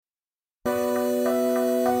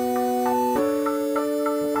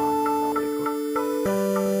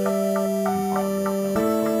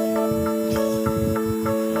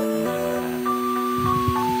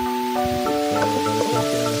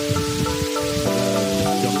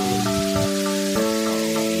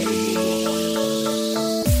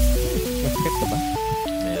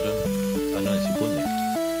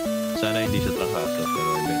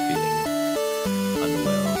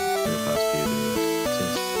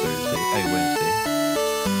ay Wednesday.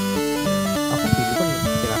 Ako, pili ko,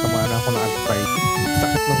 tinatamaan ako ng arthritis.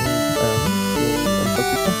 Sakit ng, yung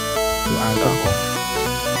ito, yung ankle ko.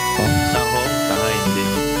 Ako, hindi.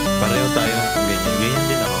 Pareho tayo ng ganyan. Ganyan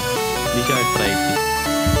din ako. Hindi siya arthritis.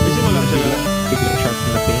 Kasi mo lang siya. Biglang sharp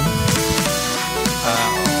na pain.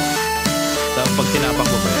 Oo. Tapos pag tinapak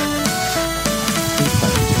mo ba yan?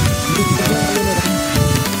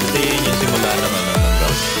 Kasi yun yung simula naman ng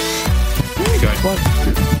gout.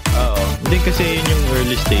 Oo. Hindi kasi yun yung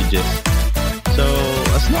early stages. So,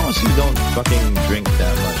 as long as you don't fucking drink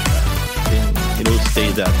that much, then it'll stay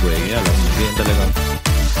that way. Yan lang. Ganyan talaga.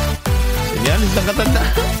 Sinyalis ng katanda.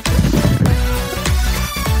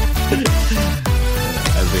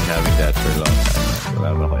 I've been having that for a long time. Wala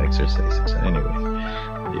naman ako exercises. Anyway.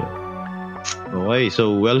 Yeah. Okay,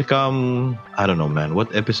 so welcome. I don't know, man.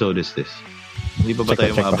 What episode is this? Hindi pa ba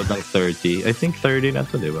tayo maabot ng 30? I think 30 na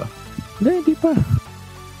to, di ba? Hindi pa.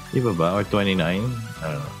 Di ba ba? Or 29? I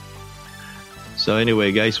don't know. So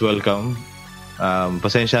anyway, guys, welcome.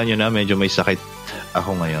 Pasensya nyo na, medyo may sakit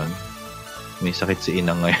ako ngayon. May sakit si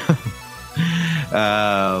Inang ngayon.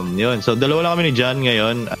 Yun. So dalawa lang kami ni John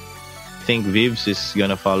ngayon. I think Vibs is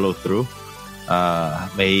gonna follow through.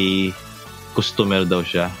 May customer daw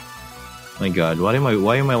siya. My God, why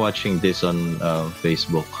am I watching this on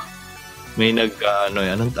Facebook? May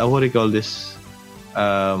what do you call this?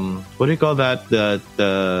 What do you call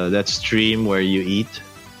that stream where you eat?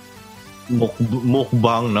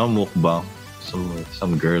 Mukbang, no? Mukbang.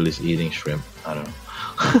 Some girl is eating shrimp. I don't know.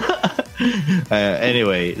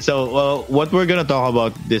 Anyway, so what we're gonna talk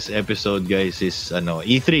about this episode, guys, is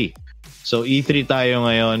E3. So E3 tayo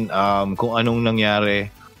ngayon. Kung anong nangyari,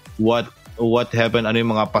 what happened, ano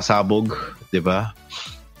yung mga pasabog, di ba?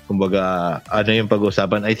 Kumbaga, ano yung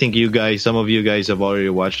pag-usapan. I think some of you guys have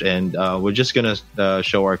already watched, and we're just gonna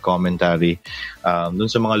show our commentary dun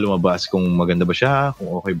sa mga lumabas, kung maganda ba siya,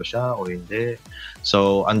 kung okay ba siya o hindi.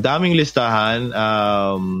 So, ang daming listahan.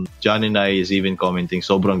 John and I is even commenting,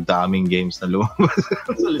 sobrang daming games na lumabas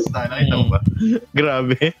sa listahan. Nakita mo ba?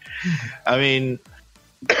 Grabe. I mean,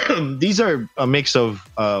 these are a mix of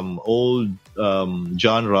old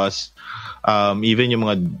genres. Even yung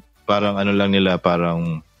mga parang lang nila,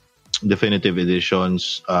 parang definitive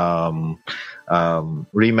editions,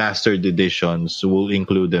 remastered editions, we'll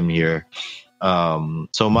include them here.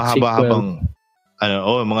 So mahaba-habang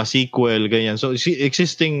mga sequel, ganyan. So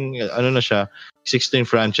existing na siya, 16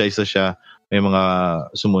 franchise na siya, may mga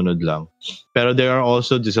sumunod lang. Pero there are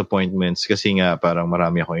also disappointments kasi nga parang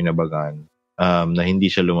marami akong inabagan na hindi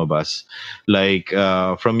siya lumabas. Like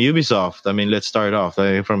from Ubisoft, I mean, let's start off.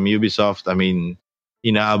 From Ubisoft, I mean,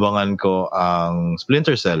 inaabangan ko ang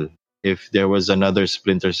Splinter Cell, if there was another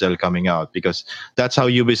Splinter Cell coming out, because that's how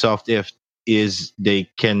Ubisoft is. They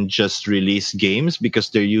can just release games because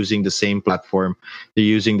they're using the same platform, they're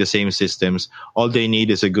using the same systems. All they need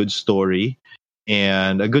is a good story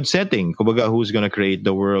and a good setting. Kumbaga, who's gonna create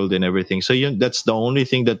the world and everything. So that's the only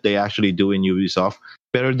thing that they actually do in Ubisoft.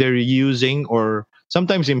 Pero they're using or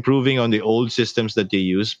sometimes improving on the old systems that they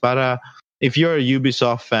use. Para if you're a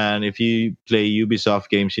Ubisoft fan, if you play Ubisoft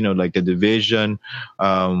games, like The Division,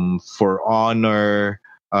 For Honor,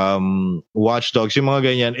 Watch Dogs, yung mga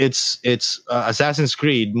ganyan, it's Assassin's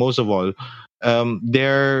Creed, most of all.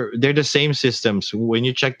 They're the same systems. When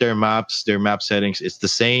you check their map settings, it's the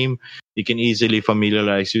same. You can easily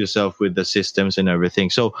familiarize yourself with the systems and everything.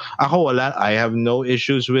 So I have no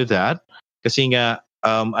issues with that. Kasi nga,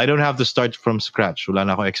 I don't have to start from scratch. Wala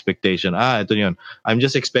na akong expectation. Ito yun. I'm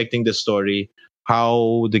just expecting the story,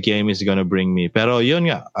 how the game is gonna bring me. Pero yun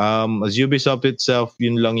nga, as Ubisoft itself,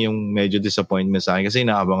 yun lang yung medyo disappointment sa akin kasi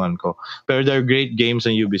inaabangan ko. Pero there are great games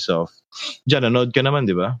on Ubisoft. Diyan, nanood ka naman,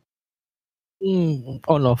 di ba?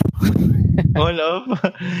 On off. On off?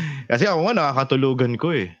 Kasi ako nga, nakakatulugan ko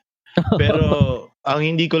eh. Pero ang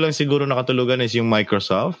hindi ko lang siguro nakatulugan is yung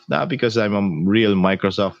Microsoft. Not because I'm a real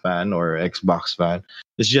Microsoft fan or Xbox fan.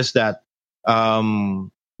 It's just that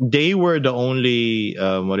they were the only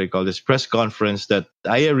press conference that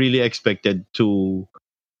I really expected to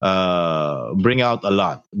bring out a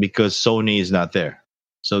lot, because Sony is not there.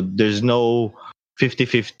 So there's no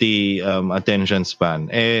 50-50 attention span.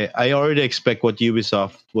 I already expect what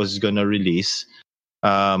Ubisoft was gonna release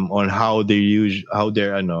on how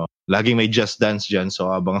they're laging may Just Dance dyan, so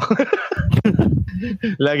abang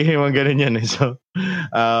lagi yung mga ganun yan eh. So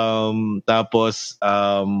tapos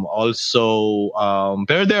also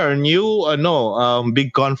pero there are new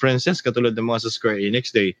big conferences katulad ng mga sa Square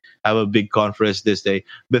Enix. They have a big conference this day.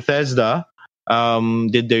 Bethesda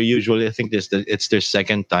did their usual, I think it's their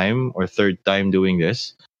second time or third time doing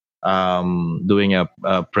this. doing a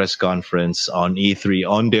press conference on E3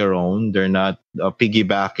 on their own. They're not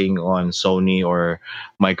piggybacking on Sony or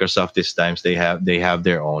Microsoft this time. They have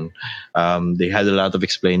their own. They had a lot of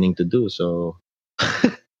explaining to do. So,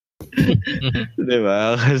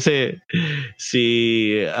 diba? Kasi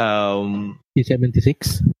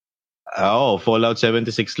C76? Fallout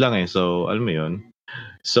 76 lang eh. So, alam mo yun.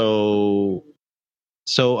 So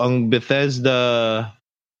ang Bethesda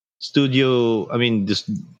studio, this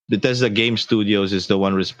Bethesda Game Studios is the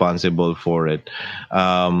one responsible for it.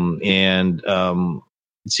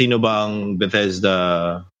 Sino bang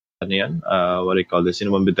Bethesda, ano yan? What do you call this?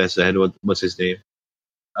 Sino bang Bethesda head? What's his name?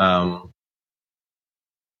 Who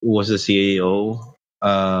was the CEO?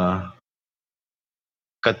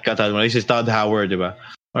 This is Todd Howard, diba?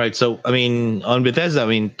 All right, so on Bethesda,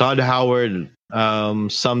 Todd Howard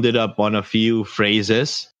summed it up on a few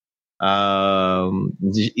phrases.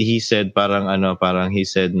 He said he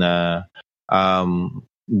said na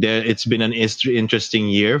it's been an interesting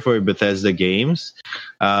year for Bethesda games.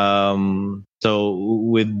 So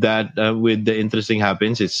with that, with the interesting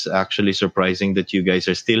happens, it's actually surprising that you guys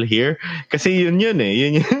are still here. Kasi yun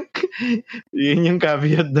eh. Yun yung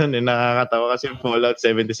caveat doon eh. Nakakatawa kasi Fallout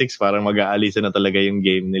 76 parang mag-aalisan na talaga yung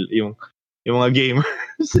game yung mga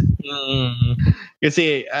gamers.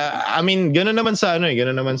 Kasi gano'n naman sa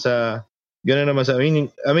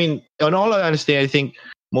on all honesty, I think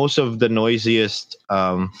most of the noisiest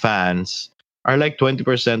fans are like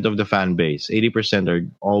 20% of the fan base. 80% are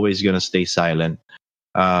always gonna stay silent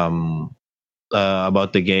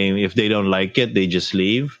about the game. If they don't like it, they just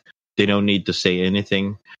leave. They don't need to say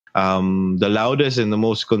anything. The loudest and the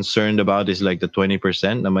most concerned about is like the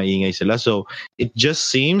 20% na maingay sila. So it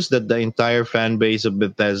just seems that the entire fan base of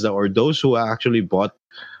Bethesda, or those who actually bought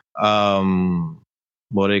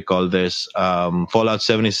what do you call this, Fallout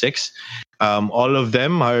 76, all of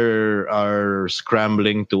them are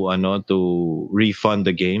scrambling to refund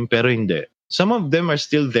the game, pero hindi. Some of them are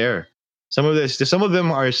still there. Some of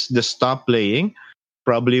them are just stop playing,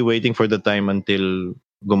 probably waiting for the time until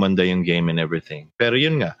gumanda yung game and everything. Pero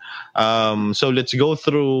yun nga. So let's go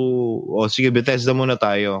through, sige, Bethesda muna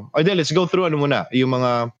tayo. Let's go through muna, yung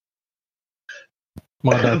mga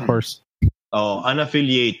Dark Horse.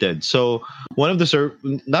 Unaffiliated. So one of the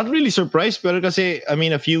not really surprised, pero kasi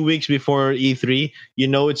a few weeks before E3,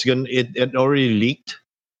 it already leaked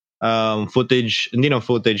footage,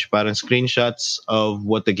 parang screenshots of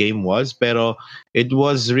what the game was, pero it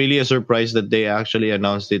was really a surprise that they actually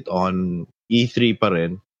announced it on E3 pa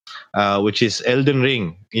rin, which is Elden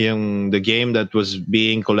Ring, the game that was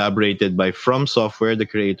being collaborated by From Software, the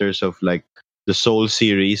creators of like the Soul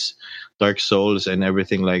series, Dark Souls and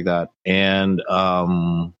everything like that, and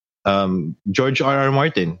George R.R.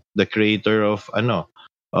 Martin, the creator of A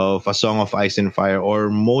Song of Ice and Fire, or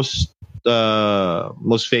most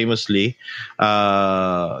famously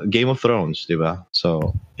Game of Thrones, diba?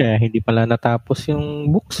 So kaya hindi pala natapos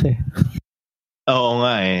yung books eh. Oo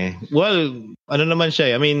nga eh. Well, naman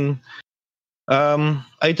siya.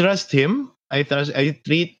 I trust him. I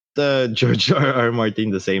treat George R.R.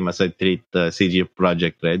 Martin the same as I treat CG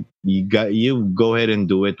Project Red. You go ahead and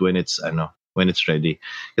do it when it's ready.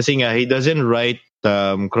 Kasi nga, he doesn't write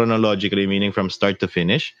chronologically, meaning from start to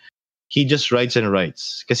finish. He just writes and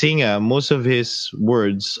writes. Kasi nga, most of his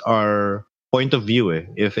words are point of view eh.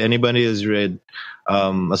 If anybody has read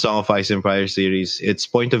A Song of Ice and Fire series, it's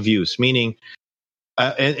point of views, meaning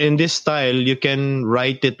in this style, you can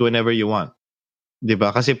write it whenever you want.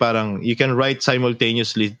 Diba? Kasi parang you can write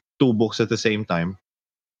simultaneously 2 books at the same time.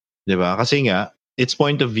 Diba? Kasi nga, it's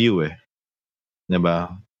point of view eh.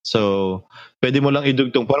 Diba? So, pwede mo lang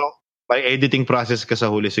idugtong. Parang may editing process ka sa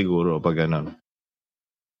huli siguro pag ganun.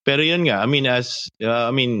 Pero yun nga,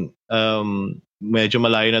 medyo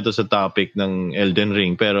malayo na to sa topic ng Elden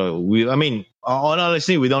Ring. Pero,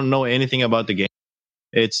 honestly, we don't know anything about the game.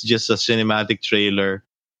 It's just a cinematic trailer,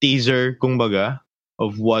 teaser, kumbaga,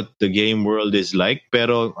 of what the game world is like.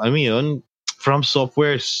 Pero, From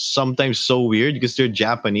Software is sometimes so weird because they're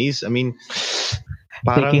Japanese. Parang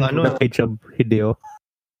taking the page of Hideo.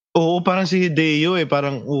 Oo, parang si Hideo eh.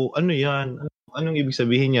 Parang, ano yan? Anong ibig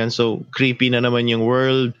sabihin yan? So, creepy na naman yung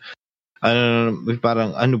world.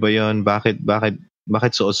 Parang, ano ba yan? Bakit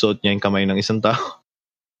suot-suot niya yung kamay ng isang tao?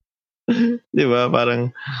 Diba?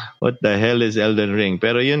 Parang, what the hell is Elden Ring?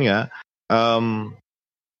 Pero yun nga, ang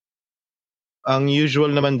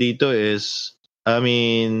usual naman dito is,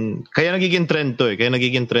 kaya nagiging trend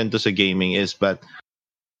to sa gaming is, but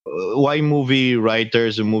why movie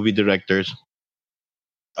writers or movie directors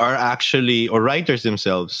are actually, or writers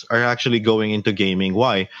themselves are actually going into gaming.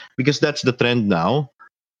 Why? Because that's the trend now.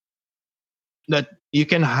 That you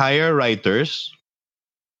can hire writers.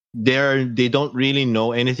 They don't really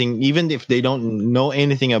know anything, even if they don't know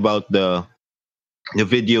anything about the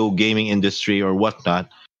video gaming industry or whatnot.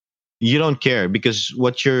 You don't care because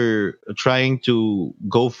what you're trying to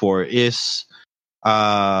go for is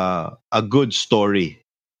a good story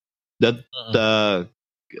that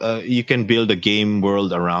you can build a game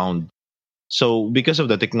world around. So because of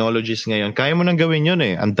the technologies ngayon, kaya mo nang gawin yun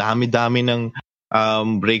eh. Ang dami-dami ng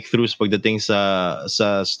breakthroughs pagdating sa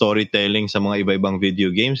storytelling sa mga iba-ibang video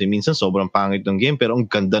games. Minsan sobrang pangit ng game pero ang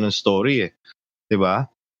ganda ng story eh. 'Di ba?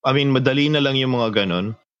 I mean, madali na lang yung mga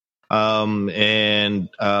ganun. Yung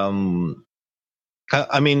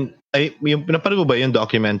pinapanood mo ba yung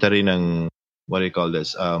documentary ng what do you call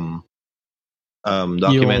this?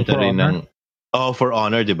 Documentary ng For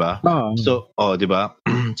Honor, 'di ba? So, 'di ba?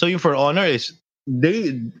 So yung For Honor is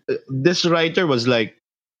this writer was like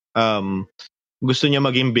gusto niya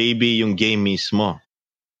maging baby yung game mismo.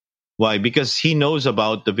 Why? Because he knows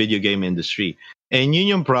about the video game industry. And yun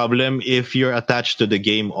yung problem if you're attached to the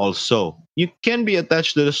game also. You can be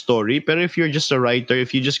attached to the story, pero if you're just a writer, if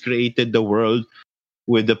you just created the world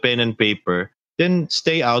with the pen and paper, then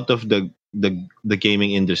stay out of the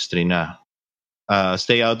gaming industry na.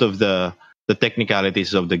 Stay out of the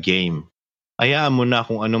technicalities of the game. Hayaan mo na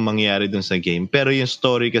kung anong mangyayari dun sa game. Pero yung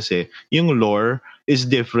story kasi, yung lore is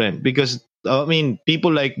different. Because,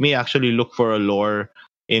 people like me actually look for a lore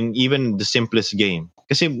in even the simplest game.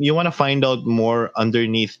 Kasi you wanna find out more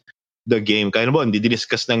underneath the game. Kaya ba, hindi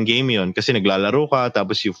discuss ng game yon kasi naglalaro ka,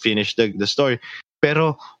 tapos you finish the story.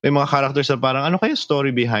 Pero may mga characters na parang, ano kaya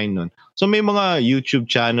story behind nun? So may mga YouTube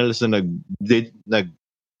channels na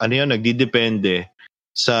nagdidepende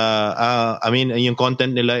sa yung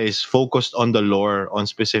content nila is focused on the lore, on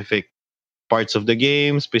specific parts of the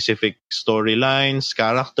game, specific storylines,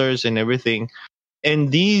 characters, and everything.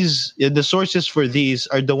 And the sources for these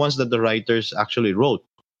are the ones that the writers actually wrote,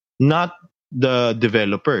 not the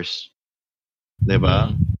developers.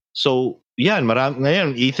 Diba? So, yan,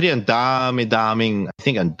 ngayon, E3, ang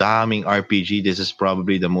daming RPG. This is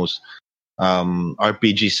probably the most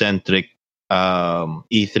RPG-centric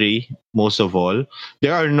E3, most of all.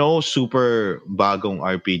 There are no super bagong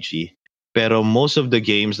RPG, pero most of the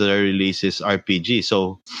games that are released is RPG.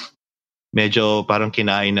 So, medyo parang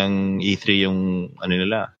kinain ng E3 yung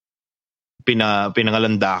nila.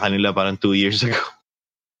 Pinangalandakan nila parang 2 years ago.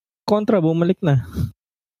 Contra, bumalik na.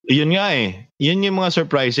 Yun nga eh. Yun yung mga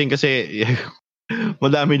surprising kasi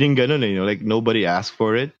madami din ganun eh. Like, nobody asked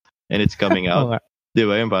for it and it's coming out.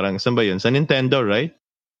 Diba? Yung parang, saan ba yun? Sa Nintendo, right?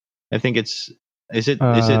 I think did they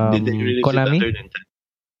release Konami? it under Nintendo?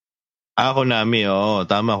 Konami, oo.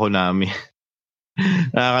 Tama, Konami.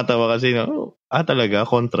 Nakakatawa kasi, talaga,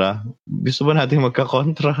 Contra. Gusto ba natin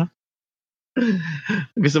magka-Contra?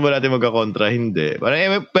 Hindi.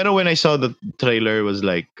 Pero when I saw the trailer, was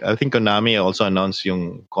like, I think Konami also announced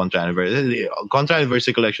yung Contra Anniversary. Contra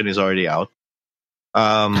Anniversary Collection is already out.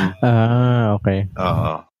 Okay.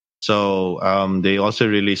 So, they also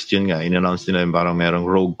released yun nga, in-announce nila yung parang merong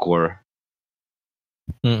Rogue Core.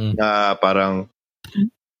 Na parang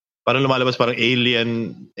lumalabas parang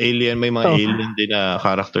alien, may mga alien din na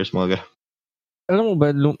characters, mga ganun. Alam mo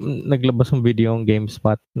ba, naglabas ng video yung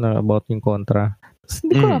GameSpot na about yung Contra. Tapos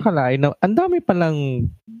hindi ko nakakalain na ang dami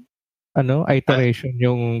palang iteration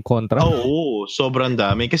yung Contra. Oo, sobrang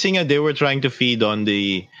dami. Kasi nga, they were trying to feed on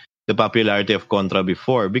the popularity of Contra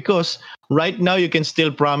before, because right now you can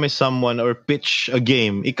still promise someone or pitch a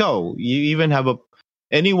game. Ikaw, you even have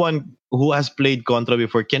anyone who has played Contra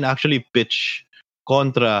before can actually pitch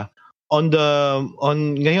Contra on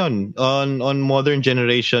modern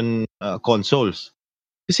generation consoles.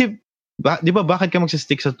 Kasi di ba bakit ka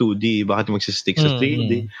magsistick sa 2D, bakit magsistick sa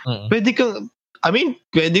 3D?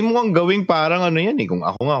 Pwede mo kang gawing parang yan eh. Kung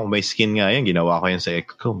may skin nga yan, ginawa ko yan sa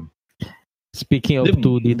XCOM. Speaking of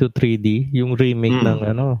 2D to 3D, yung remake ng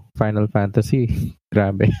Final Fantasy.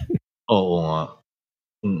 Grabe. Oo nga.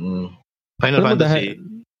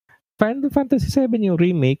 Final Fantasy 7 yung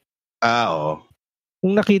remake. Oo.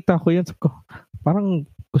 Kung nakita ko yun, parang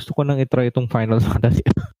gusto ko nang itry itong Final Fantasy.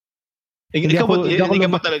 Hindi ka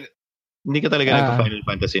talaga nagpa-Final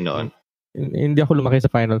Fantasy noon? Hindi ako lumaki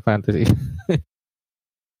sa Final Fantasy.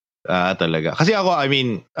 Talaga. Kasi ako,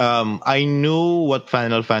 I knew what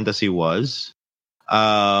Final Fantasy was.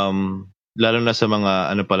 Lalo na sa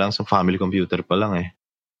mga, sa family computer pa lang eh.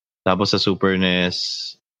 Tapos sa Super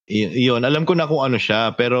NES, yun, alam ko na kung ano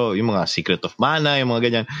siya. Pero yung mga Secret of Mana, yung mga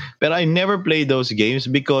ganyan. Pero I never played those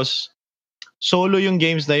games because solo yung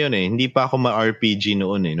games na yun eh. Hindi pa ako ma-RPG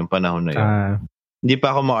noon eh, nung panahon na yun. Hindi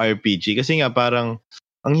pa ako ma-RPG. Kasi nga parang,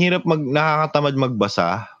 ang hirap nakakatamad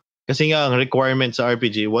magbasa. Kasi nga, ang requirement sa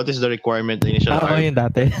RPG, what is the requirement, the initial RPG? Yun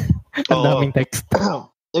dati. Ang daming text.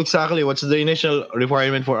 Exactly. What's the initial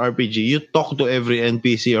requirement for RPG? You talk to every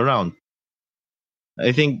NPC around.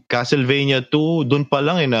 I think Castlevania 2, dun pa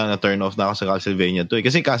lang na-turn off na ako sa Castlevania 2.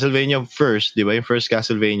 Kasi Castlevania first, di ba? Yung first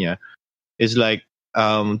Castlevania is like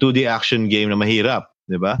 2D action game na mahirap,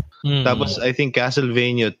 di ba? Tapos I think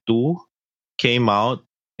Castlevania 2 came out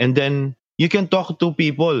and then you can talk to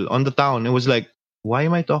people on the town. It was like, why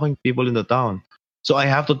am I talking to people in the town? So I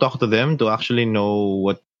have to talk to them to actually know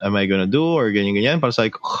what am I gonna do or ganyan-ganyan. Para sa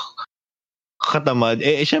like, katamad.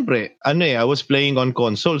 Syempre, I was playing on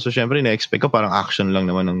console. So syempre, na-expect ko parang action lang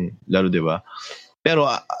naman ng laro, di ba? Pero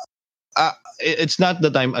it's not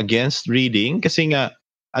that I'm against reading kasi nga,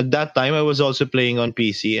 at that time, I was also playing on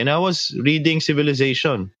PC and I was reading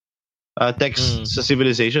Civilization. Text sa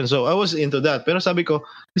Civilization. So I was into that. Pero sabi ko,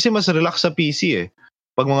 kasi mas relax sa PC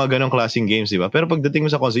pag mga ganong klaseng games, di ba? Pero pagdating mo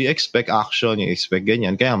sa console, you expect action, you expect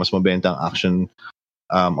ganyan. Kaya mas mabenta ang action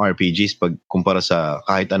RPGs pag kumpara sa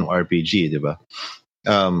kahit anong RPG, di ba?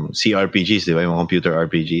 CRPGs, di ba? Yung mga computer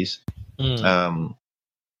RPGs.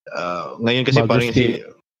 Ngayon kasi parang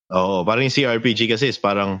yung CRPG kasi is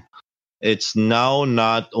parang it's now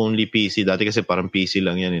not only PC. Dati kasi parang PC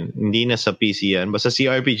lang yan. Hindi na sa PC yan. Basta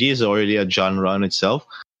CRPG is already a genre on itself.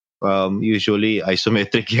 Usually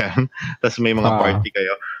isometric yan. Tapos may mga party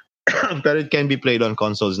kayo. Pero it can be played on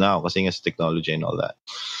consoles now kasi nga sa technology and all that.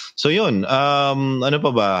 So yun, ano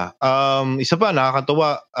pa ba? Isa pa,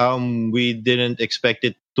 nakakatawa. We didn't expect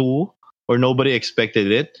it to, or nobody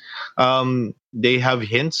expected it. They have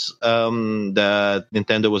hints that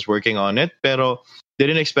Nintendo was working on it, pero they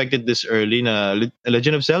didn't expect it this early na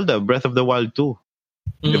Legend of Zelda, Breath of the Wild 2.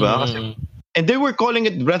 Diba? Kasi, and they were calling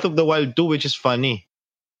it Breath of the Wild 2, which is funny.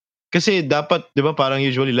 Kasi dapat, diba, parang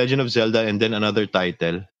usually Legend of Zelda and then another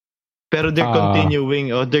title. Pero they're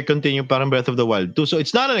continuing parang Breath of the Wild 2. So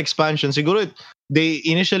it's not an expansion. Siguro they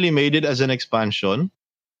initially made it as an expansion,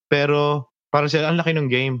 pero parang sila, ang laki ng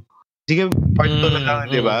game. Sige, part 2 na lang,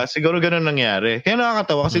 diba? Siguro ganun nangyari. Kaya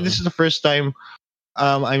nakakatawa kasi this is the first time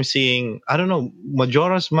I'm seeing, I don't know,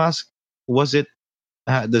 Majora's Mask, does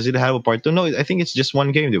it have a part 2? No, I think it's just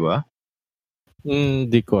one game, di ba?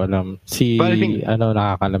 Hindi ko alam.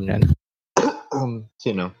 Nakakalam niyan.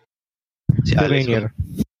 Sino? Si Rainier.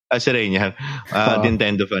 Si Rainier.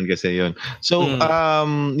 Nintendo fan kasi yun. So,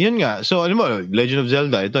 yun nga. So, alam mo, Legend of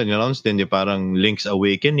Zelda, ito, announced din, parang Link's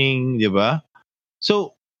Awakening, di ba?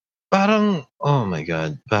 So, parang, oh my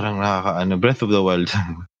God, parang Breath of the Wild.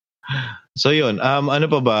 So yun, ano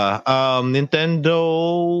pa ba?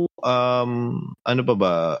 Nintendo, ano pa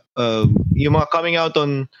ba? Yung mga coming out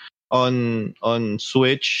on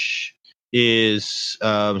Switch is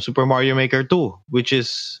Super Mario Maker 2, which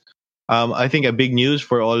is I think a big news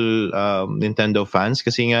for all Nintendo fans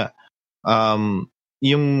kasi nga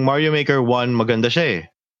yung Mario Maker 1 maganda siya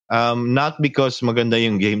not because maganda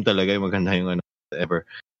yung game talaga, maganda yung whatever.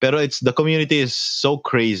 Pero the community is so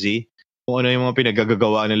crazy kung ano yung mga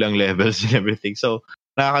pinagagagawa nilang levels and everything. So,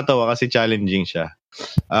 nakakatawa kasi challenging siya.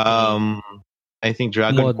 I think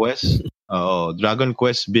Dragon Quest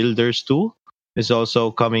Builders 2 is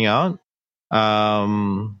also coming out.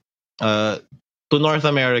 To North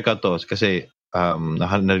America to kasi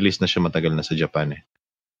na-release na siya matagal na sa Japan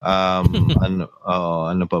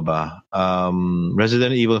ano pa ba?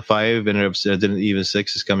 Resident Evil 5 and Resident Evil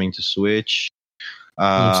 6 is coming to Switch.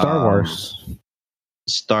 Star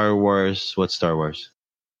Wars. What's Star Wars?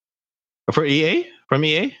 For EA? From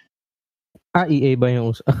EA? EA ba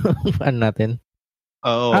yung fan natin?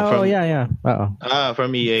 Yeah.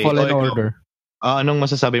 From EA. Fallen Order. Anong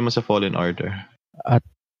masasabi mo sa Fallen Order? At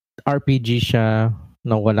RPG siya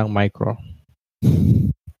na walang micro.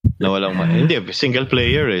 Hindi, single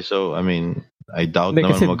player So, I mean, I doubt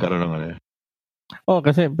naman magkaroon ng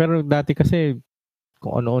pero dati kasi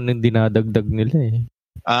kung ano-ano yung dinadagdag nila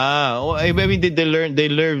I mean, they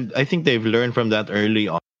learned, I think they've learned from that early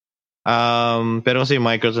on. Pero kasi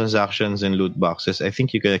microtransactions and loot boxes, I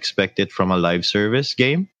think you can expect it from a live service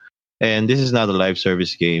game. And this is not a live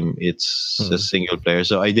service game. It's a single player.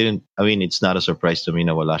 So it's not a surprise to me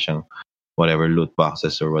na wala siyang whatever loot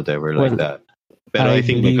boxes or whatever like that. Pero I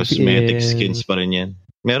think may cosmetic skins pa rin yan.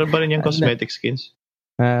 Meron pa rin yung cosmetic skins.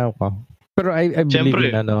 Okay. Pero I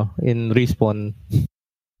believe in Respawn.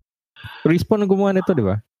 Respawn ang gumawa nito, di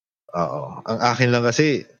ba? Oo. Ang akin lang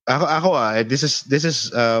kasi, ako this is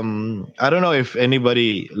I don't know if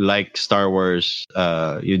anybody likes Star Wars,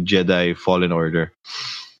 yung Jedi Fallen Order.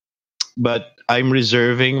 But I'm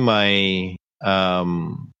reserving my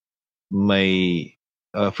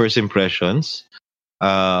first impressions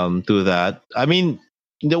to that. I mean,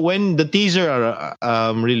 when the teaser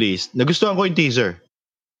released, nagustuhan ko yung teaser.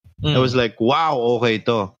 I was like, wow, okay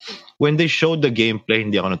to. When they showed the gameplay,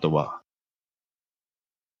 hindi ako natuwa.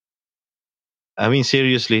 I mean,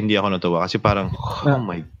 seriously, hindi ako natuwa. Kasi parang, oh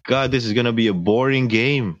my God, this is gonna be a boring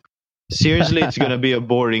game. Seriously, it's gonna be a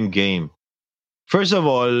boring game. First of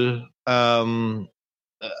all,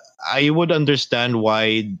 I would understand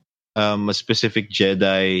why a specific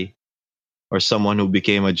Jedi or someone who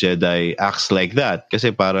became a Jedi acts like that.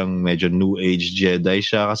 Kasi parang medyo new age Jedi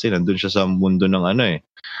siya kasi nandun siya sa mundo ng ano eh.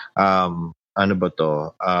 Ano ba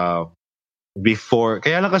to? Before,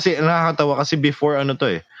 kaya lang kasi nakakatawa kasi before ano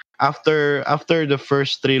to eh. After the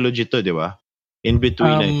first trilogy to, di ba? In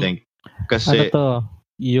between, I think. Kasi, ano to?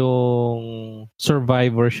 Yung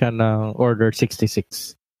survivor siya ng Order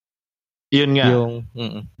 66. Yun nga.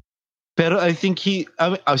 Mm-mm. Pero I think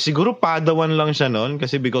siguro Padawan lang siya noon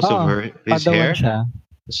kasi because of his hair. Siya.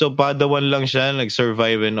 So Padawan lang siya,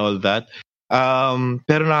 nag-survive and all that.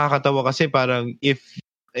 Pero nakakatawa kasi parang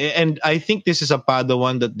and I think this is a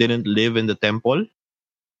Padawan that didn't live in the temple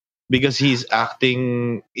because he's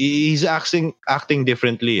acting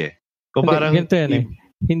differently eh. Kung parang ganito yan eh.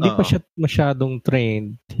 Hindi pa siya masyadong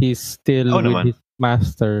trained. He's still with his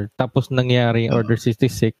master. Tapos nangyari Order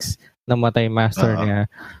 66, namatay master niya.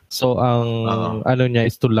 So ang ano niya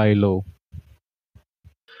is to lie low.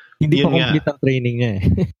 Hindi pa complete ang training niya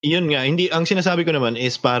eh. Yun nga, ang sinasabi ko naman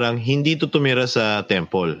is parang hindi to tumira sa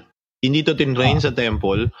temple. Hindi to tinrain sa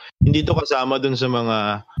temple. Hindi to kasama dun sa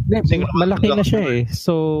mga... malaki na siya eh.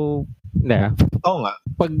 So, Oo nga.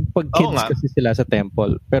 Pag kids kasi sila sa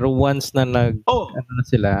temple. Pero once na ano na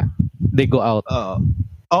sila, they go out.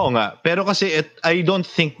 Oo nga. Pero kasi I don't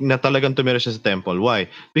think na talagang tumira siya sa temple. Why?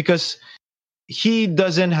 Because he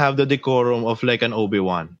doesn't have the decorum of like an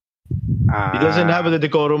Obi-Wan. He doesn't have the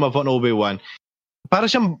decorum of an Obi-Wan. Para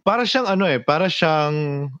siyang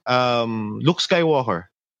Luke Skywalker.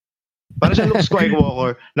 Para siyang Luke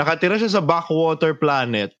Skywalker. Nakatira siya sa backwater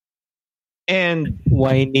planet. And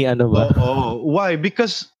whiny ba? Why?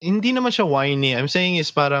 Because hindi naman siya whiny. I'm saying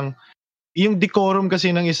is parang yung decorum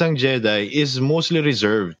kasi ng isang Jedi is mostly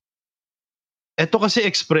reserved. Ito kasi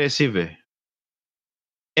expressive eh.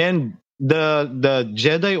 And the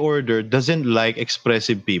Jedi Order doesn't like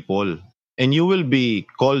expressive people. And you will be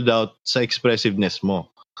called out sa expressiveness mo.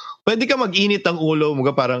 Pwede ka mag-init ang ulo mo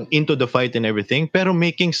parang into the fight and everything, pero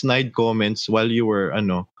making snide comments while you were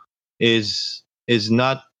is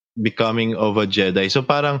not becoming of a Jedi. So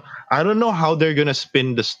parang I don't know how they're gonna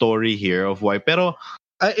spin the story here of why, pero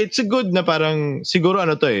it's a good na parang siguro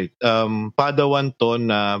Padawan to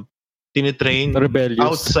na tinitrain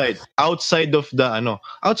outside of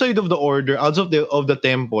the order, outside of the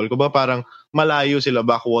temple. Kung ba parang malayo sila,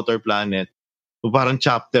 backwater planet. O parang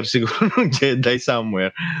chapter siguro ng Jedi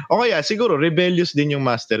somewhere. O kaya siguro rebellious din yung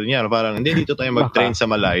master niya. Parang hindi, dito tayo mag-train sa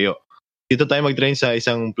malayo. Dito tayo mag-train sa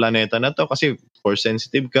isang planeta na to kasi force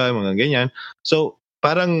sensitive ka, mga ganyan. So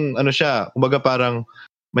parang siya, kumbaga parang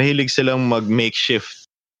mahilig silang mag-makeshift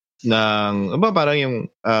ng parang yung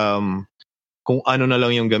kung ano na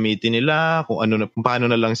lang yung gamitin nila, kung paano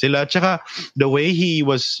na lang sila. Tsaka the way he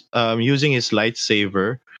was using his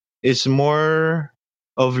lightsaber is more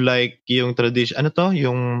of like yung tradition.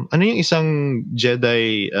 Yung isang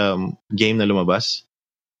Jedi game na lumabas?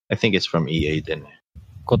 I think it's from EA din.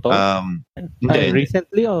 Kotor?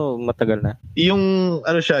 Recently o matagal na? Yung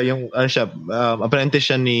apprentice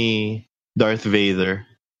siya ni Darth Vader.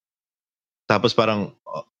 Tapos parang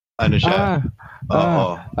siya.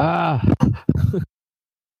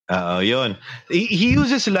 Yun. He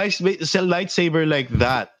uses lightsaber like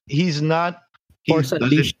that. He's not Force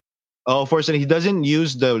Unleashed. He doesn't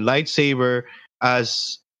use the lightsaber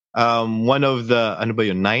as one of the 7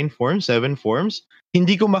 forms.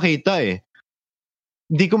 Hindi ko makita eh.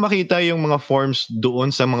 Hindi ko makita yung mga forms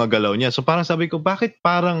doon sa mga galaw niya. So parang sabi ko, bakit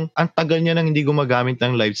parang ang tagal niya nang hindi gumagamit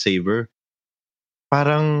ng lightsaber?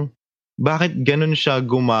 Parang bakit ganun siya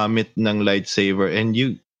gumamit ng lightsaber and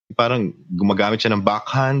parang gumagamit siya ng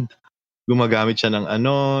backhand, gumagamit siya ng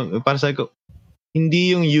parang sabi ko,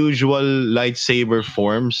 hindi yung usual lightsaber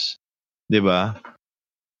forms, 'di ba?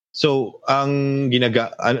 So, ang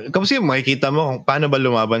kasi makikita mo kung paano ba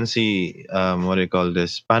lumaban si what do you call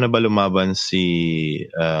this? Paano ba lumaban si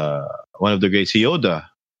one of the great, si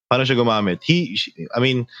Yoda? Paano siya gumamit?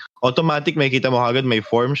 Automatic makikita mo agad may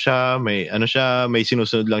form siya, may may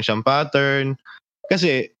sinusunod lang siyang pattern.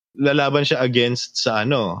 Kasi lalaban siya against sa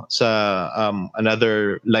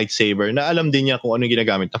another lightsaber na alam din niya kung ano yung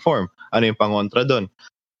ginagamit na form. Ano yung pangontra doon.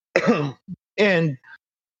 And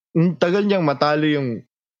tagal niyang matalo yung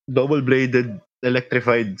double-bladed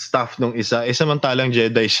electrified staff nung isa, samantalang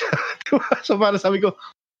Jedi siya. So para sabi ko,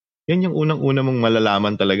 yan yung unang-una mong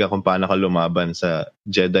malalaman talaga kung paano ka lumaban sa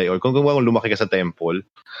Jedi or kung lumaki ka sa temple.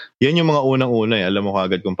 Yan yung mga unang-una Alam mo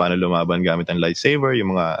kagad kung paano lumaban gamit ang lightsaber,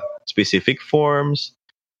 yung mga specific forms,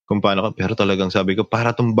 kung paano ka. Pero talagang sabi ko,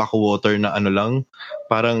 para tong backwater na ano lang,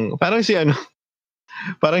 parang si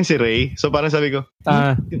parang si Rey. So parang sabi ko,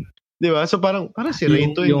 di ba? So parang si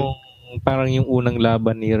Rey to. Parang yung unang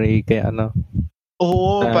laban ni Rey kay ano.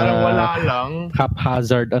 Oo, parang wala lang.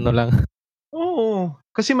 Haphazard lang. Oo.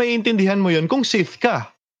 Kasi maiintindihan mo yun kung Sith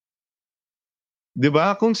ka.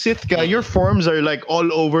 Diba? Kung Sith ka, your forms are like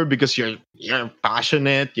all over because you're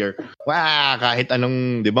passionate, you're kahit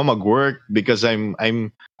anong, 'di ba, mag-work because I'm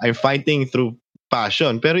fighting through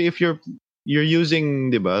passion. Pero if you're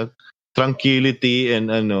using, 'di ba, tranquility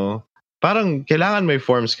and parang kailangan may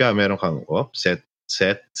forms ka, meron kang set,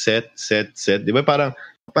 'di ba?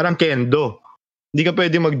 Parang kendo. Hindi ka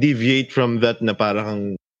pwede mag-deviate from that na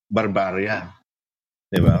parang barbarian.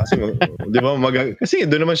 Diba? Kasi, diba, kasi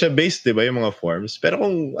doon naman siya based, diba, yung mga forms. Pero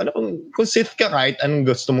kung Sith ka, kahit anong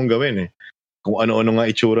gusto mong gawin Kung ano-ano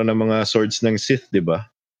nga itsura ng mga swords ng Sith,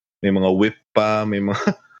 diba? May mga whip pa, may mga,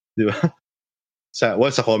 diba? Sa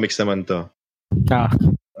comics naman to.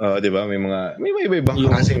 Diba? May iba-ibang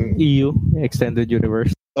klaseng EU, Extended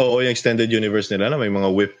Universe. Oo, yung Extended Universe nila, may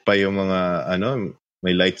mga whip pa yung mga,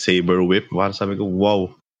 may lightsaber whip. Sabi ko,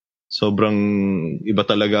 wow. Sobrang iba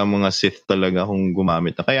talaga ang mga Sith talaga kung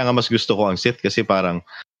gumamit. Kaya nga mas gusto ko ang Sith kasi parang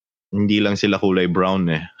hindi lang sila kulay brown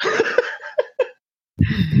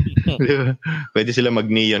Pwede sila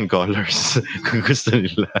mag-neon colors kung gusto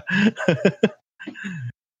nila.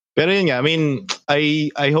 Pero yun nga, I mean,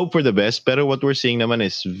 I hope for the best, pero what we're seeing naman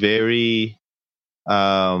is very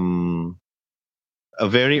a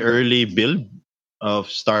very early build of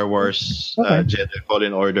Star Wars Jedi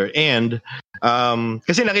Fallen Order. And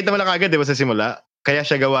kasi nakita mo lang agad, 'di ba, sa simula? Kaya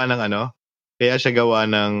siya gawa ng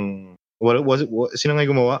sino nga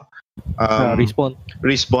gumawa?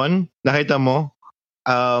 Respawn. Nakita mo?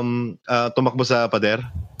 Tumakbo sa pader.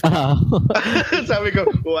 Sabi ko,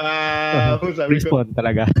 wow. Respawn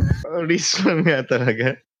talaga. Respawn nga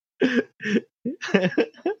talaga.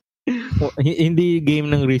 Hindi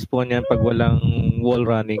game ng Respawn yan pag walang wall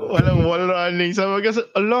running. Walang wall running. Sabi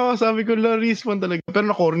ko, Respawn talaga. Pero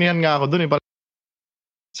nakornihan nga ako dun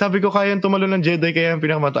Sabi ko, kayang tumalo ng Jedi kaya ang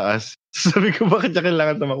pinakamataas. Sabi ko, bakit siya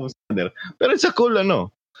kailangan tumakbo sa pader? Pero it's a cool,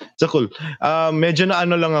 It's a cool. Medyo na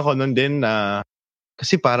lang ako nun din na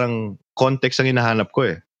kasi parang context ang hinahanap ko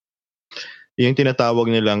Yung tinatawag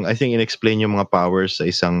nilang, I think, in-explain yung mga powers sa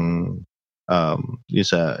isang yung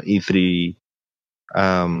sa E3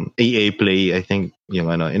 EA Play, I think, yung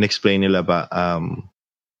in-explain nila ba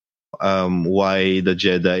why the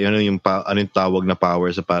Jedi, yung tawag na power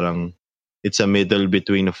sa parang it's a middle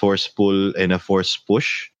between a force pull and a force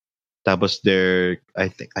push. Tapos I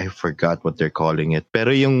think I forgot what they're calling it. Pero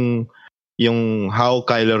yung how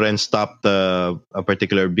Kylo Ren stopped a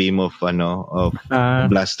particular beam of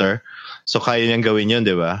blaster. So kaya niyang gawin 'yun,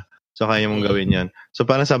 'di ba? So kaya mong gawin 'yan. So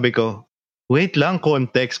parang sabi ko, wait lang,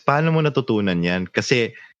 context, paano mo natutunan 'yan?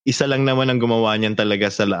 Kasi isa lang naman ang gumawa niyan talaga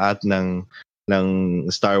sa lahat ng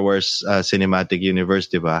Star Wars Cinematic Universe,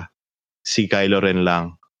 'di ba? Si Kylo Ren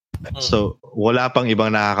lang. So wala pang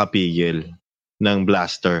ibang nakakapigil ng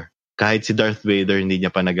blaster. Kahit si Darth Vader hindi niya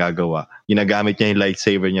pa nagagawa. Ginagamit niya yung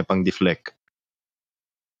lightsaber niya pang deflect.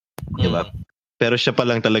 Diba? Pero siya pa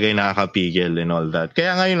lang talaga yung nakakapigil and all that.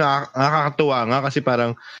 Kaya ngayon nakakatuwa nga kasi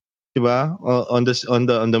parang, diba, on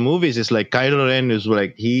the movies, it's like Kylo Ren is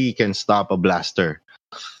like, he can stop a blaster.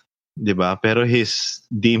 Diba? Pero his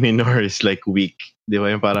Deminor is like weak. Diba?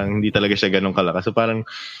 Yung parang hindi talaga siya ganun kalakas. So parang,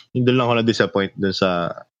 doon lang ako na-disappoint doon sa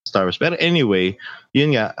Star Wars. Pero anyway,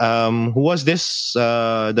 yun nga, who was this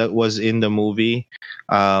that was in the movie?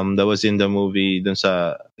 That was in the movie dun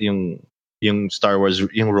sa yung Star Wars,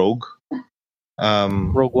 yung Rogue.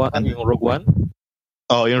 Rogue One? Yung Rogue One?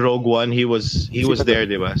 Oh, yung Rogue One, he was there,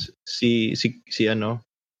 di ba? Si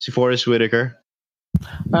Forrest Whitaker.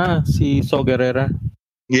 Si Saw Gerrera.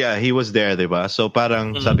 Yeah, he was there, di ba? So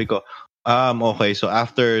parang sabi ko, okay, so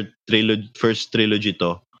after first trilogy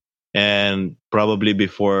to, and probably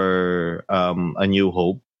before A New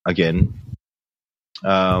Hope again.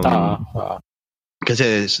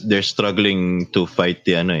 Kasi they're struggling to fight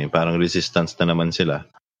the parang resistance na naman sila.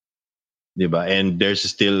 'Di ba? And there's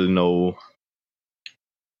still no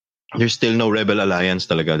Rebel Alliance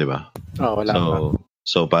talaga, 'di ba? Wala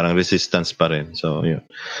so parang resistance pa rin. So yun.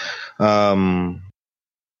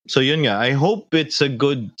 So yun nga, I hope it's a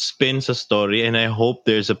good spin sa story and I hope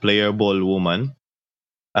there's a playable woman.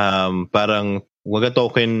 Parang Waga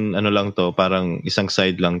token ano lang to, parang isang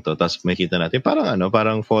side lang to, tapos makita natin parang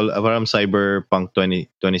Cyberpunk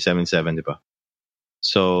 2077, di ba?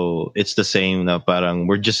 So it's the same na parang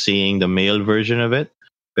we're just seeing the male version of it,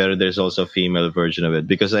 pero there's also a female version of it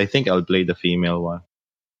because I think I'll play the female one.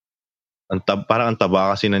 Parang ang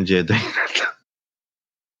taba kasi ng Jedi.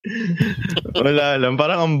 Wala lang,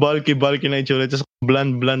 parang ang bulky na itsura, tapos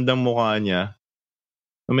bland ang mukha niya.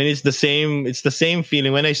 I mean, it's the same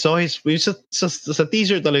feeling. When I saw sa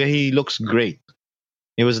teaser talaga, he looks great.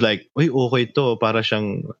 It was like, uy, okay to. Para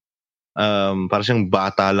siyang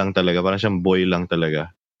bata lang talaga. Para siyang boy lang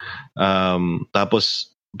talaga.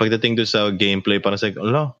 Tapos, pagdating doon sa gameplay, parang like,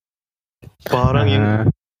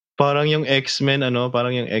 parang yung X-Men,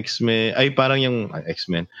 parang yung X-Men,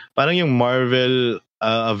 X-Men. Parang yung Marvel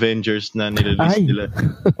Avengers na nirelease nila.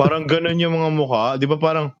 Parang ganun yung mga mukha. Di ba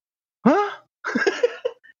parang, ha?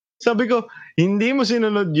 Sabi ko, hindi mo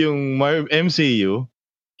sinunod yung MCU,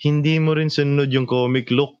 hindi mo rin sinunod yung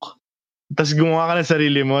comic look. Tapos gumawa ka ng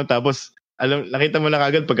sarili mo, tapos nakita mo na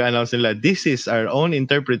kagad pag-announce nila, this is our own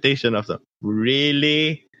interpretation of the...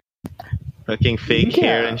 Really? Fucking fake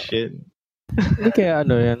hair and shit. Hindi kaya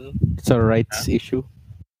yan? It's a rights issue.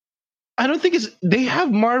 I don't think they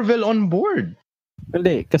have Marvel on board.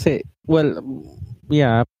 Hindi, kasi, well,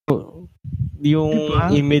 yeah, yung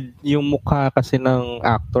image, yung mukha kasi ng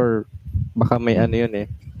actor, baka may yun eh.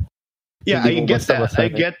 Yeah, I get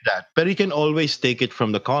that. But you can always take it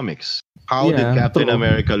from the comics. How did Captain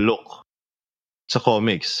America look sa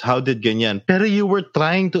comics? How did ganyan? Pero you were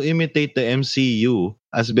trying to imitate the MCU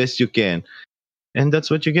as best you can. And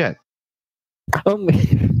that's what you get.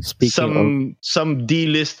 Speaking some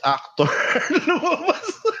D-list actor.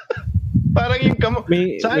 Parang yung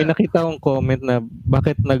may nakita akong comment na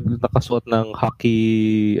bakit nakasuot ng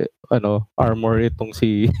hockey armor itong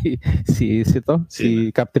si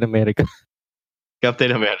Captain America.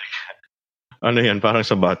 Captain America. Ano yan? Parang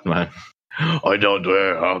sa Batman. I don't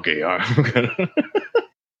wear hockey armor.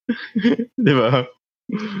 Di ba?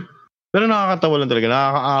 Pero nakakatawa lang talaga.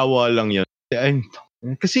 Nakakaawa lang yun.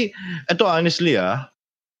 Kasi, ito honestly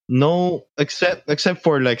no, except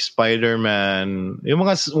for like Spider-Man, yung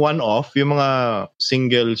mga one-off, yung mga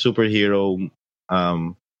single superhero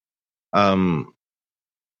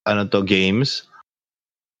games.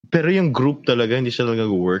 Pero yung group talaga, hindi siya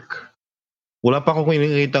talaga work. Wala pa akong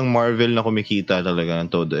nakikitang Marvel na kumikita talaga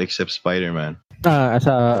ng todo except Spider-Man. As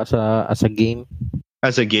a game?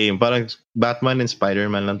 As a game. Parang Batman and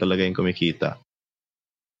Spider-Man lang talaga yung kumikita.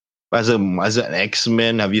 As an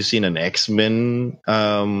X-Men, have you seen an X-Men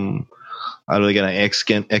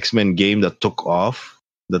X-Men game that took off,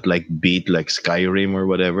 that like beat like Skyrim or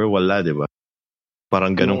whatever? Wala, di ba?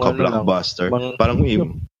 Parang ganun ka-blockbuster. Parang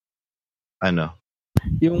yung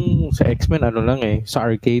sa X-Men sa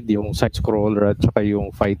arcade, yung side-scroller at saka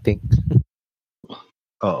yung fighting.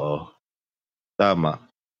 Oo. Tama.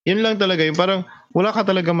 Yun lang talaga, yung parang wala ka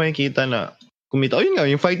talaga makikita na kumita. Yun nga,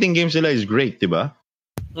 yung fighting games nila is great, di ba?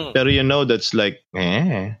 Pero that's like,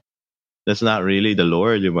 that's not really the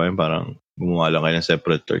lore, di ba? Parang gumawa lang kayo ng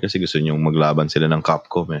separate tour kasi gusto nyo maglaban sila ng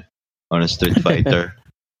Capcom o ng Street Fighter.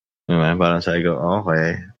 Diba? Parang sabi ko,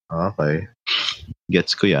 okay.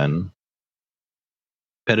 Gets ko yan.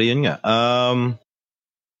 Pero yun nga,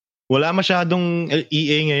 wala masyadong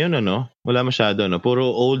EA ngayon, Wala masyado, Puro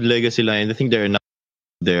old legacy line. I think they're not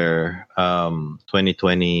their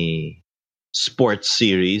 2020 sports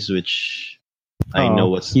series, which I know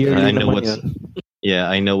what's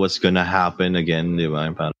gonna happen again, di ba?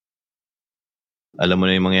 Parang, alam mo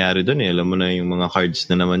na yung mangyayari doon alam mo na yung mga cards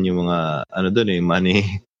na naman yung mga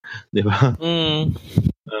money, di ba?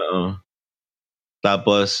 Oo.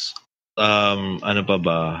 Tapos ano pa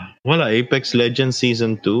ba? Wala, Apex Legends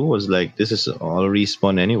Season 2 was like, this is all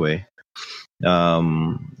Respawn anyway.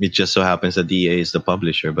 It just so happens that EA is the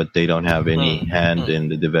publisher, but they don't have any hand in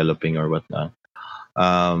the developing or whatnot.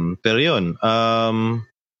 Pero yun, ano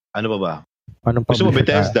pa ba? Gusto mo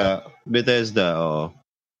Bethesda, oo.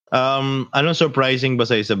 Anong surprising ba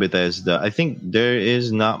sa Bethesda? I think there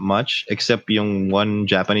is not much except yung one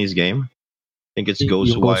Japanese game. I think it's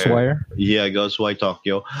Ghostwire. Yeah, Ghostwire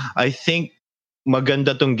Tokyo. I think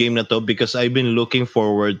maganda tong game na to because I've been looking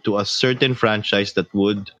forward to a certain franchise that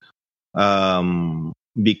would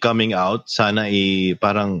be coming out. Sana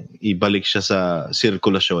parang ibalik siya sa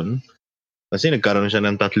sirkulasyon. Kasi nagkaroon siya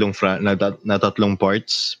ng tatlong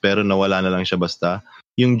parts pero nawala na lang siya basta.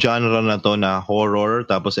 Yung genre na to na horror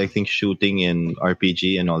tapos I think shooting in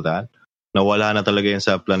RPG and all that. Nawala na talaga yan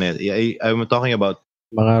sa planet. I'm talking about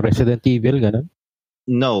mga Resident Evil, ganun?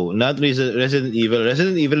 No, not Resident Evil.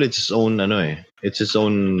 Resident Evil, it's its own, it's its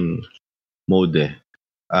own mode.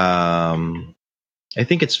 I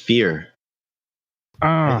think it's Fear.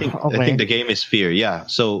 Okay. I think the game is Fear. Yeah.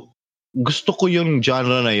 So gusto ko yung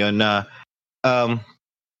genre na yun na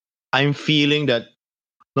I'm feeling that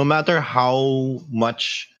no matter how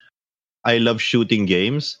much I love shooting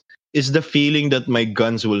games, is the feeling that my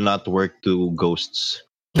guns will not work to ghosts.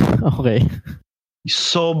 Okay.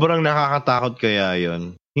 Sobrang nakakatakot kaya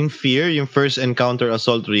yun. Yung Fear, yung First Encounter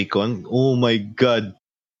Assault Recon, oh my God.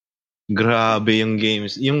 Grabe yung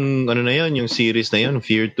games. Yung ano na yun, yung series na yun,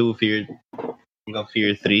 Fear 2, Fear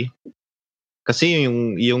 3. Kasi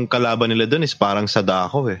yung kalaban nila doon is parang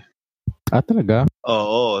Sadako eh. Talaga?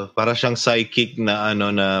 Oo, para siyang psychic na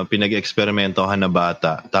na pinag-eksperimentohan na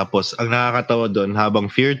bata. Tapos ang nakakatawa doon, habang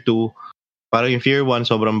Fear 2, parang yung Fear 1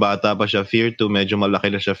 sobrang bata pa siya, Fear 2 medyo malaki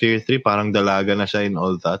na siya, Fear 3 parang dalaga na siya in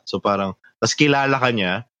all that. So parang tas kilala ka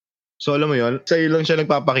niya. So alam mo yon, sa'yo lang siya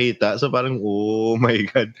nagpapakita. So parang oh my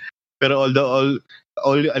God. Pero the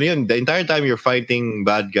entire time you're fighting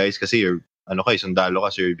bad guys kasi you're sundalo ka,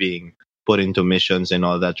 so you're being put into missions and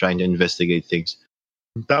all that, trying to investigate things.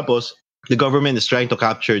 Tapos the government is trying to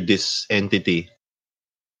capture this entity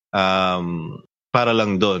para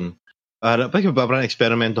lang doon. Parang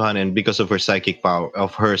eksperimentohan, and because of her psychic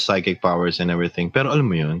powers and everything. Pero alam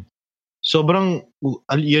mo yun, sobrang,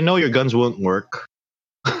 your guns won't work.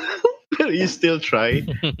 Pero you still try.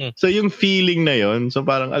 So yung feeling na yun, so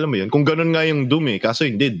parang alam mo yun, kung ganun nga yung Doom kaso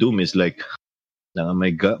hindi, Doom is like,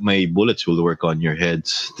 my bullets will work on your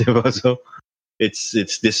heads. Diba? So,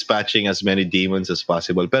 it's dispatching as many demons as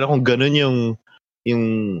possible. Pero kung ganun yung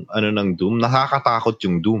ng Doom, nakakatakot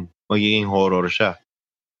yung Doom. Magiging horror siya.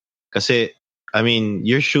 Kasi, I mean,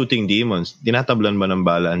 you're shooting demons. Tinatablan ba ng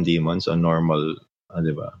bala ang demons on normal,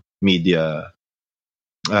 diba, media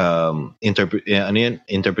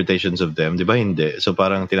interpretations of them, di ba? Hindi. So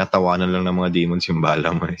parang tinatawanan lang ng mga demons yung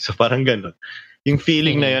bala mo. So parang gano'n. Yung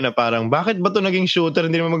feeling na yun na parang, bakit ba to naging shooter?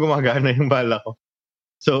 Hindi naman gumagana yung bala ko.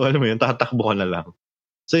 So alam mo yun, tatakbo ko na lang.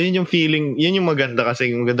 So yun yung feeling, yun yung maganda kasi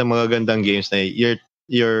yung magandang games na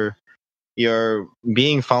you're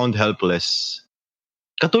being found helpless.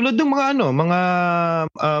 Katulad ng mga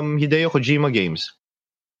Hideo Kojima games.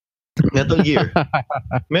 Metal Gear.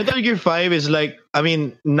 Metal Gear 5 is like, I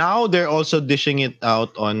mean, now they're also dishing it out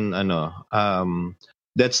on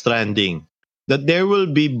Death Stranding. That there will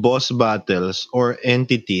be boss battles or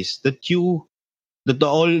entities that the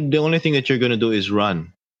only thing that you're gonna do is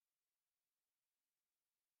run.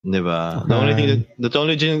 Diba? The only thing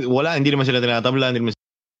hindi naman sila tinatabla,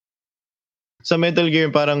 sa Metal Gear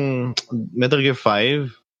parang Metal Gear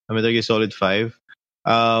 5, Metal Gear Solid 5,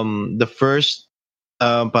 the first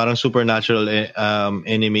parang supernatural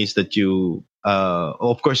enemies that you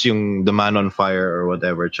of course yung the man on fire or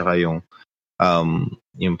whatever, tsaka yung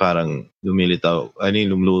parang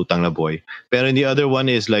lumulutang na boy. Pero the other one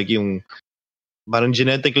is like yung parang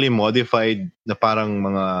genetically modified na parang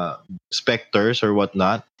mga specters or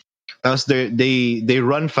whatnot. Tapos they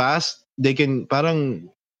run fast. They can parang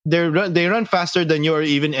they run faster than you or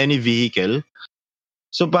even any vehicle.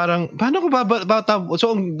 So parang, paano ko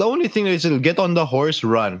so the only thing is get on the horse,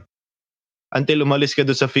 run. Until umalis ka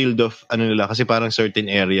doon sa field of, nila, kasi parang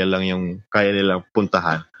certain area lang yung kaya nilang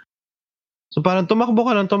puntahan. So parang tumakbo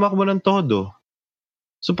ng todo.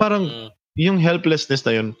 So parang, yung helplessness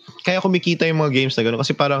na yun, kaya kumikita yung mga games na gano'n,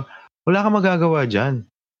 kasi parang, wala kang magagawa dyan.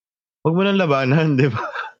 Huwag mo nang labanan, di ba?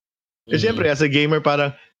 Kasi siyempre, as a gamer,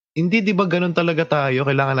 parang, hindi, di ba gano'n talaga tayo?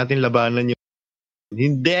 Kailangan natin labanan yung,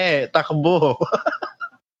 hindi, takbo.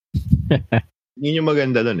 Yun yung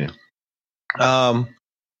maganda doon eh.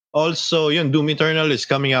 Also, yun, Doom Eternal is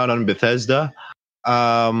coming out on Bethesda,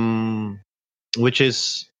 which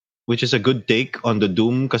is a good take on the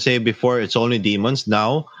Doom, kasi before it's only demons.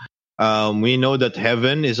 Now, we know that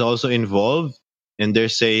heaven is also involved, and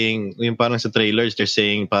they're saying, yung parang sa trailers, they're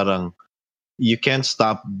saying parang, you can't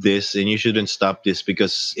stop this and you shouldn't stop this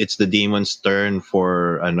because it's the demon's turn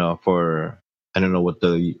for I don't know what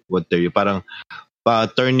they're parang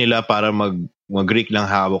turn nila para mag-wreak ng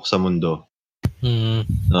hawak sa mundo.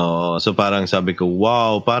 So parang sabi ko,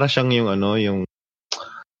 wow, para siyang yung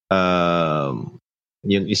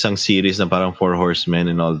isang series na parang Four Horsemen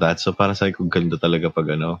and all that. So parang sabi ko, ganda talaga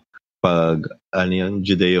pag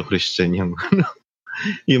Judeo-Christian yung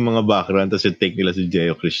yung mga background, tapos yung take nila sa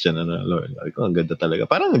Judeo-Christian Lord. Sabi ko, ang ganda talaga.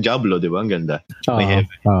 Parang Diablo, di ba? Ang ganda. May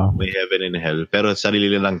heaven and hell. Pero sarili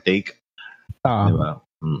lang take. Di ba?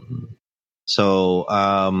 So,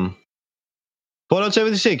 Fallout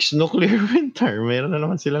 76, Nuclear Winter. Meron na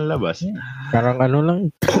naman silang labas. Parang lang.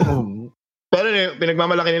 Pero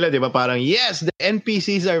pinagmamalaki nila, di ba? Parang, yes, the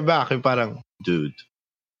NPCs are back. Yung parang, dude,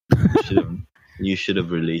 you should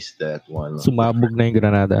have released that one. Sumabog na yung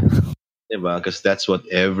Granada. Diba? Because that's what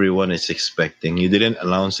everyone is expecting. You didn't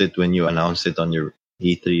announce it when you announced it on your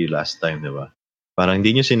E3 last time, diba? Parang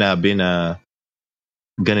hindi nyo sinabi na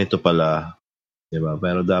ganito pala, diba?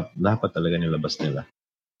 Pero dapat talaga nilabas nila.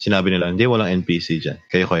 Sinabi nila, hindi, walang NPC dyan.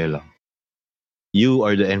 Kayo lang. You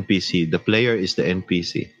are the NPC. The player is the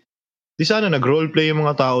NPC. Di sana nag-roleplay yung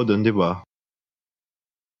mga tao doon, di ba?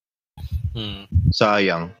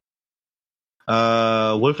 Sayang.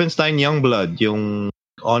 Wolfenstein Youngblood, yung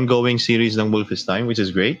ongoing series ng Wolfenstein, which is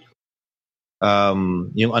great.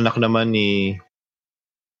 Yung anak naman ni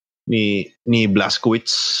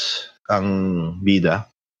Blazkowicz ang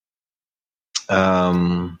bida.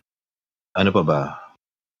 Ano pa ba?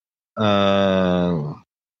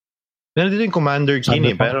 Meron din yung Commander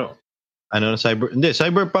Keen pero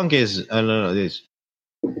Cyberpunk is this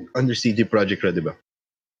under CD Projekt Red, diba?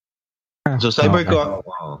 So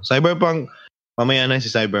Cyberpunk mamaya na si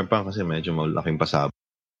Cyberpunk kasi medyo malaking pasabog.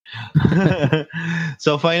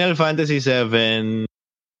 So Final Fantasy 7,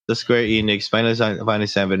 the Square Enix Final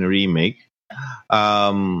Fantasy 7 remake.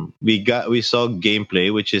 We saw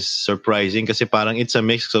gameplay which is surprising kasi parang it's a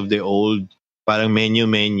mix of the old parang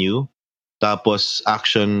menu tapos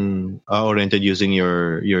action oriented using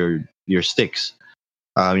your sticks,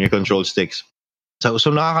 your control sticks. So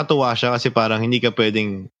nakakatuwa siya kasi parang hindi ka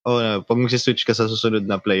pwedeng pag mag-switch ka sa susunod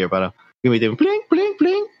na player parang gamitin pling pling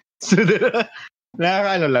pling. So,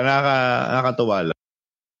 nakakatuwa lang.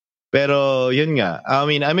 Pero yun nga, I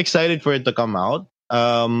mean, I'm excited for it to come out.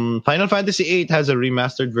 Final Fantasy 8 has a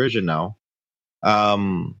remastered version now.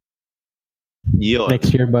 Yun.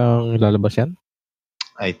 Next year bang lalabas yan?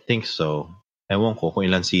 I think so. Ewan ko kung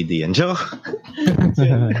ilang CD yan. Joke.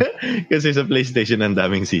 Kasi sa PlayStation ang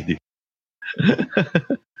daming CD.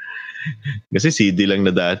 Kasi CD lang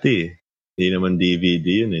na dati. Hindi naman DVD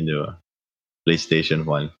yun, di ba? PlayStation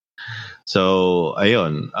 1. So,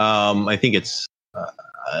 ayun. I think it's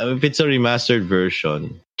if it's a remastered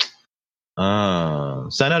version,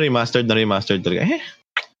 sana remastered talaga.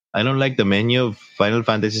 I don't like the menu of Final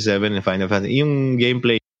Fantasy 7 and Final Fantasy. Yung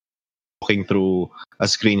gameplay walking through a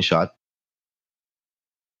screenshot.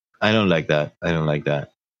 I don't like that.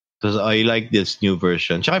 Because I like this new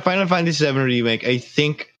version. Tsaka Final Fantasy 7 Remake, I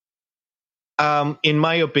think, in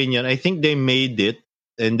my opinion, I think they made it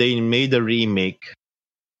and they made a remake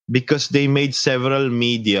because they made several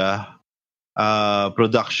media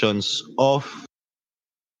productions of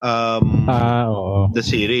the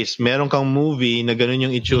series. Meron kang movie na ganun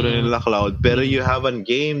yung itsura nila Cloud, pero you have a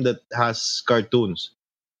game that has cartoons.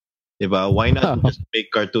 Diba? Why not just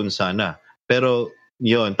make cartoons sana? Pero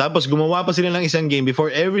yun. Tapos gumawa pa sila ng isang game before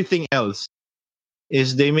everything else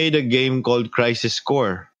is they made a game called Crisis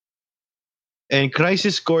Core. And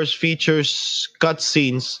Crisis Core features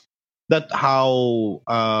cutscenes that how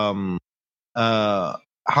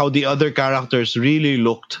the other characters really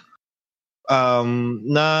looked.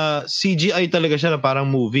 Na CGI talaga siya na parang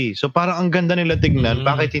movie. So parang ang ganda nila tignan,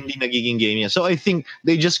 bakit hindi nagiging game yan? So I think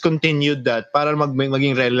they just continued that para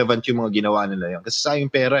maging relevant yung mga ginawa nila yan. Kasi sayang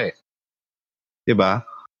pera eh. Diba?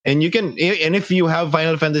 And if you have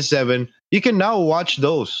Final Fantasy 7, you can now watch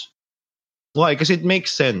those. Why? Because it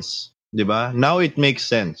makes sense. Diba? Now it makes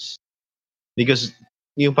sense. Because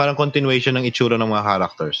yung parang continuation ng itsura ng mga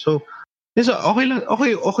characters. So, okay lang,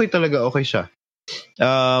 okay talaga, okay siya.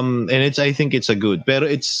 And I think it's a good. Pero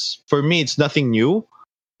for me, it's nothing new.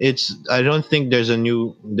 I don't think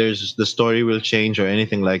the story will change or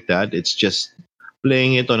anything like that. It's just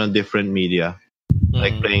playing it on a different media.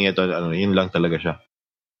 Like playing it on, yun lang talaga siya.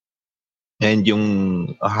 And yung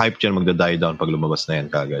hype dyan magda-die down pag lumabas na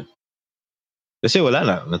yan kagad. Kasi wala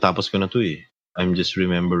na, natapos ko na to eh. I'm just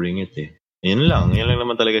remembering it eh. Yun lang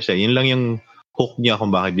naman talaga siya. Yun lang yung hook niya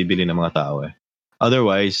kung bakit bibili ng mga tao eh.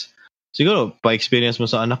 Otherwise, siguro, pa-experience mo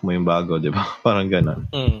sa anak mo yung bago, di ba? Parang ganun.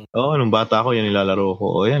 Nung bata ako, yan nilalaro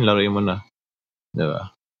ko. Yan, laruin mo na. Di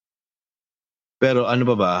ba? Pero ano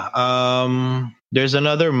pa ba? There's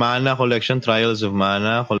another Mana collection, Trials of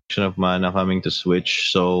Mana, collection of Mana coming to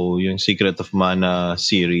Switch. So, yung Secret of Mana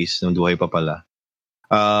series, nung duhay pa pala.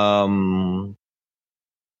 Ano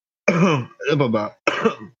pa ba?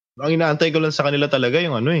 Ang inaantay ko lang sa kanila talaga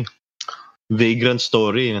yung Vagrant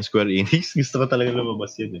Story ng Square Enix. Gusto ko talaga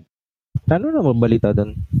lumabas yun eh. Ano na mabalita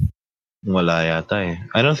doon? Wala yata eh.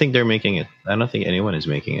 I don't think they're making it. I don't think anyone is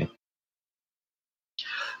making it.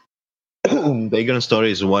 Vagrant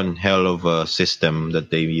Story is one hell of a system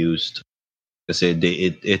that they've used. Kasi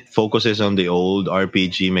it focuses on the old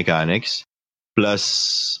RPG mechanics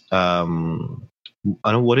plus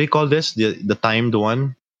what do you call this? The timed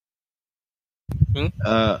one?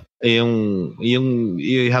 Yung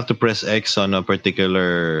you have to press X on a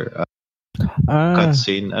particular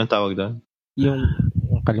Cutscene. Anong tawag doon? Yung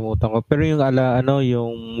kalimutan ko. Pero yung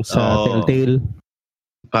yung sa Telltale.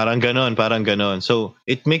 Parang ganon. So,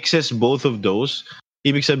 it mixes both of those.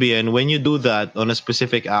 Ibig sabihin, when you do that on a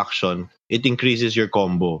specific action, it increases your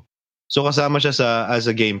combo. So, kasama siya as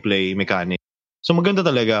a gameplay mechanic. So, maganda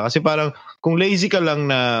talaga. Kasi parang, kung lazy ka lang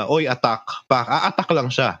na, attack, attack lang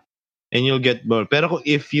siya. And you'll get more. Pero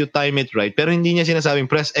if you time it right, pero hindi niya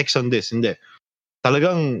sinasabing, press X on this. Hindi.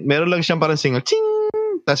 Talagang, meron lang siyang parang single, ching!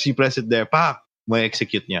 Tapos you press it there, may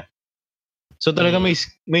execute niya. So talaga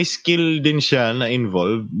may skill din siya na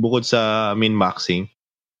involved bukod sa min-maxing.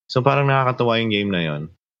 So parang nakakatawa yung game na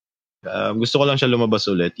yon. Gusto ko lang siya lumabas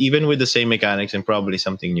ulit, even with the same mechanics and probably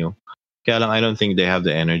something new. Kaya lang I don't think they have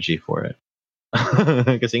the energy for it.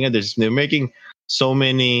 Kasi nga they're making so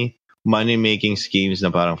many money-making schemes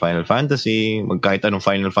na parang Final Fantasy, kahit anong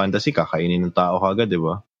Final Fantasy, kakainin ng tao kagad, di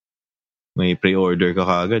ba? May pre-order ka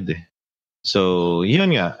kagad eh. So,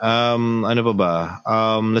 yun nga. Ano pa ba?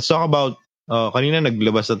 Let's talk about kanina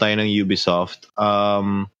naglabas na tayo ng Ubisoft.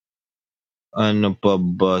 Ano pa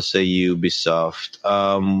ba sa Ubisoft?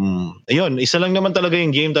 Ayun, isa lang naman talaga yung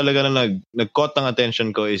game talaga na nag-caught ng attention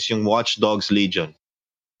ko is yung Watch Dogs Legion.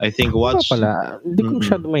 I think hindi ko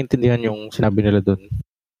masyado maintindihan yung sinabi nila doon.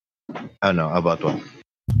 Ano? About what?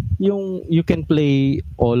 Yung you can play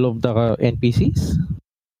all of the NPCs?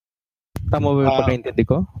 Tama ba yung pagkaintindi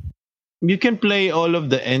ko? You can play all of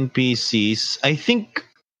the NPCs. I think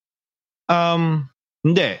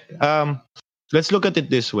hindi. Let's look at it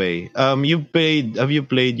this way. Have you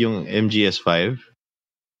played yung MGS5?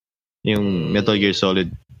 Yung Metal Gear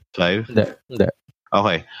Solid 5? Hindi.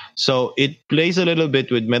 Okay. So it plays a little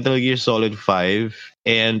bit with Metal Gear Solid 5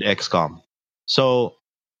 and XCOM. So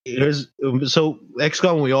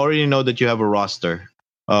XCOM, we already know that you have a roster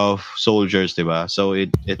of soldiers, diba? So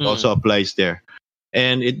it also applies there.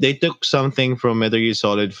 And they took something from Metal Gear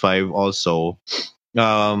Solid 5 also.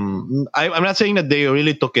 I'm not saying that they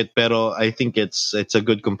really took it, pero I think it's a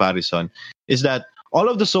good comparison. Is that all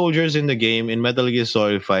of the soldiers in the game in Metal Gear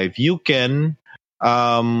Solid 5, you can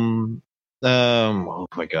oh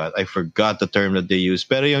my god, I forgot the term that they use.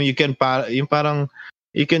 Pero you can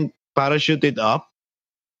parachute it up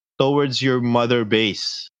towards your mother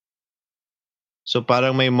base. So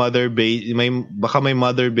parang may mother base, baka may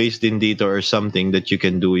mother base din dito or something that you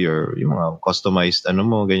can do yung mga customized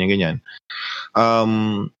ganyan.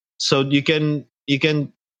 So you can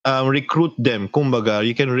recruit them. Kumbaga,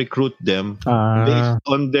 you can recruit them based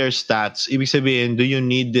on their stats. Ibig sabihin, do you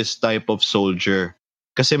need this type of soldier?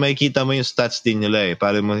 Kasi makikita mo yung stats din nila eh.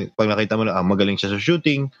 Pag nakita mo na magaling siya sa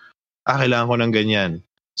shooting, kailangan ko ng ganyan.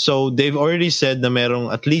 So they've already said na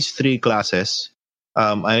merong at least 3 classes.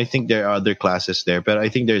 I think there are other classes there, but I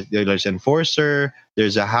think there's enforcer,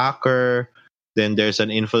 there's a hacker, then there's an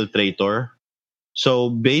infiltrator.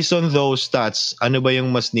 So based on those stats, ano ba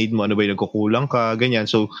yung mas need mo, ano ba yung nagkukulang ka, ganyan.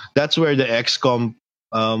 So that's where the XCOM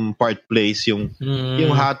part plays, yung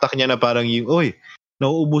hatak niya na parang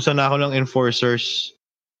nauubusan na ako ng enforcers,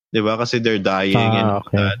 'di ba? Kasi they're dying and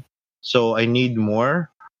that. So I need more.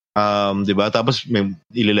 'Di ba? Tapos may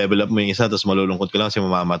i-level up mo yung isa tapos malulungkot ka lang kasi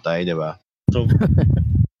mamamatay, 'di ba? So,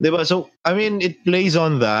 diba? So, I mean, it plays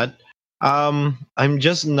on that. I'm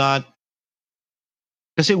just not,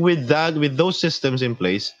 kasi with those systems in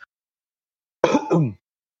place,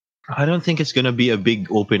 I don't think it's gonna be a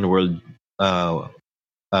big open world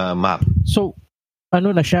map. So,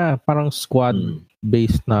 ano na siya? Parang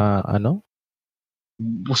squad-based na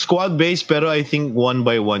Squad-based, pero I think one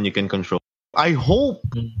by one you can control. I hope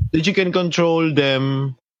that you can control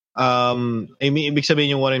them. I mean, ibig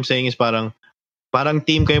sabihin yung what I'm saying is parang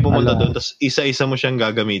team kayo pumunta doon, tapos isa-isa mo siyang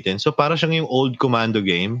gagamitin. So, para siyang yung old Commando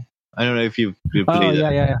game. I don't know if you've played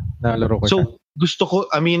that. Yeah. Nalaro ko siya. Gusto ko,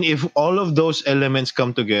 I mean, if all of those elements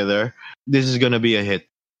come together, this is gonna be a hit.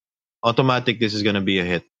 Automatic, this is gonna be a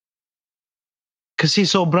hit. Kasi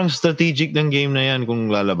sobrang strategic ng game na yan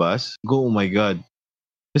kung lalabas. Oh my God.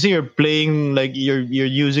 Kasi you're playing, like, you're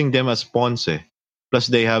using them as pawns eh.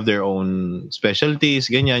 Plus, they have their own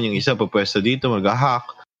specialties, ganyan. Yung isa, papwesto dito, mag-hack.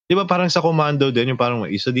 Di ba parang sa Commando din, yung parang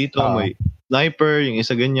may isa dito, may sniper, yung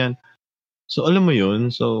isa ganyan. So, alam mo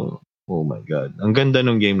yun? So, oh my God. Ang ganda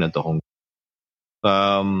ng game na to.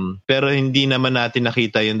 Pero hindi naman natin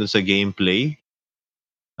nakita yun doon sa gameplay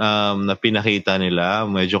na pinakita nila.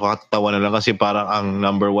 Medyo kakatawa na lang kasi parang ang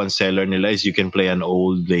number 1 seller nila is you can play an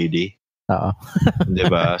old lady. Di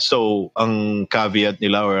ba? So, ang caveat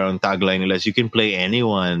nila or ang tagline nila is you can play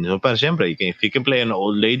anyone. So, parang syempre, if you can play an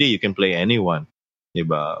old lady, you can play anyone.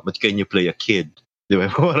 Diba? But can you play a kid? Di ba?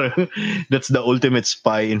 That's the ultimate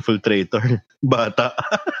spy infiltrator. Bata.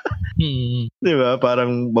 Di ba?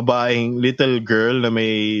 Parang babaeng little girl na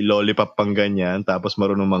may lollipop pang ganyan tapos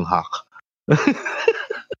marunong mang-hack.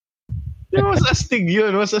 Mas astig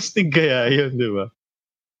yun. Mas astig kaya yun, di ba?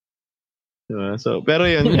 Diba? So, pero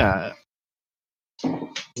yun nga.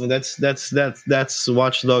 That's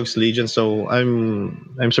Watch Dogs Legion. So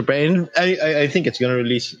I'm surprised. I think it's gonna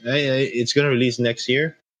release. It's gonna release next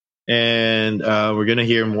year, and we're gonna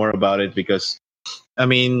hear more about it because I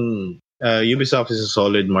mean Ubisoft has a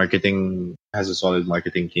solid marketing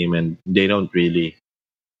team, and they don't really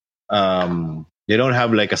they don't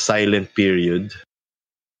have like a silent period.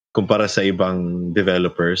 Kumpara sa ibang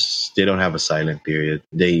developers, they don't have a silent period.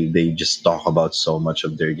 They just talk about so much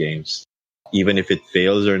of their games. Even if it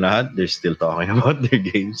fails or not, they're still talking about their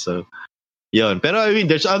games. So, yun. Pero I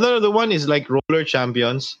mean, there's another one is like Roller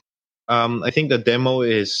Champions. I think the demo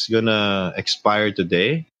is gonna expire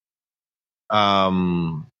today.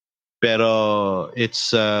 Pero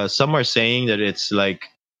it's some are saying that it's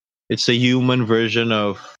a human version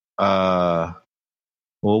of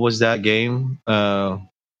what was that game?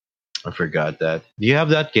 I forgot that. Do you have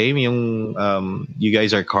that game? Yung you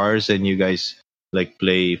guys are cars and you guys like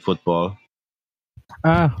play football.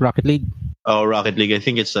 Rocket League. Oh, Rocket League. I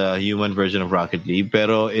think it's a human version of Rocket League,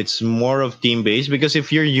 pero it's more of team based because if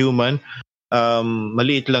you're human,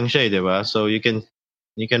 maliit lang siya, diba? So you can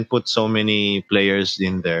put so many players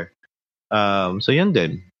in there. So yun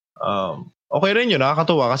din. Okay rin yun,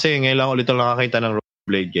 nakakatuwa kasi ngayon lang ulit ako nakakita ng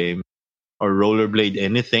rollerblade game or rollerblade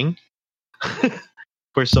anything.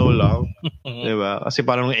 For so long, diba? Kasi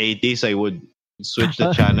parang 80s, I would switch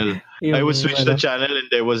the channel. I would switch the channel and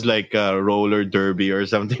there was like a roller derby or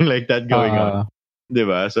something like that going on.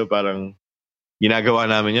 Diba? So parang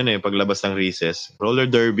ginagawa namin yun paglabas ng recess. Roller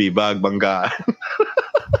derby, banggaan.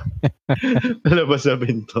 Labas sa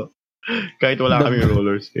pinto. Kahit wala kaming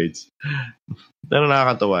roller skates. Pero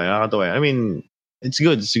nakakatawa. I mean, it's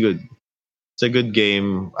good. It's a good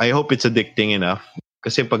game. I hope it's addicting enough.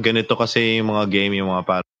 Kasi pag ganito kasi yung mga game, yung mga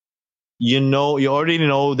parang, you already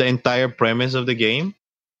know the entire premise of the game.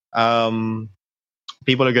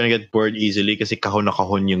 People are gonna get bored easily kasi kahon na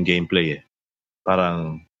kahon yung gameplay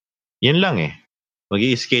Parang, yun lang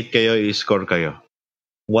Mag-i-skate kayo, i-score kayo.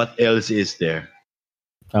 What else is there?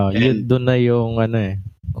 Yun doon na yung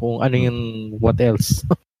kung ano yung what else.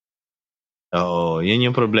 Oo, yun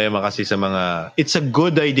yung problema kasi sa mga, it's a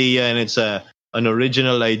good idea and it's an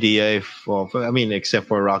original idea except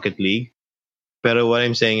for Rocket League. Pero what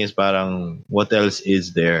I'm saying is parang, what else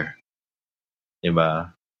is there?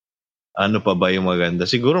 Diba? Ano pa ba yung maganda?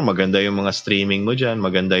 Siguro maganda yung mga streaming mo dyan,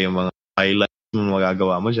 maganda yung mga highlights mo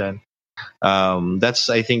magagawa mo dyan. That's,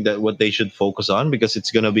 I think, that what they should focus on because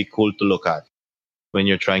it's gonna be cool to look at when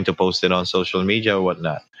you're trying to post it on social media or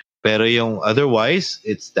whatnot. Pero yung otherwise,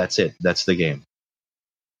 that's it. That's the game.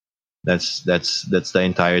 That's the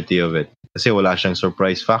entirety of it. Kasi wala siyang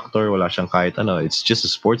surprise factor, wala siyang kahit ano. It's just a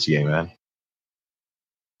sports game, man.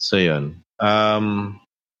 So yun.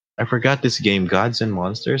 I forgot this game, Gods and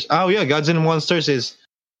Monsters. Oh yeah, Gods and Monsters is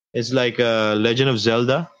like a Legend of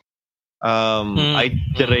Zelda.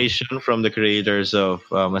 Iteration from the creators of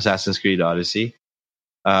Assassin's Creed Odyssey.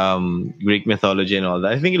 Greek mythology and all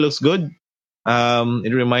that. I think it looks good.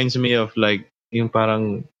 It reminds me of like yung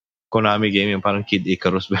parang Konami game, yung parang Kid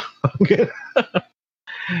Icarus.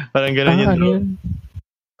 Parang ganun yun.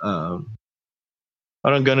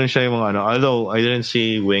 Parang ganun siya yung mga although I didn't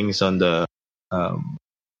see wings on the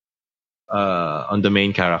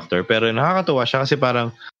main character, pero nakakatuwa siya kasi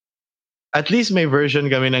parang at least may version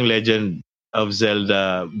kami ng Legend of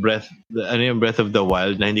Zelda Breath of the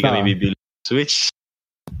Wild na hindi kami bibili Switch.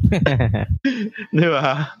 Di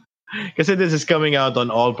ba? Kasi this is coming out on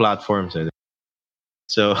all platforms.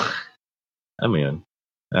 So, yun.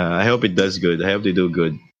 I hope it does good. I hope they do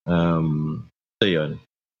good. So yun.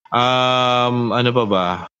 Ano pa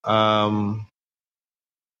ba? Ano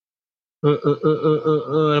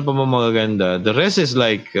pa magaganda? The rest is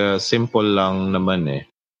like simple lang naman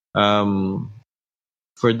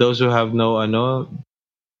for those who have no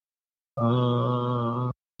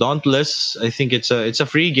Dauntless, I think it's a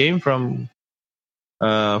free game from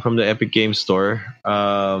the Epic Games Store.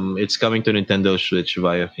 It's coming to Nintendo Switch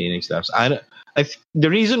via Phoenix Labs.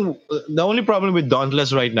 The only problem with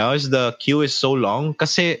Dauntless right now is the queue is so long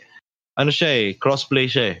kasi siya crossplay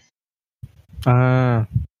siya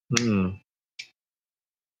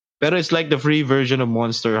Pero it's like the free version of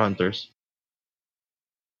Monster Hunters.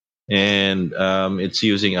 And it's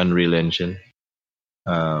using Unreal Engine.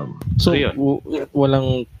 So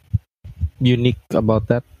walang unique about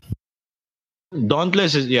that?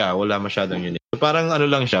 Dauntless is, wala masyadong unique. Parang ano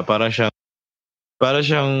lang siya, para siyang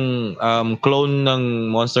clone ng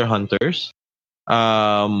Monster Hunters.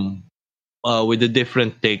 With a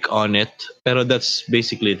different take on it. Pero that's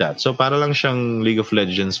basically that. So para lang siyang League of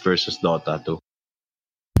Legends versus Dota 2.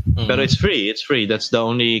 Pero it's free. It's free. That's the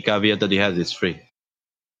only caveat that he has. It's free.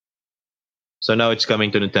 So now it's coming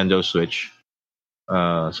to Nintendo Switch.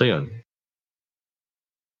 So yun.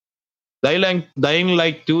 Dying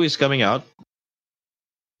Light 2 is coming out.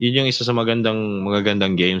 Yun yung isa sa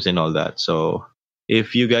magagandang games and all that. So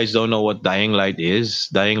if you guys don't know what Dying Light is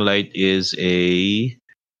a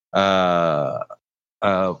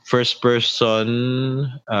first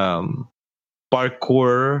person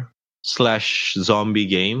parkour / zombie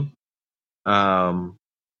game. And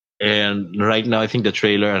right now I think the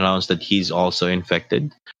trailer announced that he's also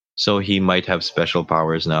infected. So he might have special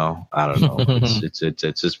powers now. I don't know.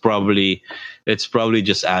 It's probably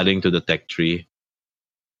just adding to the tech tree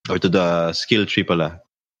or to the skill tree pala.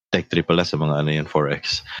 Tech tree pala sa mga ano yan,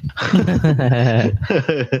 Forex.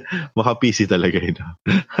 Maka PC talaga yun.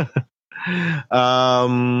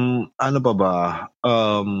 Ano pa ba?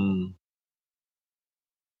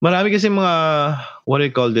 Marami kasi mga, what do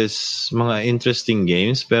you call this, mga interesting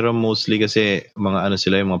games, pero mostly kasi mga ano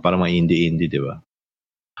sila, yung mga parang mga indie, di ba?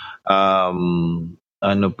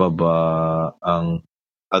 Ano pa ba ang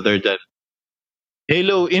other than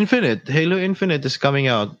Halo Infinite is coming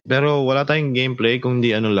out, pero wala tayong gameplay, kung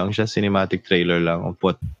di ano lang siya, cinematic trailer lang of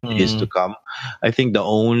what is to come. I think the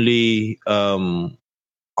only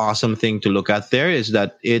awesome thing to look at there is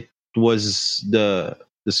that it was the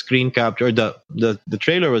screen capture, the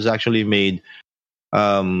trailer was actually made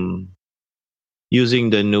using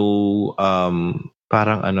the new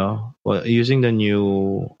using the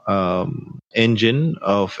new engine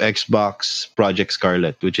of Xbox Project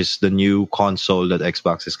Scarlet, which is the new console that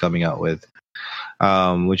Xbox is coming out with,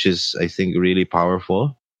 which is, I think, really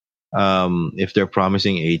powerful. If they're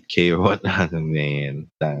promising 8K or whatnot, man,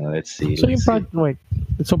 let's see.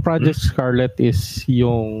 So Project Scarlet is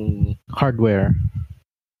yung hardware.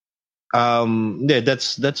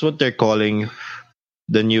 That's what they're calling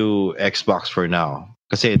the new Xbox for now.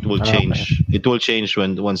 Kasi it will change. Okay. It will change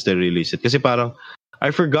once they release it. Kasi parang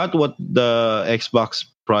I forgot what the Xbox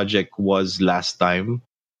project was last time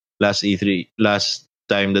that they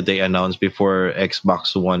announced before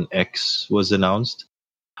Xbox One X was announced.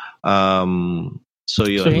 So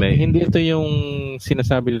hindi ito yung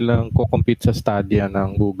sinasabi nilang ko-compete sa Stadia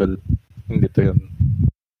ng Google. Hindi ito yun.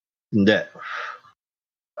 Hindi.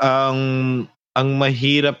 Ang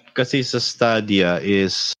mahirap kasi sa Stadia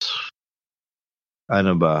is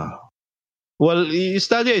ano ba? Well,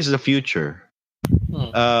 Stadia is the future.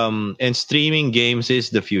 And streaming games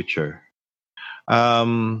is the future.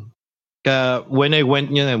 When I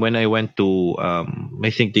went to I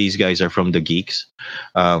think these guys are from The Geeks.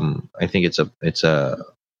 I think it's a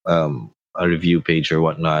review page or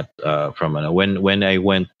whatnot from when I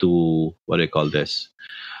went to, what do I call this,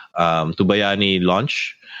 to Bayani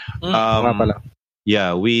launch.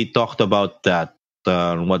 Yeah, we talked about that,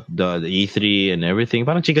 what the E3 and everything.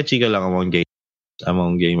 Parang chika lang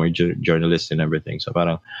among gamer journalists and everything. So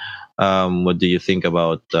parang what do you think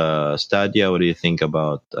about Stadia? What do you think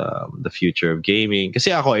about the future of gaming?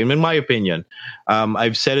 Kasi ako, in my opinion,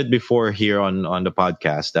 I've said it before here on the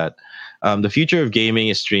podcast that the future of gaming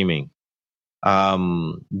is streaming.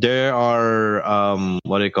 There are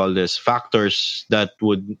what do you call this, factors that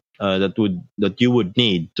you would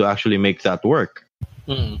need to actually make that work.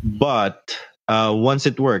 But once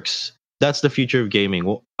it works, that's the future of gaming.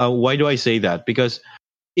 Why do I say that? Because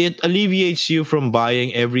it alleviates you from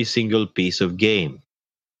buying every single piece of game.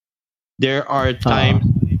 There are times,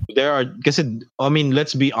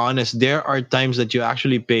 let's be honest, there are times that you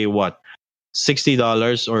actually pay what,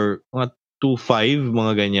 $60 or $2.5,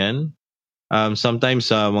 mga ganyan. Sometimes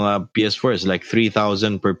mga PS4 is like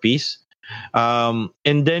 3,000 per piece. And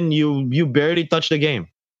then you barely touch the game.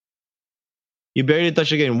 You barely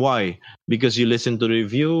touch the game. Why? Because you listen to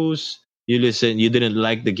reviews, you didn't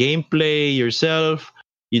like the gameplay yourself,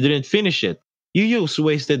 you didn't finish it. You just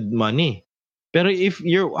wasted money. Pero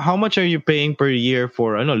how much are you paying per year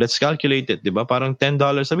for, let's calculate it, diba? Parang $10.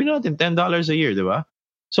 Sabihin natin, $10 a year, diba?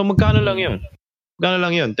 So magkano lang yun? $10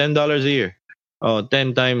 a year.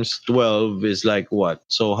 10 times 12 is like what?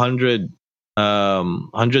 So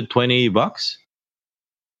 $120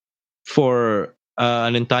 for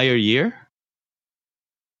an entire year.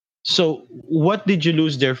 So what did you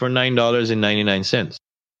lose there for $9.99?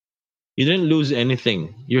 You didn't lose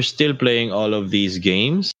anything. You're still playing all of these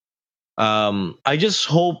games. I just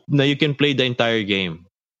hope that you can play the entire game,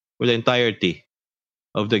 or the entirety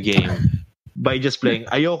of the game. by just playing.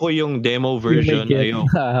 Ayoko yung demo version.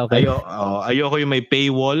 Ayoko yung may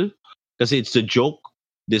paywall kasi it's a joke.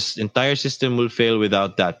 This entire system will fail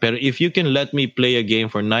without that. Pero if you can let me play a game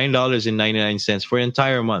for $9.99 for an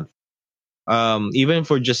entire month, even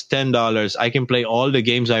for just $10, I can play all the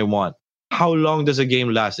games I want. How long does a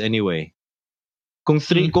game last anyway? Kung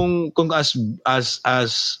as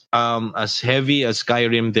heavy as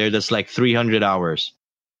Skyrim there, that's like 300 hours.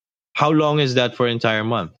 How long is that for an entire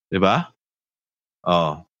month? Diba?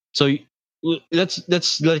 Oh, so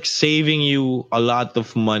that's like saving you a lot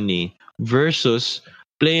of money versus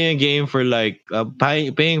playing a game for like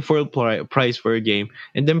paying full price for a game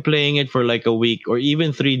and then playing it for like a week or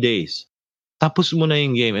even 3 days. Tapos mo na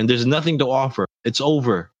yung game and there's nothing to offer. It's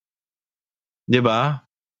over. Diba?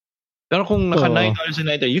 Pero kung naka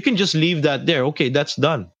 $9.90, you can just leave that there. Okay, that's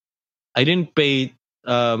done. I didn't pay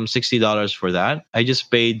 $60 for that. I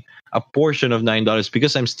just paid a portion of $9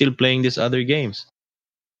 because I'm still playing these other games.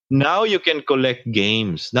 Now you can collect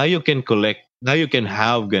games. Now you can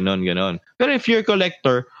have ganon. Pero if you're a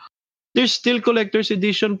collector, there's still collector's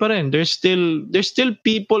edition pa rin. There's still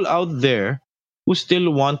people out there who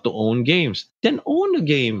still want to own games. Then own a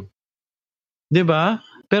game. Diba?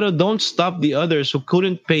 Pero don't stop the others who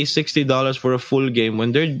couldn't pay $60 for a full game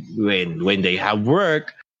when they have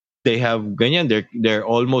work, they have ganyan, they're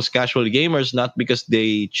almost casual gamers, not because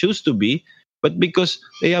they choose to be, but because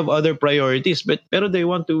they have other priorities. Pero they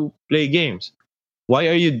want to play games. Why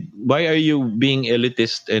are you being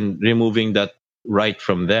elitist and removing that right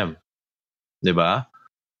from them? Diba?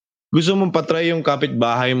 Gusto mong patry yung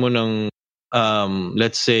kapitbahay mo ng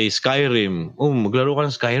let's say Skyrim. Oh, maglaro ka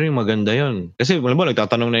ng Skyrim, maganda 'yon. Kasi alam mo,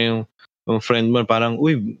 nagtatanong na yung friend mo parang,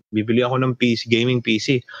 "Uy, bibili ako ng PC, gaming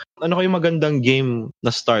PC. Ano kayo magandang game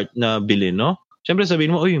na start na bilhin, no?" Siyempre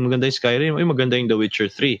sabihin mo, "Uy, maganda yung Skyrim. Uy, maganda yung The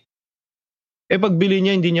Witcher 3." Eh pagbili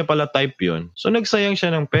niya, hindi niya pala type 'yon. So nagsayang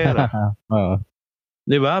siya ng pera. Oo.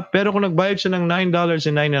 'Di ba? Pero kung nagbayad siya ng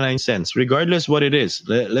 $9.99, regardless what it is,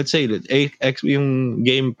 let's say that yung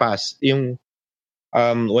Game Pass, yung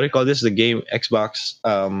what do you call this? The game Xbox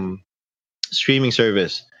streaming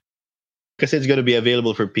service. Because it's going to be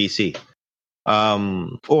available for PC.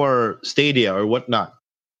 Or Stadia or whatnot.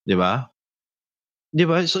 Diba?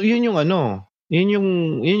 Diba? So yun yung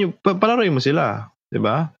palaroin mo sila.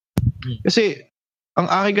 Diba? Kasi, ang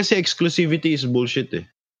akin kasi exclusivity is bullshit eh.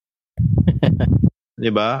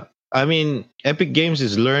 Diba? I mean, Epic Games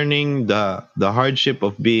is learning the hardship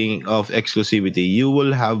of exclusivity. You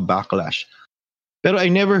will have backlash. Pero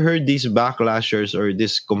I never heard these backlashers or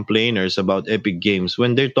these complainers about Epic Games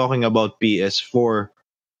when they're talking about PS4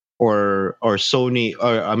 or Sony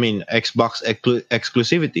or Xbox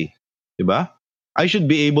exclusivity, diba? I should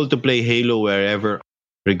be able to play Halo wherever,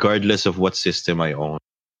 regardless of what system I own,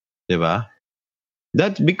 diba?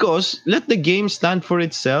 That's because let the game stand for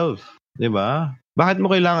itself, diba? Bakit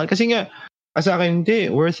mo kailangan? Kasi nga, sa akin,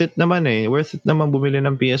 hindi. Worth it naman eh. Worth it naman bumili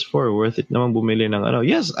ng PS4. Worth it naman bumili ng ano.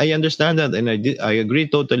 Yes, I understand that and I agree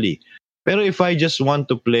totally. Pero if I just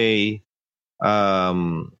want to play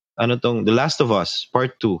The Last of Us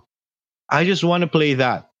Part 2, I just want to play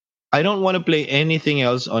that. I don't want to play anything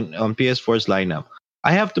else on PS4's lineup.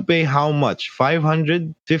 I have to pay how much?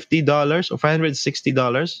 $550 or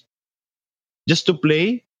 $560 just to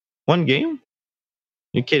play one game?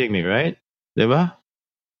 You're kidding me, right? Diba?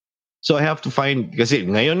 So I have to find, kasi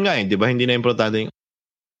ngayon nga di ba, hindi na importante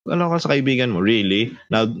ano ka sa kaibigan mo, really?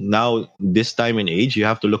 Now, this time and age, you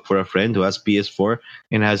have to look for a friend who has PS4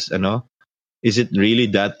 and has, is it really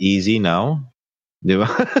that easy now? Di ba?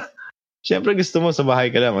 Siyempre gusto mo sa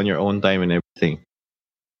bahay ka lang on your own time and everything.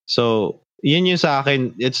 So, yun yung sa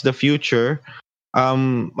akin, it's the future.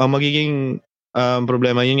 Ang magiging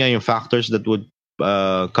problema, yun nga yung factors that would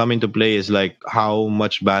come into play is like how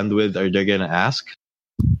much bandwidth are they gonna ask?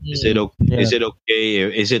 Is it okay?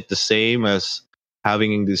 Is it the same as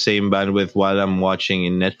having the same bandwidth while I'm watching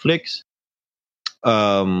in Netflix?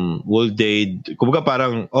 Will they? Kumbaga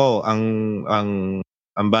parang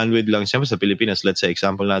ang bandwidth lang siyempre sa Pilipinas. Let's say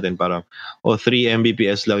example natin parang 3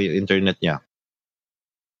 Mbps lang yung internet niya.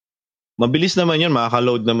 Mabilis naman yun,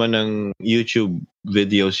 makaka-load naman ng YouTube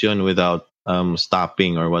videos yun without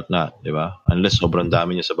stopping or whatnot, di ba? Unless sobrang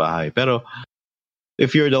dami niya sa bahay. Pero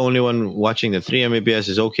if you're the only one watching, the 3 Mbps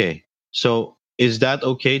is okay. So, is that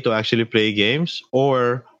okay to actually play games?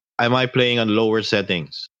 Or am I playing on lower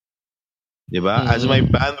settings? Diba? Mm-hmm. As my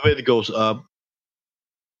bandwidth goes up,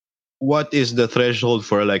 what is the threshold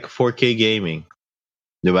for like 4K gaming?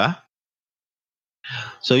 Diba?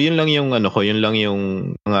 So, yun lang yung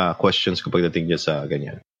mga questions ko pagdating dyan sa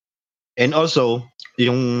ganyan. And also,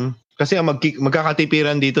 kasi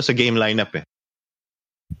magkakatipiran dito sa game lineup eh.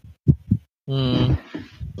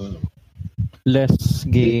 Less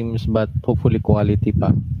games but hopefully quality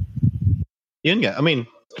pa. Yun nga. I mean,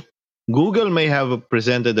 Google may have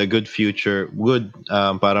presented a good future,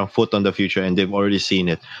 parang foot on the future, and they've already seen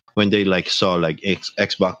it when they saw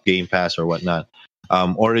Xbox Game Pass or whatnot.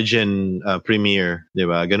 Origin Premiere, di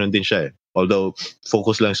ba? Ganun din siya eh. Although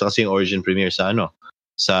focus lang sa kasi Origin Premiere sa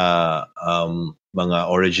mga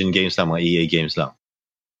Origin games lang, mga EA games lang.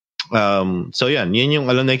 So yun yung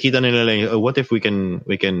nakikita nila lang, what if we can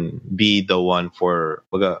be the one for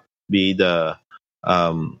be the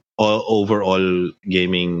overall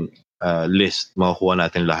gaming list, makukuha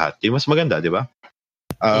natin lahat. Yung mas maganda, di ba?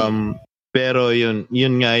 Pero yun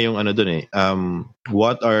nga yung dun eh.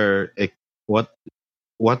 What are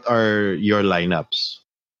your lineups?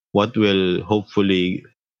 What will hopefully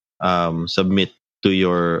submit to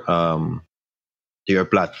your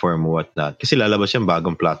platform or whatnot? Kasi lalabas yung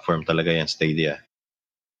bagong platform talaga yan, Stadia.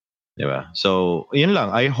 Di ba? So, yun lang.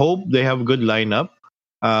 I hope they have good lineup.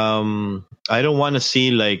 I don't want to see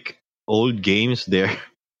old games there.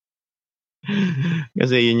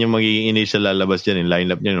 Kasi yun yung magiging initial lalabas dyan, yung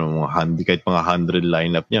lineup niyan, kahit mga 100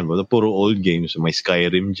 lineup niyan. Puro old games, may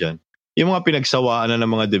Skyrim dyan. Yung mga pinagsawaan na ng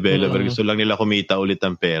mga developer, gusto lang nila kumita ulit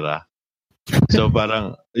ng pera. So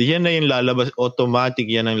parang, yan na yung lalabas, automatic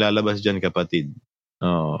yan ang lalabas dyan, kapatid.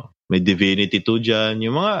 May Divinity 2 dyan.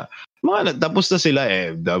 Yung mga tapos na sila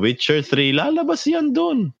The Witcher 3, lalabas yan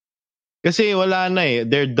dun. Kasi wala na eh.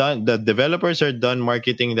 They're done. The developers are done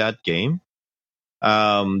marketing that game.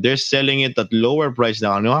 They're selling it at lower price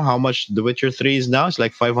now. You know how much The Witcher 3 is now? It's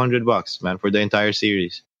like $500, man, for the entire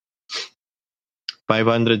series.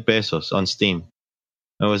 500 pesos on Steam.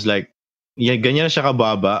 I was like, ganyan na siya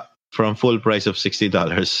kababa from full price of $60.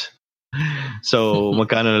 So,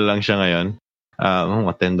 magkano na lang siya ngayon? $10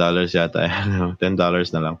 yata. $10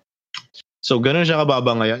 na lang. So, ganun siya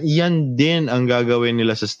kababa ngayon. Yan din ang gagawin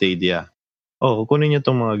nila sa Stadia. Kunin niyo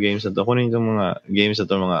tong mga games na to. Kunin tong mga games na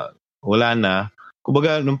to. Wala na.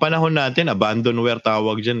 Kumbaga, nung panahon natin, abandonware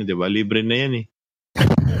tawag dyan, di ba? Libre na yan eh.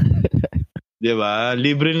 Di ba?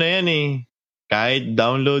 Libre na yan eh. Kahit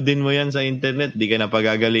downloadin mo yan sa internet, di ka na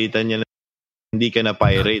pagagalitan yan. Hindi ka na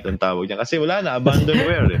pirate ang tawag niya. Kasi wala na,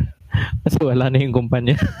 abandonware eh. Kasi wala na yung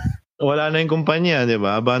kumpanya. Wala na yung kumpanya, di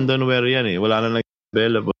ba? Abandonware yan eh. Wala na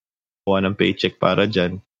nag-available. Kuha ng paycheck para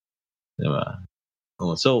dyan. Di ba?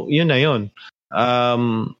 So, yun na yun.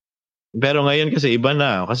 Pero ngayon kasi iba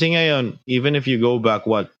na. Kasi ngayon, even if you go back,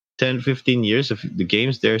 10, 15 years, the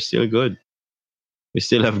games, they're still good. We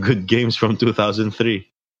still have good games from 2003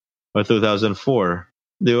 or 2004.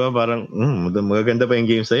 Di ba? Parang, magaganda pa yung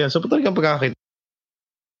games na yan. So, talagang pagkakita.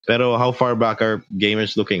 Pero how far back are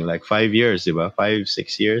gamers looking? Like 5 years, di ba? 5,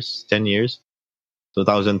 6 years, 10 years?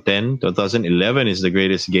 2010, 2011 is the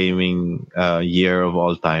greatest gaming year of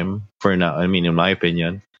all time for now. I mean, in my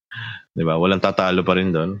opinion. Di ba? Walang tatalo pa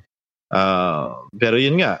rin doon. Pero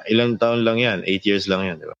yun nga, ilang taon lang yan, 8 years lang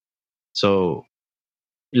yan, di ba? So,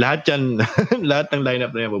 lahat yan, lahat ng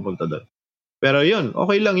lineup na yan pupunta doon. Pero yun,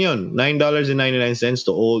 okay lang yun. $9.99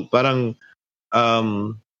 to old, parang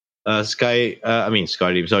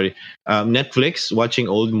Netflix, watching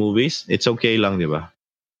old movies, it's okay lang, di ba?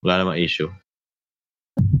 Wala namang issue.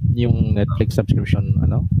 Yung Netflix subscription,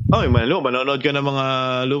 yung mga luma, manonood ka ng mga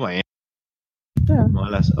luma eh. Yeah.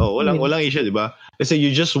 Walang issue, di ba? Kasi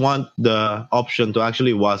you just want the option to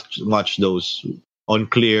actually watch those on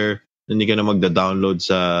clear. Hindi ka na magda-download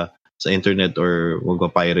sa internet or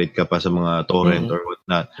magpa-pirate ka pa sa mga torrent or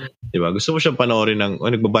whatnot. Di ba? Gusto mo siyang panoorin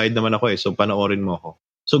nagbabayad naman ako eh, so panoorin mo ako.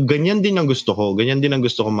 So ganyan din ang gusto ko. Ganyan din ang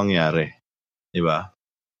gusto kong mangyari. Di ba?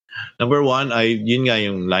 Number 1 ay yun nga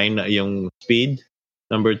yung speed.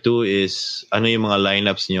 Number 2 is yung mga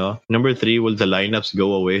lineups nyo. Number 3, will the lineups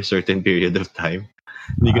go away a certain period of time?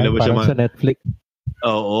 Hindi ko na ba siya sa Netflix.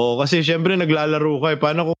 Oo, kasi syempre naglalaro ka eh.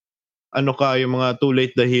 Paano kung yung mga too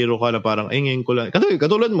late the hero ka na parang ngayon ko lang.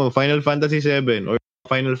 Katulad mo, Final Fantasy 7 or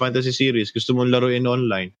Final Fantasy series, gusto mong laruin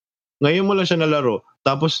online. Ngayon mo lang siya nalaro.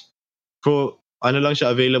 Tapos lang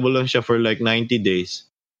siya, available lang siya for like 90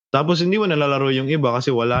 days. Tapos hindi mo nalalaro yung iba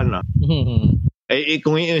kasi wala na.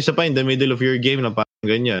 Kung isa pa in the middle of your game na parang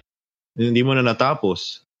ganyan, hindi mo na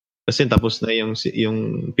natapos kasi tapos na yung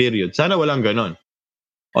period. Sana walang ganon.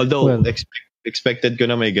 Although expected ko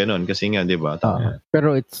na may ganon kasi nga, di ba?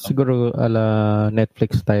 Pero it's siguro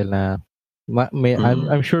Netflix style na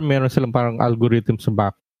I'm sure meron silang parang algorithm sa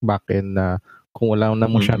back end na kung wala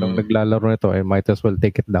na masyadong naglalaro nito, might as well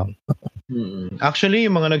take it down. Actually,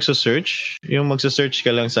 yung mga magsa-search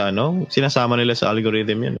ka lang sa sinasama nila sa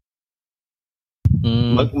algorithm yan.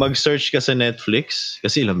 Mag-search ka sa Netflix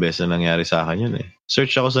kasi ilang beses na nangyari sa akin yun eh.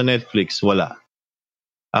 Search ako sa Netflix, wala.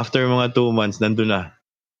 After mga 2 months, nandun na.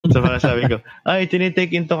 So parang sabi ko, ay,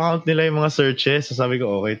 tinitake into account nila yung mga searches. So sabi ko,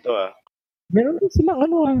 okay to Meron din silang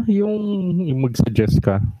yung mag-suggest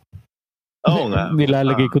ka. Oo nga.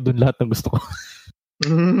 Nilalagay ko dun lahat ng gusto ko.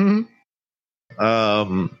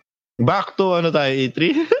 Back to tayo, E3?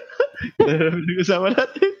 Usama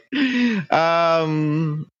natin.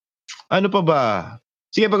 Ano pa ba?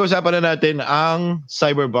 Sige, pag-usapan na natin ang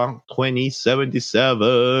Cyberpunk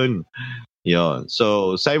 2077. Yon.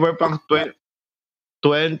 So, Cyberpunk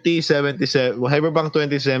 2077, Cyberpunk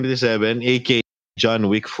 2077, aka John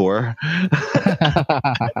Wick 4.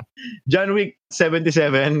 John Wick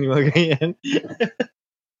 77, mga ganyan.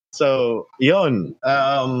 So, yon.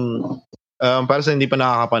 Para sa hindi pa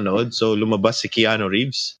nakakapanood, so lumabas si Keanu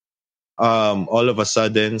Reeves. All of a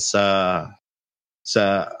sudden sa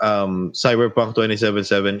Cyberpunk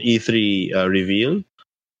 2077 E3 reveal.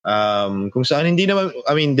 Kung saan hindi naman,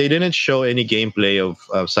 I mean, they didn't show any gameplay of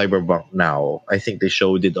Cyberpunk now. I think they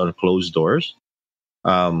showed it on closed doors.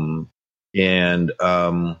 Pero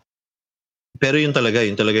yun talaga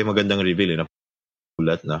yung magandang reveal.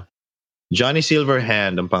 Ulat na. Johnny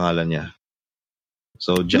Silverhand ang pangalan niya.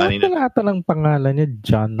 So, Johnny lahat ng pangalan niya,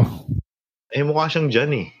 John. Mukha siyang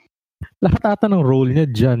John Lahat ata ng role niya,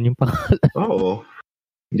 John, yung pangalan. Oo.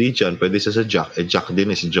 Hindi John, pwede siya sa Jack. Jack din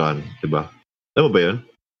si John, diba? Alam mo ba yun?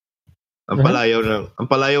 Ang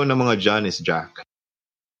palayaw ng mga John is Jack.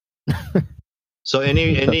 So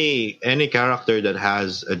any character that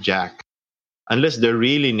has a Jack, unless they're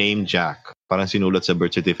really named Jack, parang sinulat sa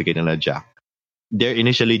birth certificate nila Jack, they're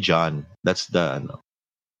initially John. That's the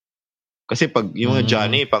Kasi pag yung mga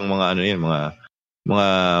Johnny, pang mga mga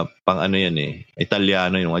pang yan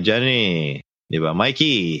Italiano yung mga Johnny, 'di ba?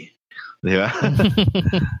 Mikey, 'di ba?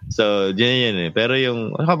 So, yan Pero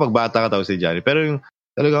yung kapag bata ka tawag si Johnny, pero yung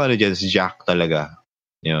talagang dyan si Jack talaga.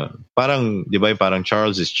 Yun. Parang 'di ba, parang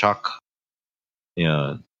Charles is Chuck.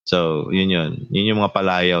 Yun. So, yun yung mga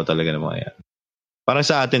palayaw talaga ng mga yan. Parang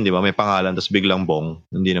sa atin, 'di ba, may pangalan tapos biglang Bong,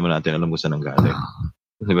 hindi naman natin alam kung saan ang galing.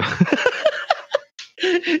 'Di ba?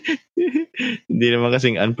 Hindi naman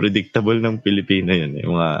kasing unpredictable ng Pilipino yun.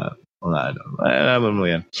 Mga alam mo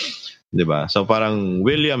yan. Diba? So parang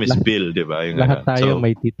William is Bill, diba? Yung lahat tayo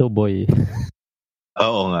may Tito Boy.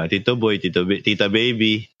 Oo nga. Tito Boy, Tita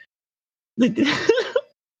Baby.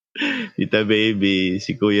 Tita Baby,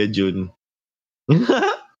 si Kuya Jun.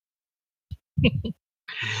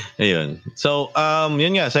 Ayun. So,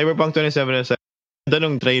 yun nga. Cyberpunk 2077. Ganda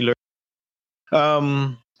ng trailer.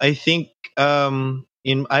 I think,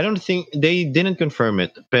 I don't think they didn't confirm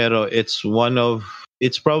it, pero it's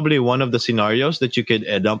probably one of the scenarios that you could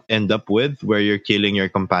end up with where you're killing your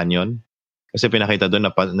companion. Kasi pinakita doon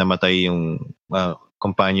na namatay yung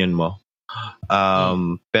companion mo.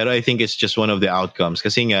 Pero I think it's just one of the outcomes.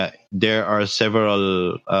 Kasi nga, there are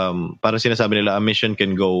several, parang sinasabi nila, a mission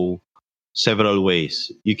can go several ways.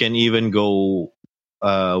 You can even go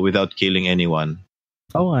without killing anyone.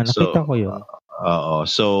 Oo nga, nakita ko yun.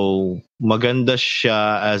 So maganda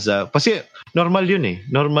siya kasi normal yun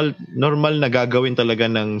normal na gagawin talaga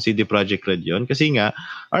ng CD Projekt Red yun kasi nga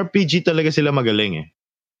RPG talaga sila magaling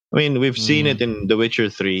I mean, we've seen it in The Witcher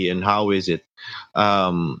 3 and how is it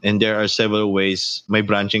and there are several ways may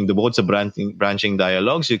branching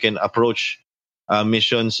dialogues. You can approach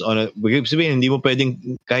missions sabihin, hindi mo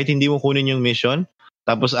pwedeng kahit hindi mo kunin yung mission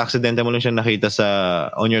tapos accidental mo lang siya nakita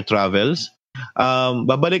on your travels.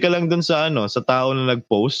 Babalik ka lang dun sa tao na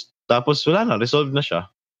nag-post tapos wala na, resolved na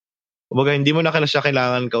siya. Kumbaga hindi mo na siya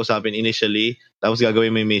kailangan kausapin initially tapos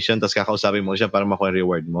gagawin mo yung mission tapos kakausapin mo siya para makuha yung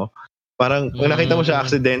reward mo. Parang kung nakita mo siya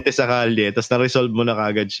aksidente sa kalye tapos na-resolve mo na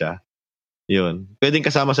kagad siya, yun. Pwedeng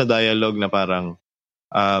kasama sa dialogue na parang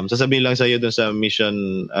sasabihin lang sa'yo dun sa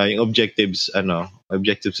mission yung objectives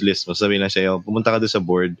list mo, sasabihin lang sa'yo pumunta ka dun sa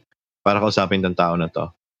board para kausapin ng tao na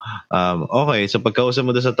to. Okay, so pagkausap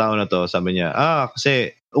mo doon sa tao na to, sabi niya, kasi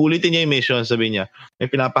ulitin niya yung mission, sabi niya, may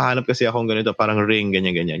pinapahanap kasi akong ganito, parang ring,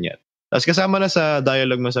 ganyan. Tapos kasama na sa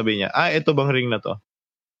dialogue mo, sabi niya, ito bang ring na to?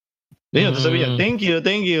 Ganyan, tapos sabi niya, thank you,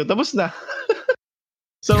 tapos na.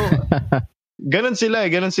 So, ganun sila,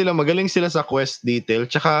 magaling sila sa quest detail,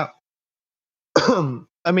 tsaka,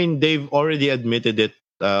 I mean, they've already admitted it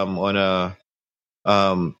on a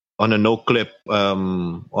no-clip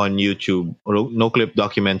on YouTube, or no-clip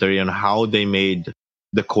documentary on how they made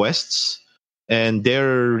the quests, and they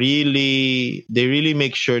really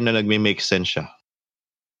make sure na nagme-make sense siya.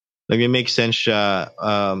 Nagme-make sense siya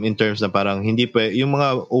in terms na parang hindi yung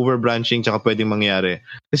mga overbranching tsaka pwedeng mangyari.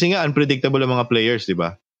 Kasi nga unpredictable ang mga players, di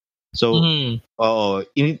ba? So,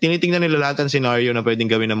 tinitingnan nila lahat ng scenario na pwedeng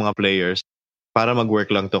gawin ng mga players para mag-work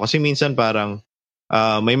lang to. Kasi minsan parang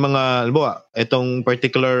may mga, halimbawa, itong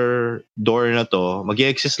particular door na to,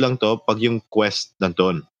 mag-i-exist lang to pag yung quest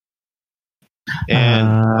nandun. And,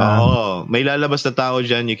 may lalabas na tao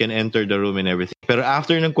dyan, you can enter the room and everything. Pero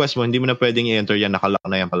after ng quest mo, hindi mo na pwedeng i-enter yan, nakalock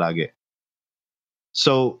na yan palagi.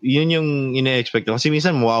 So, yun yung ine-expect ko. Kasi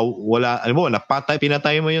minsan, wala, alam mo,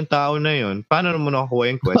 pinatay mo yung tao na yun, paano mo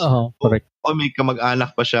nakukuha yung quest? Correct. O may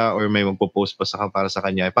kamag-anak pa siya or may magpo-post pa para sa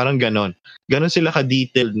kanya. Parang ganon. Ganon sila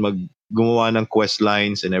ka-detailed gumawa ng quest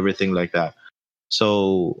lines and everything like that.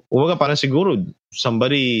 So, umaga parang siguro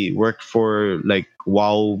somebody worked for like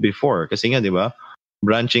WoW before. Kasi nga, di ba?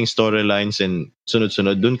 Branching storylines and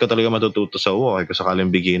sunod-sunod. Doon ka talaga matututo sa WoW. Kung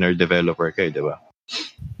sakaling beginner developer kayo, di ba?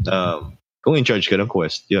 Kung in charge ka ng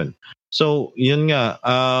quest, yun. So, yun nga.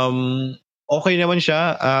 Okay naman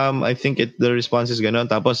siya. I think the response is ganon.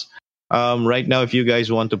 Tapos, right now, if you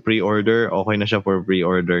guys want to pre-order, okay na siya for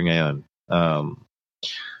pre-order ngayon.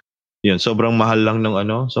 Yun, sobrang mahal lang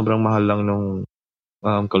nung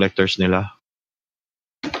collectors nila.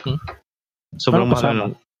 Sobrang mahal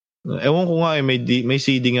lang. Ewan ko nga may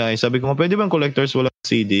CD nga. Sabi ko nga, pwede bang collectors walang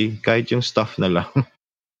CD? Kahit yung stuff na lang.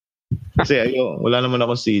 Kasi wala naman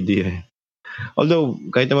akong CD eh. Although,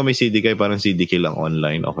 kahit naman may CD kayo, parang CD key lang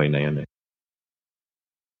online, okay na yun eh.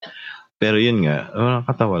 Pero yun nga,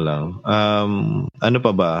 nakakatawa lang. Ano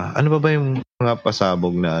pa ba? Ano pa ba yung mga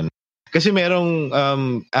pasabog na ano? Kasi merong,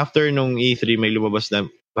 after nung E3, may lumabas na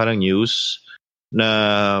parang news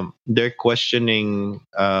na they're questioning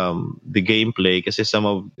the gameplay kasi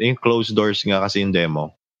yung closed doors nga kasi yung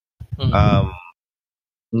demo.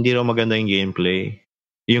 Hindi raw maganda yung gameplay.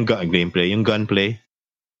 Yung gunplay.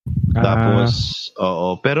 Tapos,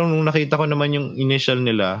 pero nung nakita ko naman yung initial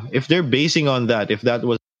nila, if they're basing on that, if that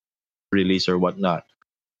was release or whatnot,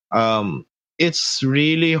 it's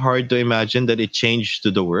really hard to imagine that it changed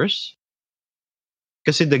to the worse.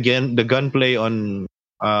 Kasi the gunplay on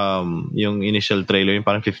yung initial trailer, yung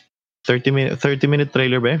parang 30-minute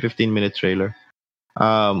trailer ba yun? 15-minute trailer.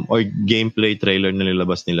 Or gameplay trailer na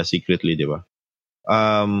nilabas nila secretly, di ba?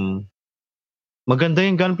 Maganda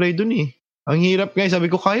yung gunplay dun eh. Ang hirap nga, sabi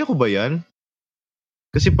ko, kaya ko ba yan?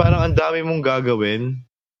 Kasi parang ang dami mong gagawin.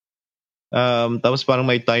 Tapos parang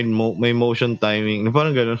may motion timing.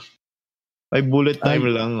 Parang gano'n. May bullet time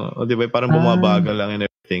lang. O di ba? Parang bumabagal lang and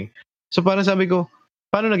everything. So parang sabi ko,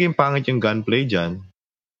 paano naging pangit yung gunplay dyan?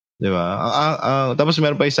 Di ba? Tapos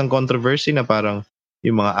meron pa isang controversy na parang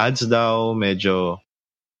yung mga ads daw, medyo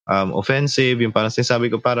offensive. Yung parang sinasabi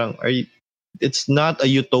ko, parang, it's not a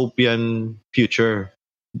utopian future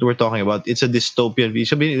that we're talking about. It's a dystopian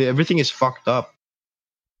future. Everything is fucked up.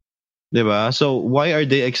 Diba? So, why are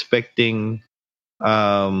they expecting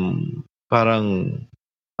parang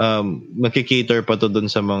makikater pa to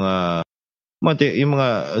dun sa yung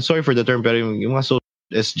mga, sorry for the term, pero yung mga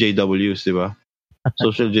SJWs, diba?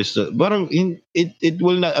 Social justice. Parang, it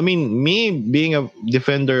will not, I mean, me being a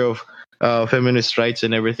defender of feminist rights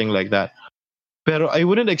and everything like that, pero I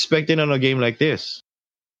wouldn't expect it on a game like this.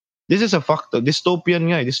 This is a dystopian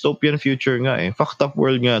nga, dystopian future nga eh. Fucked up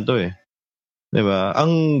world nga to eh. Diba?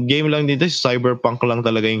 Ang game lang dito, cyberpunk lang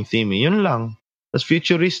talaga yung theme. Yun lang. That's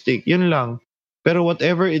futuristic. Yun lang. Pero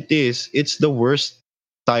whatever it is, it's the worst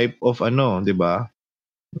type of diba?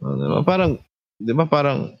 Parang,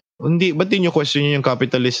 hindi, ba't din nyo question yung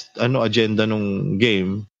capitalist agenda nung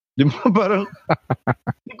game? Diba? Parang,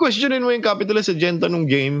 questionin mo yung capitalist agenda nung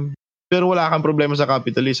game, pero wala kang problema sa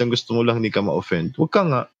capitalist, ang gusto mo lang hindi ka ma-offend. Huwag ka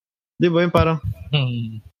nga. Diba? Yung parang,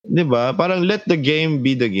 diba? Parang let the game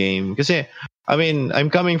be the game. Kasi, I mean, I'm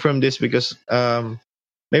coming from this because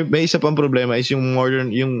may isa pang problema is yung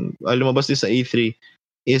lumabas din sa E3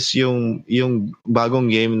 is yung bagong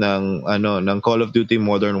game ng Call of Duty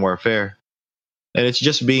Modern Warfare. And it's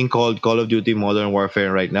just being called Call of Duty Modern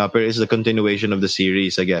Warfare right now, but it's the continuation of the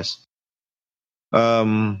series, I guess.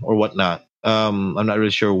 Or whatnot. I'm not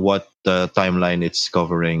really sure what the timeline it's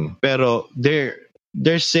covering. Pero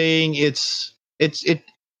they're saying it's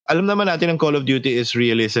alam naman natin ang Call of Duty is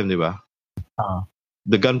realism, di ba?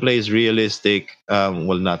 The gunplay is realistic.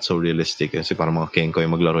 Well, not so realistic kasi parang mga kenko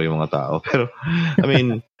yung maglaro yung mga tao. Pero, I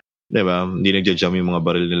mean, di ba? Hindi nagja-jam yung mga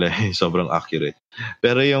baril nila. Sobrang accurate.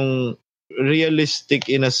 Pero yung realistic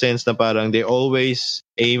in a sense na parang they always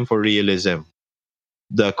aim for realism.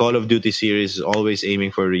 The Call of Duty series is always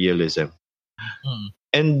aiming for realism.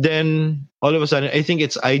 And then, all of a sudden, I think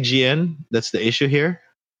it's IGN, that's the issue here,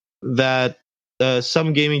 that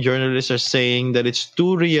some gaming journalists are saying that it's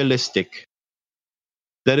too realistic.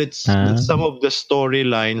 That that some of the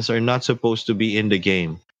storylines are not supposed to be in the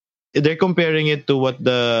game. They're comparing it to what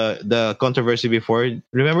the controversy before.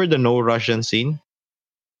 Remember the No Russian scene?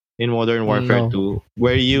 in Modern Warfare 2,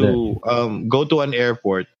 where you go to an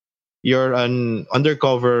airport. You're an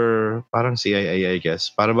undercover, parang CIA, I guess.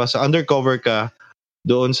 Para ba sa undercover ka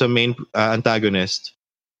doon sa main antagonist.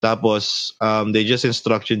 Tapos, they just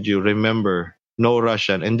instructed you, remember, no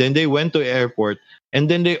Russian. And then they went to airport, and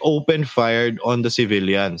then they opened fired on the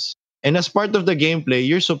civilians. And as part of the gameplay,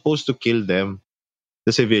 you're supposed to kill them,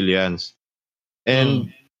 the civilians. And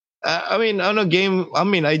I mean, on a game,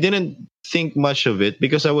 I didn't think much of it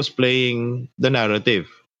because I was playing the narrative.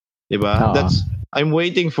 Diba? I'm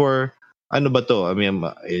waiting for, ano ba to? I mean,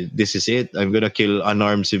 this is it. I'm gonna kill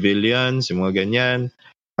unarmed civilians, yung mga ganyan.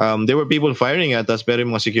 There were people firing at us, pero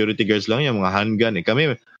yung mga security guards lang yan, mga handgun.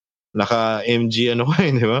 Kami, naka-MG, ano ko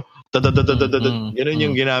di ba? Ganun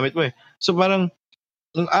yung ginamit mo eh. So parang,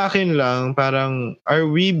 ang akin lang, parang, are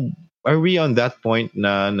we on that point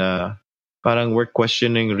na parang we're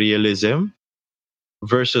questioning realism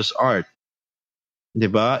versus art?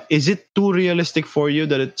 Diba? Is it too realistic for you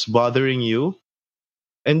that it's bothering you?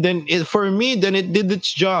 And then for me, then it did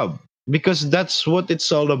its job because that's what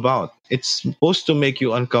it's all about. It's supposed to make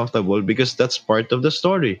you uncomfortable because that's part of the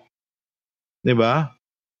story. Diba?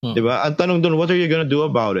 Diba? Ang tanong dun, what are you gonna do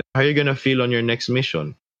about it? How are you gonna feel on your next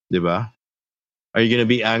mission? Diba? Are you gonna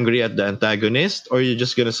be angry at the antagonist or are you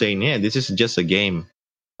just gonna say, yeah, this is just a game?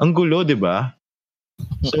 Ang gulo, diba?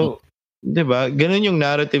 So, diba? Ganun yung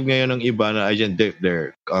narrative ngayon ng iba na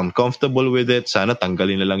they're comfortable with it. Sana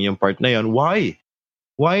tanggalin na lang yung part na yun. Why?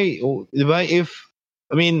 Diba?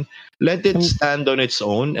 Let it stand on its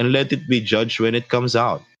own and let it be judged when it comes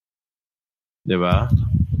out. Diba?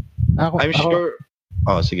 I'm sure.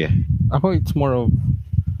 Oh, sige. Ako, it's more of,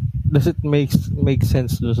 does it make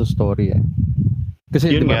sense sa story eh?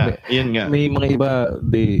 Kasi yun diba, nga. May mga iba,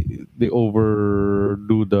 they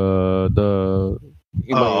overdo the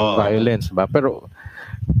violence ba? Pero,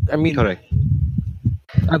 I mean, correct.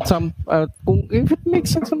 At kung if it makes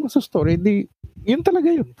sense naman sa story, yun talaga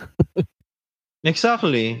yun.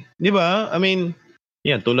 Exactly. Di ba? I mean,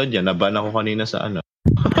 yan, tulad yan, naban ako kanina sa ano.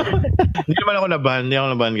 Hindi ako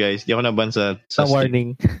naban, guys. Hindi ako naban sa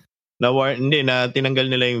warning. Hindi, tinanggal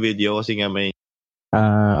nila yung video kasi nga may...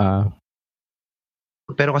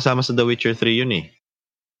 Pero kasama sa The Witcher 3 yun eh.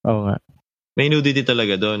 Oo nga. May nudity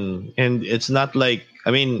talaga doon. And it's not like,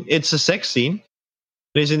 it's a sex scene.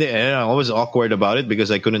 I was awkward about it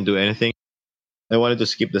because I couldn't do anything. I wanted to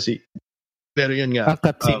skip the scene. Pero yun nga.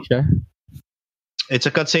 Cutscene siya? It's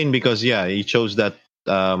a cutscene because, he chose that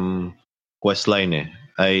quest line eh.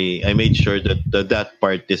 I made sure that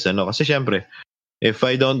part is ano. Kasi syempre, if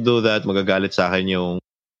I don't do that, magagalit sa akin yung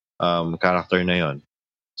character na yon.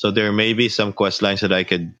 So there may be some quest lines that I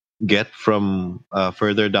could get from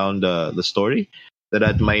further down the story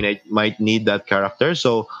that might need that character.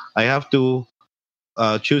 So I have to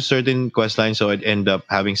choose certain quest lines so I'd end up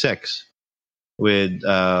having sex with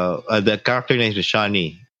the character name is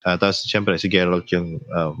Shani. Tapos syempre si Geralt yung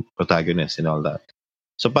protagonist and all that.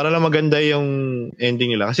 So para lang maganda yung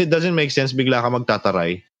ending nila. Kasi it doesn't make sense bigla ka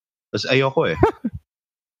magtataray. Tapos ayoko eh.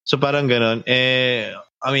 So parang ganon.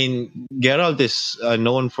 Geralt is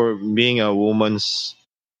known for being a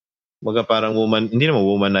parang woman, hindi naman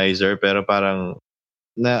womanizer, pero parang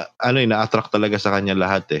na-attract talaga sa kanya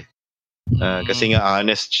lahat eh. Kasi nga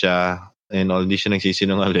honest siya and all, hindi siya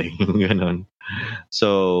nagsisinungaling. Ganon.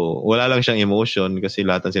 So, wala lang siyang emotion kasi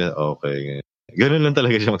lahat ng sila, okay. Ganon lang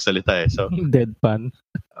talaga siya magsalita eh. So, deadpan.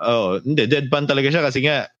 Hindi, deadpan talaga siya kasi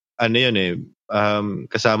nga, yun eh,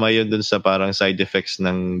 kasama yun dun sa parang side effects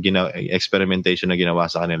ng experimentation na ginawa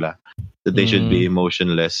sa kanila. That they should be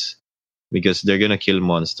emotionless because they're gonna kill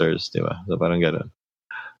monsters, di ba? So parang gano'n.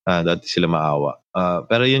 Dati sila maawa.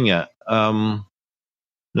 Pero yun nga,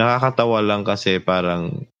 nakakatawa lang kasi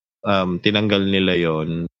parang tinanggal nila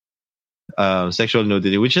yon sexual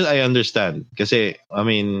nudity, which is I understand. Kasi,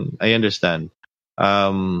 I understand.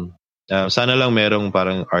 Sana lang merong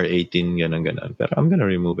parang R18, ganun. Pero I'm gonna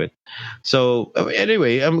remove it. So,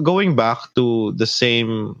 anyway, I'm going back to the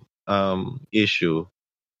same issue.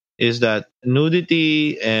 Is that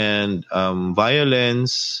nudity and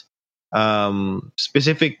violence,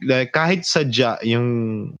 specific, like, kahit sadya,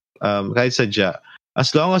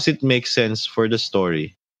 as long as it makes sense for the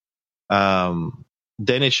story,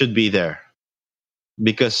 then it should be there.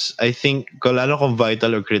 Because I think, lalo kung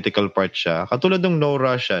vital or critical part siya, katulad ng No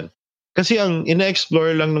Russian. Kasi ang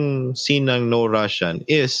ina-explore lang ng scene ng No Russian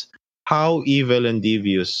is how evil and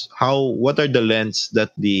devious, what are the lengths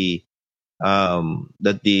that the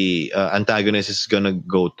antagonist is gonna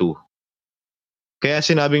go to. Kaya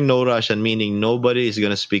sinabing No Russian, meaning nobody is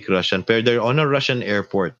gonna speak Russian, pero they're on a Russian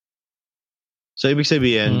airport. So ibig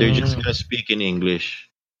sabihin, they're just gonna speak in English.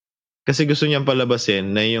 Kasi gusto niyang palabasin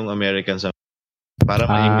na yung Americans para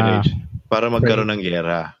ma-enrage, para magkaroon ng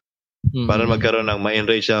gera. Para magkaroon ng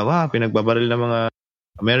ma-enrage siya, pinagbabaril ng mga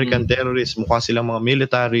American terrorists, mukha silang mga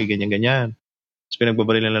military, ganyan-ganyan. Tapos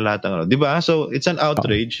pinagbabaril ng lahat ng di ba? So, it's an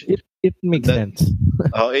outrage. It makes sense.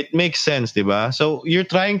 It makes sense, di ba? So, you're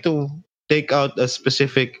trying to take out a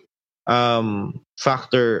specific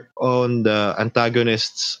factor on the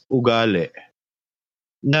antagonist's ugali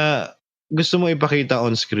na gusto mo ipakita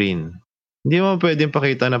on screen. Hindi mo pwedeng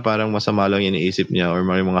pakita na parang masama lang iniisip niya or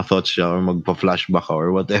may mga thoughts siya or magpa-flashback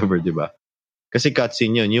or whatever, di ba? Kasi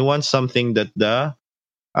cutscene yun. You want something that the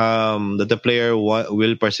player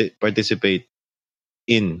will participate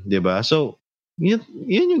in, di ba? So, yun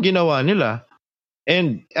yung ginawa nila.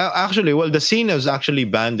 And actually, the scene was actually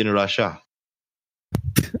banned in Russia.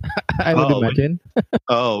 I would imagine.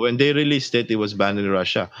 When they released it, it was banned in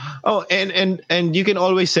Russia. And you can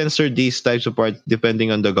always censor these types of parts depending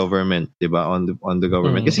on the government, diba? On the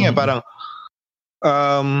government. Kasi nga parang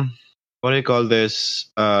what do you call this?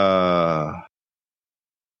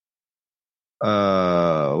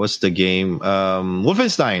 What's the game?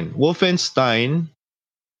 Wolfenstein.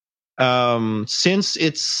 Since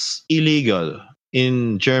it's illegal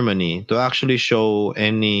in Germany to actually show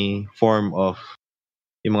any form of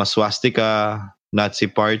yung mga swastika, Nazi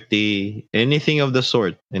party, anything of the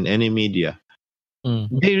sort in any media.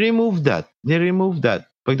 They removed that.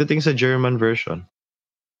 Pagdating sa German version.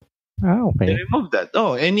 Okay. They removed that.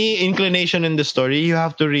 Any inclination in the story, you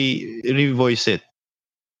have to revoice it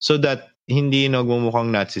so that hindi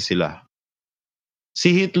nagmumukhang Nazi sila.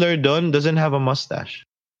 Si Hitler doesn't have a mustache.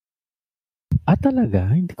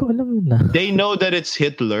 Talaga? Hindi ko alam yun na. They know that it's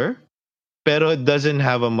Hitler, pero it doesn't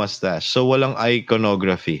have a mustache. So, walang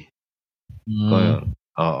iconography.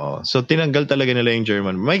 So, tinanggal talaga nila yung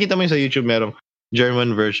German. Makikita mo yung sa YouTube, merong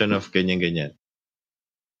German version of ganyan-ganyan.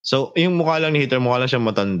 So, yung mukha lang ni Hitler, mukha lang siyang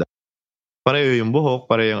matanda. Pareho yung buhok,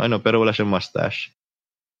 pareho yung pero wala siyang mustache.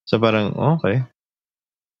 So, parang, okay.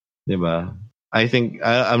 Diba? I think,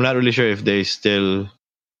 I'm not really sure if they still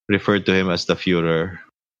refer to him as the Führer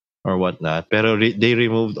or whatnot. Pero they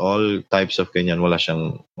removed all types of ganyan. Wala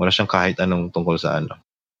siyang kahit anong tungkol sa ano.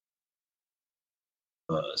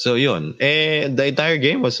 So yun. The entire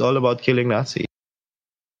game was all about killing Nazis.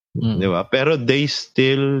 Diba? Pero they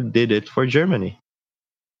still did it for Germany.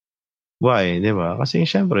 Why? Diba? Kasi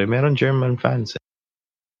syempre, meron German fans.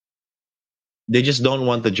 They just don't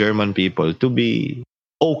want the German people to be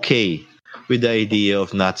okay with the idea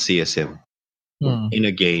of Nazism in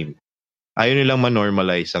a game. Ayaw nilang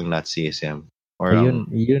ma-normalize ang Nazism. Or yun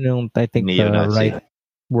yung, I think, the right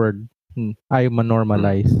word. Ayaw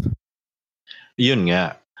ma-normalize. Yun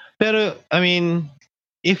nga. Pero, I mean,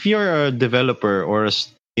 if you're a developer or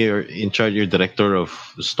you're in charge, you're director of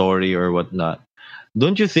story or whatnot,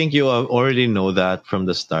 don't you think you already know that from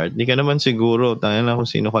the start? Di ka naman siguro, tayo na kung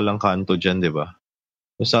sino ka lang kanto dyan, di ba?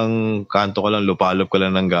 Isang kanto ka lang, lupalop ka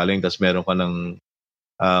lang ng galing, tapos meron ka ng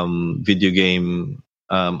video game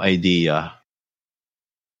idea.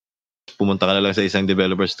 Pumunta ka na lang sa isang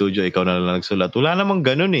developer studio, ikaw na lang nagsulat. Wala namang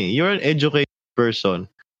ganun eh. You're an educated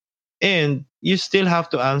person. And you still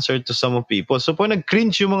have to answer to some people. So, pag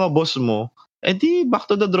nag-cringe yung mga boss mo, di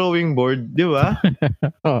back to the drawing board, di ba?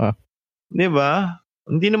 Di ba?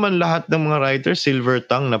 Hindi naman lahat ng mga writers silver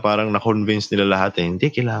tongue na parang na-convince nila lahat hindi,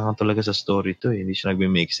 kailangan talaga sa story to hindi siya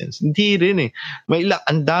nagme-make sense. Hindi rin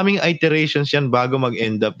ang daming iterations yan bago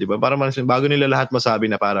mag-end up, di ba? Para bago nila lahat masabi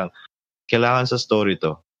na parang kailangan sa story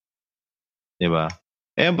to. Di ba?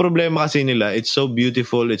 Ang problema kasi nila, it's so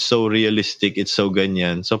beautiful, it's so realistic, it's so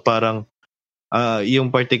ganyan. So parang yung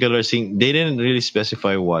particular scene, they didn't really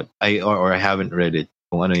specify what. Or I haven't read it.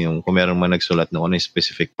 Kung merong man nagsulat na ano yung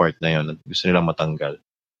specific part na yun, gusto nilang matanggal.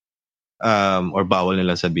 Or bawal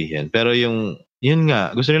nilang sabihin. Pero yun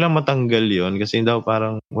nga, gusto nilang matanggal yun kasi daw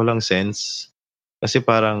parang walang sense. Kasi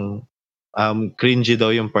parang cringy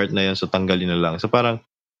daw yung part na yun, so tanggalin na lang. So parang,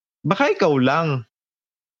 baka ikaw lang.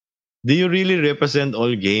 Do you really represent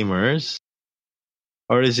all gamers?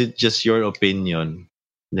 Or is it just your opinion?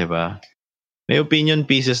 Diba? May opinion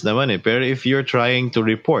pieces naman pero if you're trying to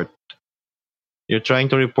report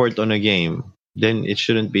on a game, then it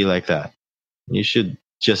shouldn't be like that. You should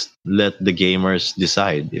just let the gamers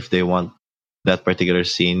decide if they want that particular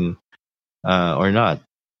scene or not.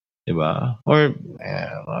 Diba? Or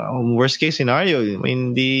worst case scenario,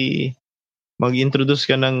 hindi mag-introduce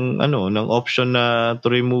ka ng option na to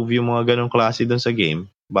remove yung mga ganong klase doon sa game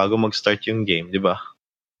bago mag-start yung game, di ba?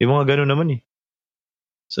 Yung mga ganon naman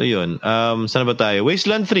So yun, saan ba tayo?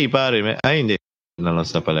 Wasteland 3 pare. Hindi.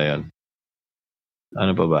 Nalos na pala yun.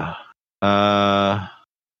 Ano pa ba?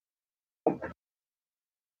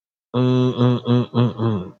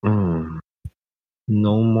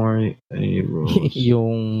 No more heroes.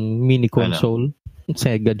 Yung mini console,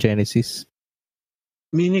 Sega Genesis.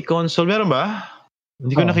 Mini console, meron ba?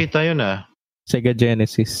 Hindi ko nakita yun Sega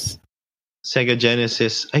Genesis. Sega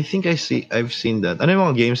Genesis. I think I've seen that. Ano yung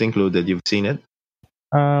mga games included? You've seen it?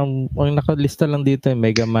 Ang nakalista lang dito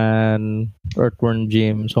Mega Man, Earthworm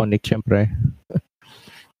Jim, Sonic, syempre.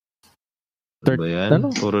 Ano ba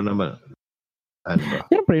yan? Puro naman. Ano ba?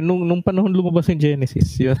 Syempre, nung panahon lumabas yung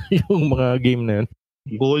Genesis, yun, yung mga game na yun.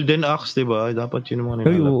 Golden Axe, diba? Dapat yun yung mga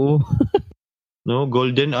nilalaro. Ay, oo. No,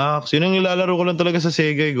 Golden Axe. Yun ang nilalaro ko lang talaga sa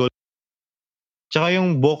Sega. Tsaka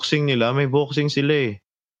yung boxing nila, may boxing sila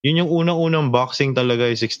Yun yung unang-unang boxing talaga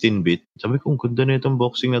 16-bit. Sabi ko, ang ganda na itong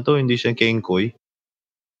boxing na to. Hindi siya kengkoy.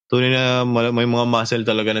 Tunay na may mga muscle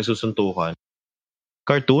talaga nagsusuntukan.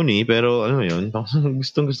 Cartoony, pero ano yun?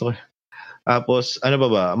 Gustong-gusto ko. Tapos, ano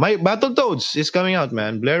ba? My Battletoads is coming out,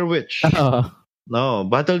 man. Blair Witch. No,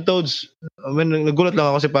 Battletoads. Nagulat lang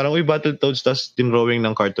ako kasi parang, Battletoads, tas tinrowing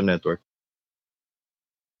ng Cartoon Network.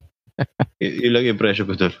 Ilang impression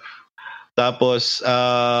ko doon. Tapos,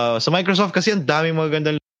 sa Microsoft kasi ang daming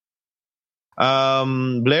magagandang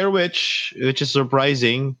Blair Witch, which is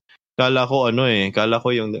surprising. Kala ko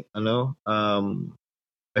yung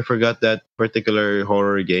I forgot that particular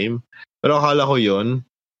horror game. Pero akala ko yun.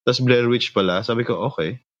 Tapos Blair Witch pala. Sabi ko,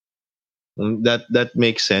 okay. That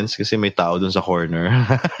makes sense kasi may tao dun sa corner.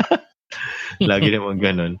 Lagi naman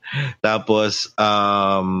ganun. Tapos,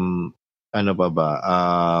 ano pa ba?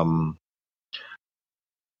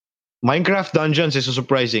 Minecraft Dungeons is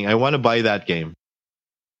surprising. I want to buy that game.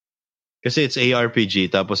 Kasi it's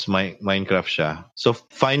ARPG, tapos Minecraft siya. So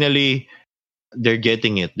finally, they're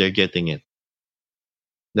getting it.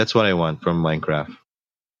 That's what I want from Minecraft.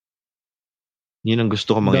 Yun ang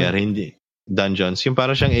gusto ko mangyari. Hindi Dungeons. Yung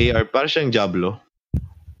para siyang para siyang Diablo.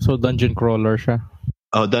 So dungeon crawler siya?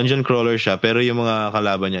 Oh, dungeon crawler siya. Pero yung mga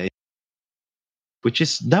kalaban niya, which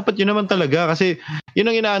is, dapat yun naman talaga. Kasi yun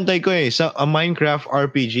ang inaantay ko sa a Minecraft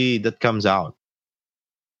RPG that comes out.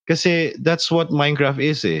 Kasi that's what Minecraft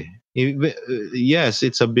is Yes,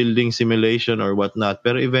 it's a building simulation or whatnot.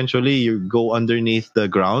 Pero eventually, you go underneath the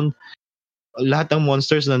ground. Lahat ng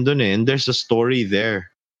monsters nandun and there's a story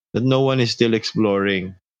there that no one is still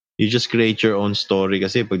exploring. You just create your own story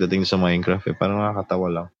kasi pagdating sa Minecraft parang nakakatawa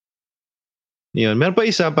lang. Yun. Meron pa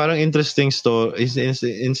isa, parang interesting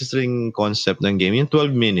concept ng game. Yung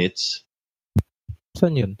 12 minutes.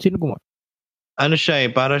 Saan yun? Sino gumawa? Ano siya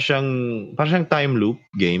para siyang time loop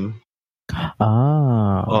game.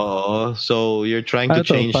 Oo. So, you're trying to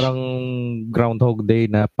change. Parang Groundhog Day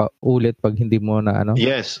na ulit pag hindi mo na ano?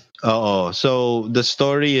 Yes. Oo. So, the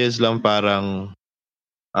story is lang parang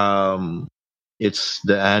it's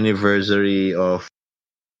the anniversary of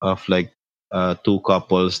like two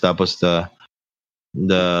couples tapos the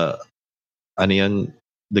ano yun,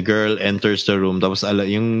 the girl enters the room tapos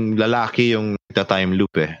yung lalaki yung time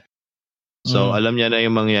loop So, alam niya na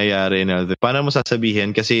yung mangyayari na. Paano mo sasabihin?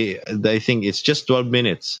 Kasi I think it's just 12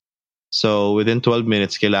 minutes. So, within 12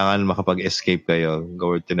 minutes, kailangan makapag-escape kayo.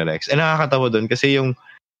 Go to the next. And nakakatawa doon kasi yung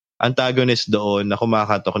antagonist doon na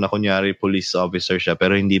kumakatok na kunyari police officer siya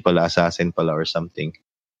pero hindi pala, assassin pala or something.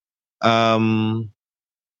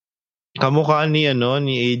 Kamukha ni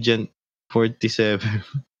Agent 47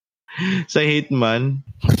 sa Hitman.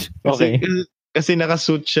 Kasi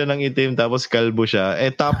nakasuit siya ng itim tapos kalbo siya.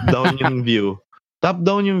 Top down yung view. Top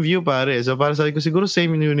down yung view pare. So para sabi ko siguro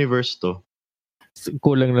same universe to.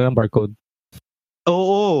 Kulang na lang barcode.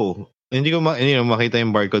 Oo. Hindi ko makita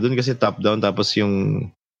yung barcode dun kasi top down tapos yung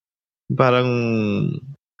parang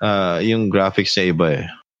yung graphics sa iba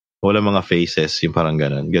Wala mga faces, yung parang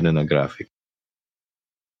ganun na graphic.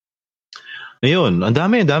 Ayun, ang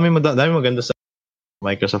dami maganda sa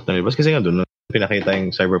Microsoft na libas kasi nga doon pinakita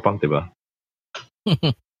yung Cyberpunk, 'di ba?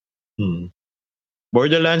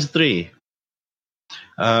 Borderlands 3.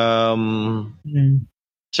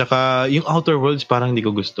 Tsaka yung Outer Worlds parang hindi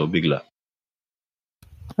ko gusto bigla.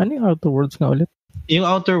 Ano yung Outer Worlds nga ulit? Yung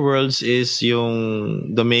Outer Worlds is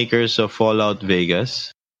yung the makers of Fallout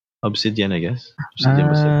Vegas. Obsidian, I guess.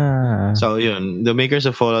 So yun, the makers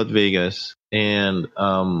of Fallout Vegas and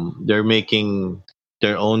they're making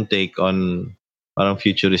their own take on parang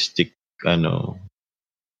futuristic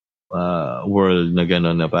world na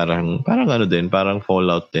gano'n na parang ano din, parang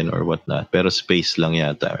Fallout din or whatnot. Pero space lang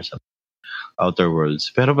yata or something. Outer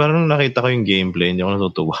Worlds. Pero parang nakita ko yung gameplay, hindi ako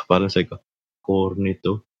natutuwa. Parang sabi ko, corny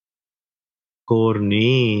to.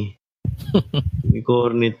 Corny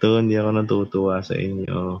to, hindi ako natutuwa sa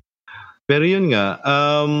inyo. Pero yun nga,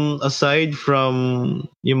 aside from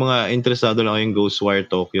yung mga interesado lang yung Ghostwire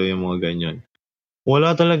Tokyo, yung mga ganyan.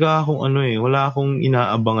 Wala talaga akong wala akong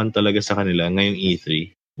inaabangan talaga sa kanila ngayong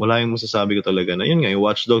E3. Wala yung masasabi ko talaga na yun nga, yung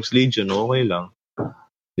Watch Dogs Legion, okay lang.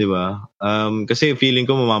 'Di ba? Kasi feeling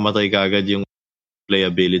ko mamamatay kaagad yung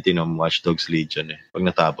playability ng Watch Dogs Legion pag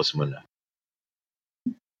natapos mo na.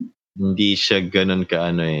 Hindi siya ganun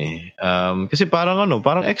kasi parang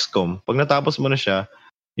XCOM. Pag natapos mo na siya,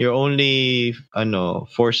 you're only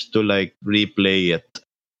forced to like replay it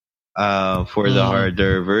for the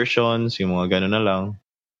harder versions, yung mga ganun na lang.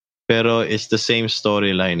 Pero it's the same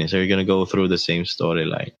storyline. So you're gonna go through the same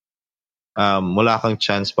storyline. Wala kang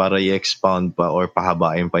chance para i-expound pa or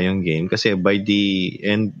pahabain pa yung game kasi by the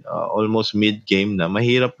end, almost mid-game na,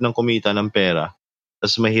 mahirap nang kumita ng pera.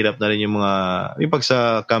 Tapos mahirap na rin yung pag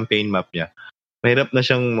sa campaign map niya, mahirap na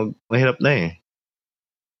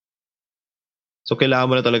So kailangan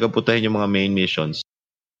mo na talaga putahin yung mga main missions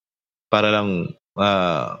para lang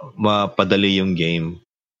mapadali yung game.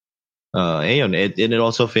 It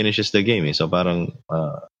also finishes the game so parang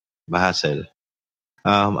mahassle.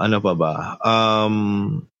 Ano pa ba?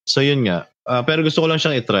 So yun nga. Pero gusto ko lang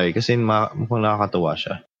siyang i-try kasi mukhang nakakatuwa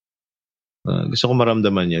siya. Gusto ko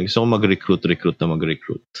maramdaman yan. Gusto ko mag-recruit.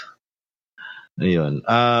 Ayun.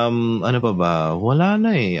 Ano pa ba? Wala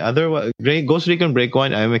na Otherwise, Ghost Recon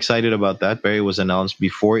Breakpoint, I'm excited about that. Pero it was announced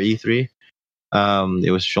before E3. It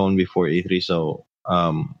was shown before E3. So,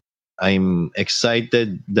 I'm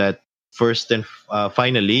excited that first and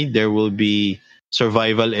finally, there will be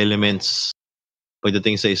survival elements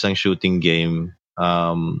pagdating sa isang shooting game.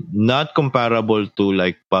 Not comparable to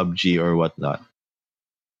like PUBG or whatnot.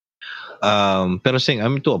 Pero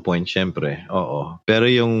I'm to a point, syempre. Oo. Pero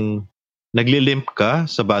yung naglilimp ka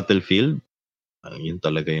sa battlefield, yun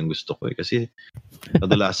talaga yung gusto ko Kasi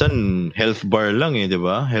kadalasan health bar lang di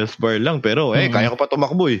ba? Health bar lang pero kaya ko pa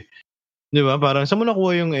tumakbo Di ba? Parang saan mo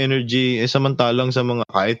nakuha yung energy samantalang sa mga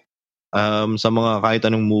kahit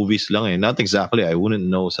anong movies lang Not exactly, I wouldn't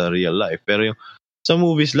know sa real life. Pero yung sa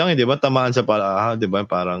movies lang di ba? Tamaan sa paa, di ba?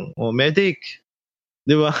 Parang, medic.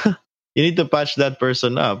 Di ba? You need to patch that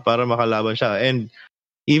person up para makalaban siya. And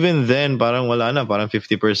even then, parang wala na. Parang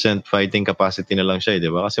 50% fighting capacity na lang siya,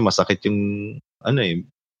 di ba? Kasi masakit yung,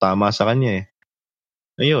 tama sa kanya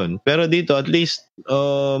Ayun. Pero dito, at least,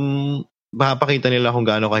 mapapakita nila kung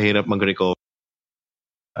gaano kahirap mag-recover.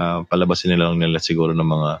 Palabasin nila siguro ng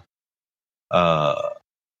mga,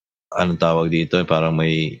 anong tawag dito, parang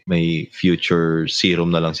may future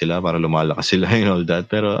serum na lang sila para lumalakas sila and all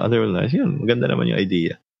that. Pero otherwise, yun, maganda naman yung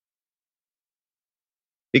idea.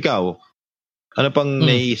 Ikaw, ano pang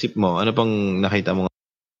naiisip mo? Ano pang nakita mo?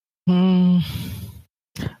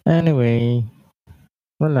 Anyway,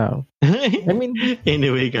 wala. I mean,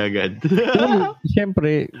 anyway kagad.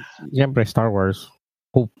 Siyempre, Star Wars.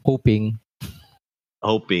 Hoping.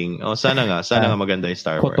 Sana nga maganda yung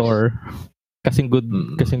Star Wars. KOTOR. Kasing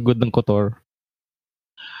good ng KOTOR.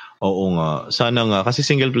 Oo nga. Sana nga. Kasi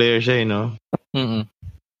single player siya no?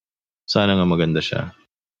 Sana nga maganda siya.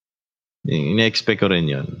 Ine-expect ko rin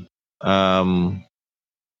yun.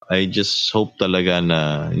 I just hope talaga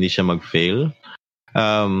na hindi siya mag-fail.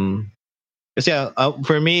 Kasi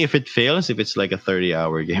for me, if it fails, if it's like a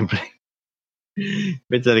 30-hour gameplay,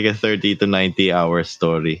 if it's like a 30 to 90-hour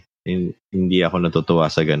story, hindi ako natutuwa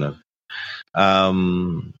sa ganun.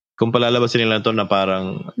 Kung palalabasin nila to na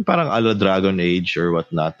parang ala Dragon Age or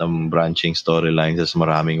whatnot, branching storylines, sa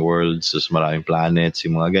maraming worlds, sa maraming planets,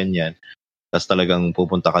 yung mga ganyan. Tapos talagang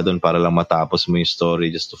pupunta ka doon para lang matapos mo yung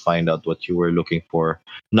story just to find out what you were looking for.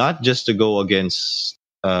 Not just to go against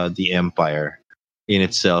the Empire in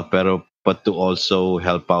itself, but to also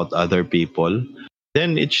help out other people.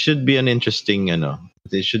 Then it should be an interesting,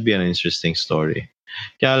 it should be an interesting story.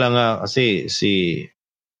 Kaya lang kasi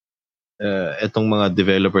etong mga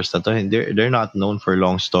developers na to, they're not known for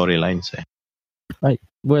long storylines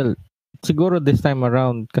Well, siguro this time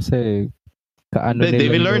around kasi they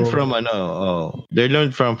learned from they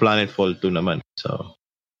learned from Planetfall 2 naman. So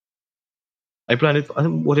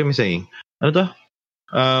what am I saying? Ano to?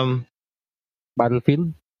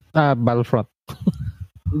 Battlefield? Battlefront.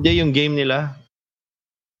 Hindi yung game nila.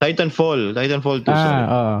 Titanfall 2.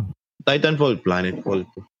 Titanfall, Planetfall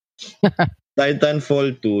 2.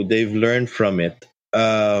 Titanfall 2, they've learned from it.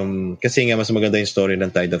 Kasi nga mas maganda yung story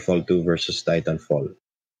ng Titanfall 2 versus Titanfall.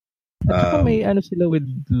 At saka may sila with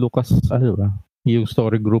Lucas, ba? Yung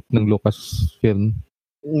story group ng Lucasfilm.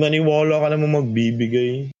 Maniwala ka naman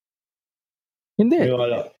magbibigay. Hindi.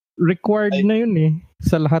 Required na yun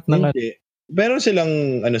sa lahat ng hindi. Meron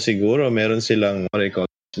silang siguro, meron silang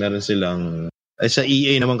sa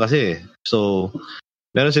EA naman kasi. So,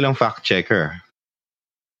 meron silang fact checker.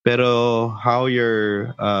 Pero how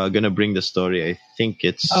you're gonna bring the story, I think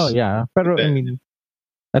it's pero I mean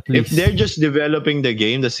At least. If they're just developing the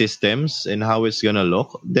game, the systems, and how it's gonna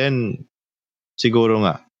look, then siguro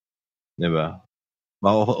nga. Diba?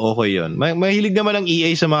 Okay yun. Mahilig naman ang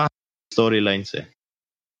EA sa mga storylines eh.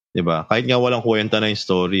 Diba? Kahit nga walang kwenta na yung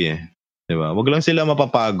story eh. Diba? Wag lang sila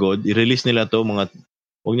mapapagod. I-release nila to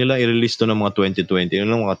wag nila i-release to ng mga 2020.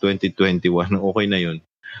 Yun lang mga 2021. Okay na yun.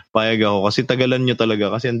 Payag ako. Kasi tagalan nyo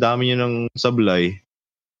talaga. Kasi ang dami nyo ng sablay.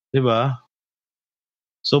 Diba?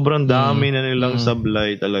 Sobrang dami na nilang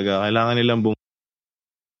sablay talaga. Kailangan nilang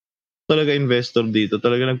talaga investor dito.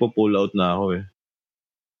 Talaga nagpo-pull out na ako eh.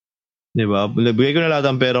 Diba? Nabigay ko na lahat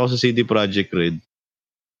ng pera ko sa CD Projekt Red.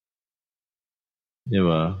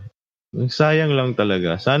 Diba? Sayang lang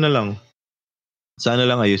talaga. Sana lang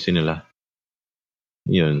ayusin nila.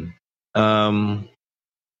 Yun.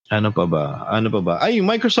 Ano pa ba? Ay,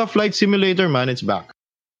 Microsoft Flight Simulator, man, it's back.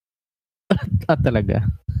 Talaga?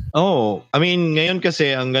 Oh, I mean, ngayon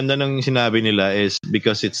kasi, ang ganda ng sinabi nila is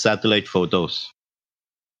because it's satellite photos.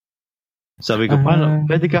 Sabi ko, paano?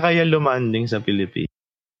 Pwede ka kaya lumanding sa Pilipinas?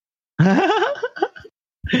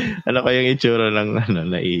 Ano kayang itsura ng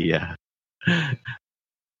naiya?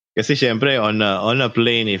 Kasi syempre on a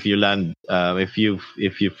plane, if you land if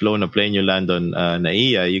you've flown a plane, you land on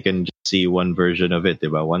NAIA, you can just see one version of it,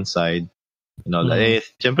 diba? One side and all that.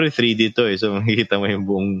 Syempre 3D to eh, so makikita mo yung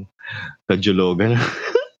buong kajulugan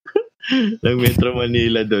ng Metro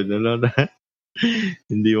Manila doon, ano?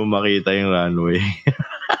 Hindi mo makita yung runway.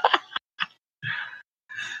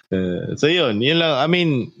 So yun lang. I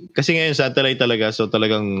mean, kasi ngayon satellite talaga, so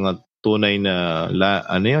talagang tunay na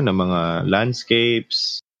na mga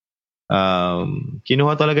landscapes.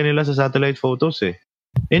 Kinuha talaga nila sa satellite photos eh.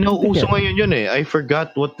 Uso ngayon yun eh. I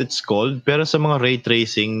forgot what it's called, pero sa mga ray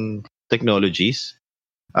tracing technologies,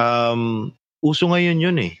 uso ngayon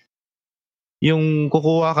yun eh. Yung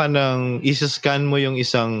kukuha ka isa-scan mo yung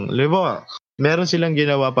isang, meron silang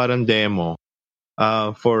ginawa parang demo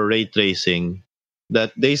for ray tracing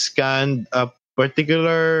that they scanned a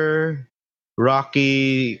particular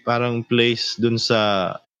rocky parang place dun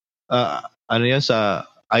sa sa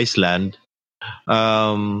Iceland.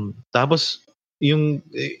 Tapos yung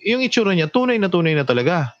itsura niya tunay na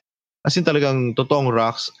talaga. As in talagang totoong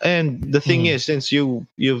rocks. And the thing is, since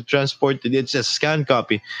you've transported it's a scan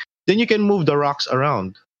copy, then you can move the rocks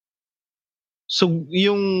around. So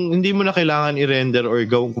yung hindi mo na kailangan i-render or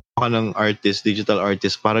gawin ka ng digital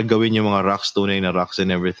artist para gawin yung mga rocks, tunay na rocks and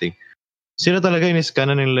everything. Sila talaga in-scan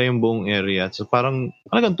na nila yung buong area. So parang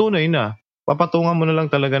talagang tunay na. Papatungan mo na lang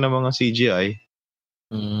talaga ng mga CGI.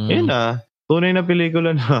 Yun na. Tunay na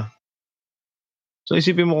pelikula na. So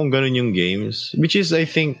isipin mo kung ganun yung games. Which is, I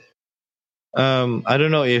think, I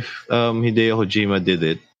don't know if Hideo Kojima did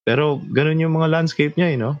it. Pero ganun yung mga landscape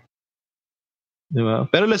niya, you know? Diba?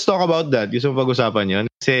 Pero let's talk about that. Gusto mo pag-usapan yun?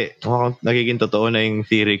 Kasi nagiging totoo na yung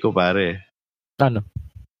theory ko, pare. Ano?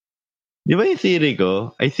 Di ba yung theory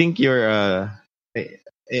ko? I think I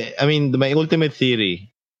mean, my ultimate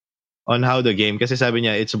theory on how the game, kasi sabi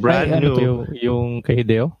niya, it's brand new. Ano yung kay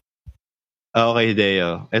Hideo? Okay,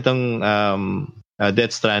 Hideo. Itong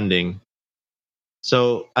Death Stranding.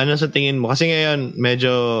 So, ano sa tingin mo? Kasi ngayon,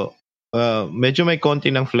 medyo may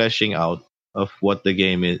konti ng fleshing out of what the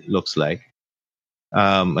game looks like.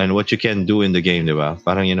 And what you can do in the game, di ba?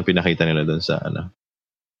 Parang yun ang pinakita nila dun sa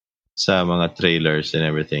sa mga trailers and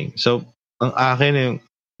everything. So, ang akin yung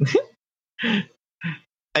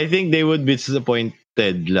I think they would be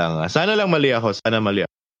disappointed lang. Sana lang mali ako.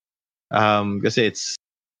 Kasi it's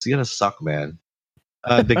gonna suck, man.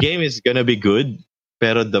 The game is gonna be good,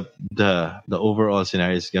 pero the overall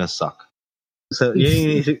scenario is gonna suck. So,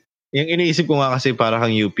 yung iniisip ko nga kasi para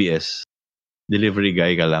kang UPS. Delivery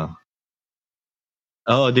guy ka lang.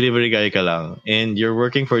 Oh, delivery guy ka lang. And you're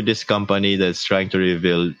working for this company that's trying to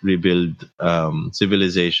rebuild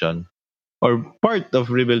civilization. Or part of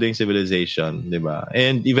rebuilding civilization, di ba?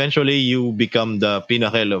 And eventually, you become the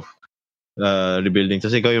pinnacle of rebuilding.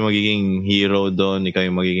 Kasi ikaw yung magiging hero doon, ikaw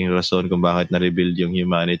yung magiging rason kung bakit na-rebuild yung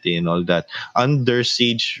humanity and all that. Under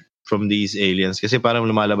siege from these aliens. Kasi parang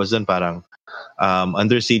lumalabas doon, parang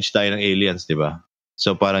under siege tayo ng aliens, di ba?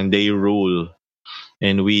 So parang they rule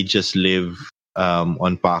and we just live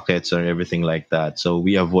on pockets or everything like that. So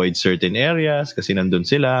we avoid certain areas kasi nandun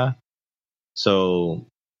sila. So,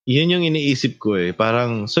 yun yung iniisip ko eh.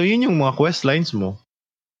 Parang, so yun yung mga quest lines mo.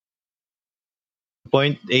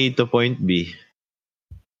 Point A to point B.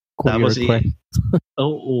 Tapos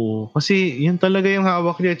oo. Kasi yun talaga yung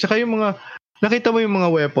hawak niya. Tsaka yung mga, nakita mo yung mga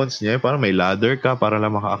weapons niya, parang may ladder ka para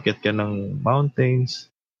lang makaakyat ka ng mountains.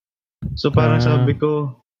 So parang sabi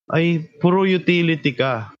ko, ay, puro utility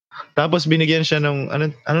ka. Tapos binigyan siya ng,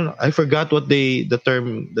 I forgot what the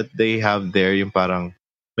term that they have there, yung parang,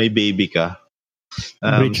 may baby ka.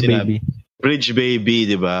 Bridge baby,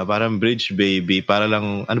 di ba? Parang bridge baby. Para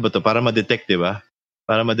lang, ano ba to? Para ma-detect, di ba?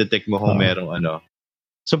 Para ma-detect mo kung merong ano.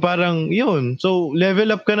 So parang, yun. So, level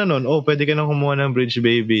up ka na nun. Oh, pwede ka na kumuha ng bridge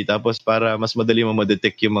baby. Tapos para mas madali mo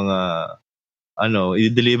ma-detect yung mga,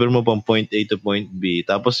 i-deliver mo pang point A to point B.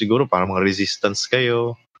 Tapos siguro parang mga resistance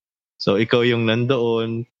kayo. So, ikaw yung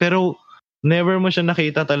nandoon. Pero, never mo siya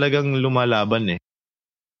nakita talagang lumalaban eh.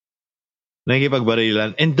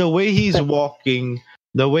 Nakikipagbarilan. And the way he's walking,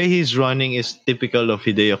 the way he's running is typical of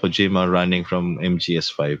Hideo Kojima running from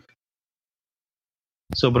MGS5.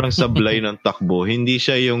 Sobrang sablay ng takbo. Hindi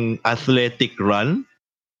siya yung athletic run.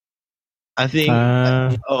 I think,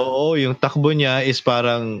 yung takbo niya is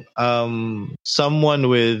parang someone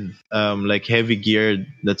with like heavy gear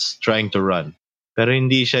that's trying to run. Pero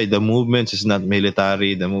hindi siya, the movements is not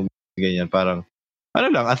military, the movements ganyan, parang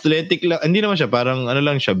athletic lang. Hindi naman siya, parang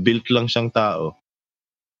lang siya, built lang siyang tao.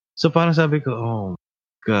 So parang sabi ko, oh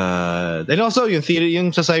God. And also yung theory,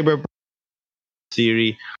 yung sa cyber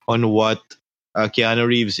theory on what Keanu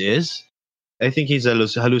Reeves is, I think he's a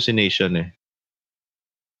hallucination eh.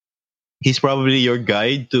 He's probably your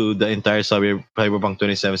guide to the entire Cyberpunk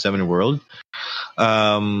 2077 world.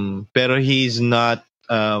 Pero he's not,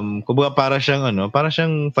 kumbaga para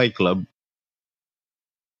siyang Fight Club.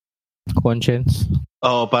 Conscience?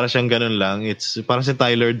 Oo, para siyang ganun lang. It's parang si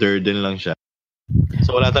Tyler Durden lang siya.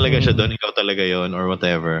 So wala talaga siya doon, ikaw talaga yon or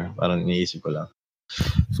whatever. Parang iniisip ko lang.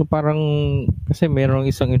 So parang, kasi merong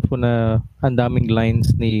isang info na ang daming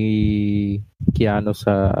lines ni Keanu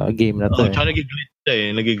sa game na to. Tsaka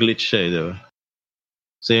nag-glitch siya eh, diba?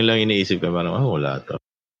 So yun lang iniisip ko, parang wala to.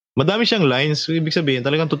 Madami siyang lines, ibig sabihin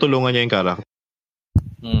talagang tutulungan niya yung character.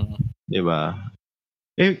 Diba?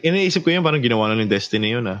 Iniisip ko yun, parang ginawa na ng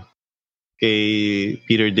Destiny yun kay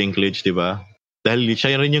Peter Dinklage, diba? Dahil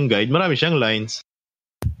siya rin yung guide, marami siyang lines.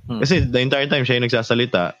 Kasi the entire time siya yung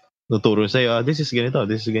nagsasalita, tuturo sa'yo, this is ganito,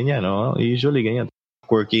 this is ganyan, usually ganyan.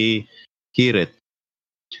 Quirky Kirit.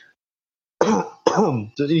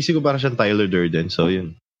 So, inisip ko parang siyang Tyler Durden, so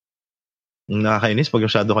yun. Nakakainis pag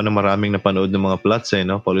masyado ka na maraming napanood ng mga plots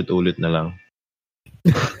paulit-ulit na lang.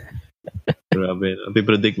 Grabe,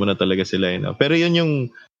 pipredict mo na talaga sila Pero yun yung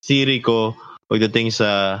theory ko pagdating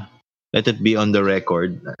sa let it be on the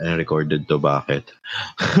record. Recorded to, bakit?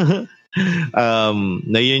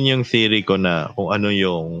 Na yun yung theory ko na kung ano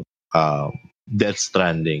yung Death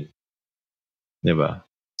Stranding. Diba?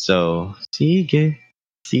 So, sige.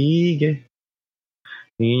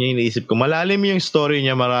 Yun yung iniisip ko. Malalim yung story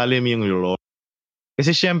niya, malalim yung lore.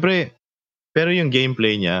 Kasi syempre, pero yung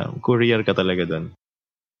gameplay niya, courier ka talaga doon.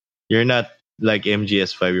 You're not like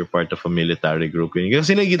MGS5, you're part of a military group.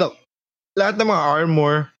 Kasi nakikita, lahat ng mga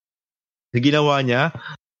armor na ginawa niya,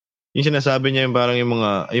 yung sinasabi niya yung parang yung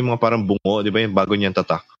mga parang bungo, di ba yung bago niyang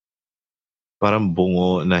tatak? Parang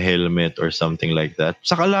bungo na helmet or something like that.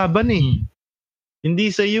 Sa kalaban eh.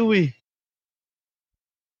 Hindi sa iyo eh.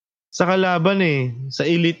 Sa kalaban eh. Sa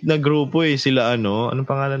elite na grupo eh. Sila anong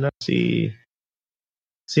pangalan na?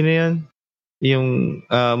 Sino yan? Yung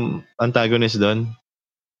antagonist doon?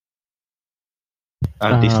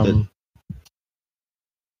 Artist doon.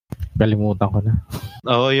 Kalimutan ko na.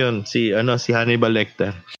 Oo, yun. Si Hannibal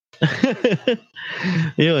Lecter.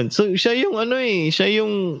 Yun. So, siya yung siya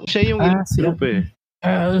yung group eh.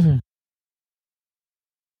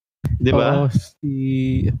 Diba?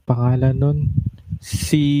 Pangalan nun.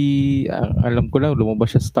 Alam ko lang,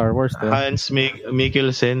 lumabas siya Star Wars. Hans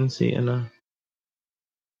Mikkelsen, sige,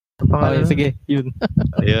 yun.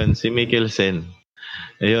 Ayun, si Mikkelsen.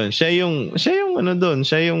 Ayun, siya yung doon,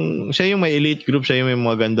 siya yung may elite group, siya yung may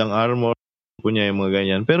mga gandang armor, punya yung mga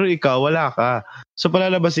ganyan. Pero ikaw, wala ka. So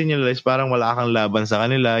palalabasin nila is parang wala kang laban sa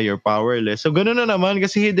kanila, you're powerless. So ganoon na naman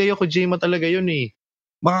kasi Hideo Kojima talaga yun eh.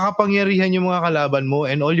 Makakapangyarihan yung mga kalaban mo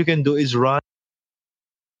and all you can do is run.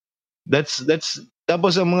 That's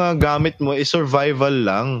tapos ang mga gamit mo is survival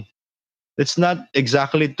lang. It's not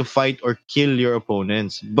exactly to fight or kill your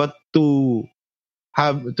opponents, but to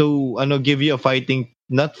give you a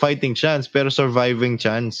not fighting chance, pero surviving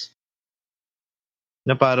chance.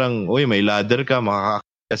 Na parang, may ladder ka,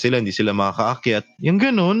 makakaakyat sila, hindi sila makakaakyat. Yung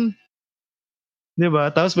ganun.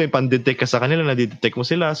 Diba? Tapos may pandetect ka sa kanila, nadidetect mo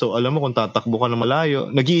sila, so alam mo kung tatakbo ka na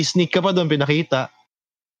malayo. Nag-i-sneak ka pa doon, pinakita.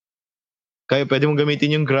 Kaya pwede mong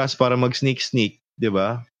gamitin yung grass para mag-sneak-sneak.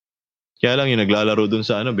 Diba? Kaya lang yung naglalaro doon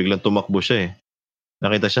sa biglang tumakbo siya eh.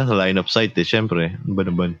 Nakita siya sa line of sight eh, syempre.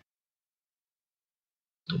 Ban.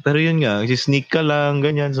 Pero yun nga, sneak ka lang,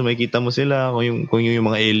 ganyan, so makikita mo sila, kung yung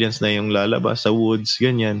mga aliens na yung lalabas sa woods,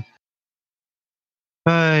 ganyan.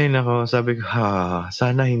 Ay, nako, sabi ko,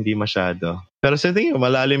 sana hindi masyado. Pero sa tingin ko,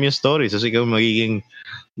 malalim yung story. So, ikaw magiging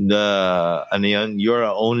you're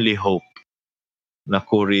our only hope na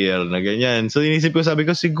courier na ganyan. So, inisip ko, sabi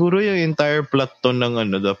ko, siguro yung entire plot to ng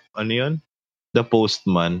The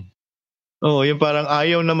Postman. Oo, yung parang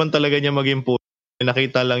ayaw naman talaga niya maging postman.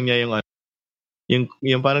 Nakita lang niya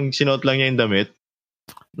yung parang sinuot lang niya yung damit.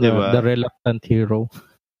 Diba? The reluctant hero.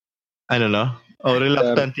 Ano no?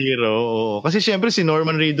 Reluctant hero. Oo. Kasi syempre si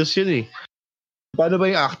Norman Reedus yun eh. Paano ba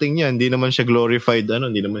yung acting niya? Hindi naman siya glorified,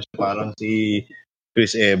 hindi naman siya parang si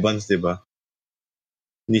Chris Evans, di ba?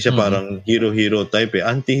 Hindi siya parang hero type eh.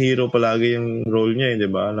 Anti-hero palagi yung role niya eh, di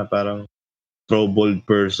ba? Na parang troubled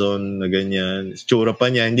person na ganyan. Itsura pa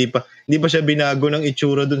niya. Hindi pa siya binago ng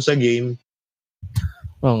itsura dun sa game.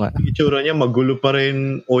 Oo nga. Yung itsura niya, magulo pa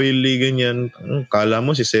rin, oily, ganyan. Kala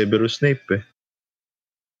mo si Severus Snape eh.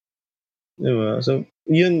 Diba? So,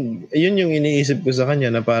 yun yung iniisip ko sa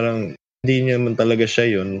kanya na parang hindi niya man talaga siya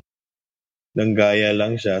yun. Nanggaya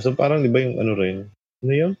lang siya. So, parang di ba yung rin?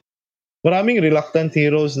 Ano yun? Maraming reluctant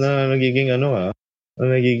heroes na nagiging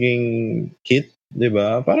nagiging hit, di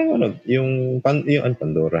ba? Parang yung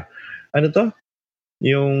Pandora. Ano to?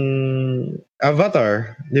 Yung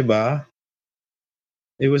Avatar, di ba?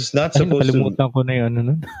 It was not supposed to... Nakalimutan ko na yun.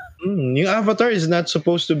 Ano? Yung Avatar is not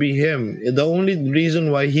supposed to be him. The only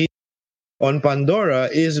reason why he on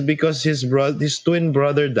Pandora is because his twin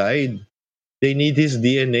brother died. They need his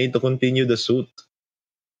DNA to continue the suit.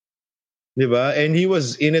 Diba? And he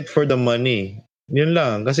was in it for the money. Yun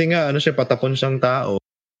lang. Kasi nga, siya, patapon siyang tao.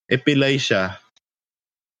 Pilay siya.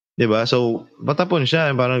 Diba? So, patapon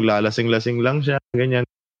siya. Parang lalasing-lasing lang siya. Ganyan.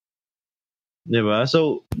 Diba?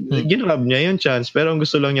 So, ginrab niya yung chance. Pero ang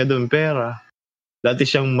gusto lang niya doon, pera. Dati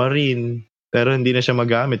siyang marine. Pero hindi na siya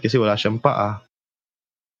magamit kasi wala siyang paa.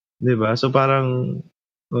 Diba? So, parang,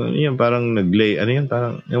 parang naglay.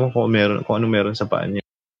 Parang, ewan ko kung ano meron sa paa niya.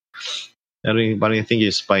 Parang I think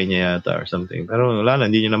yung spine niya yata or something. Pero wala na,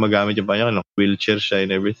 hindi niya na magamit yung paa niya. Wheelchair siya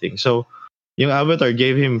and everything. So, yung Avatar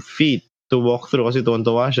gave him feet to walk through kasi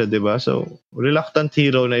tuwan-tuwa siya, diba? So, reluctant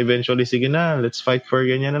hero na eventually, sige na, let's fight for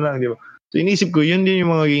ganyan na lang, diba? So, inisip ko, yun din yung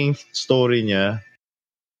mga story niya.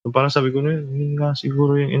 So, parang sabi ko, yun nga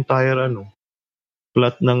siguro yung entire,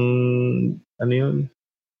 plot ng,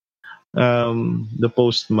 The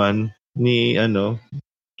Postman ni,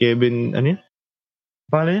 Kevin,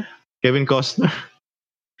 paano niya? Kevin Costner.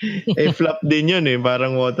 Flop din yun eh.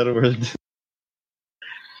 Parang Waterworld.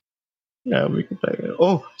 Sabi ko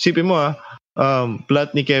tayo. Sipin mo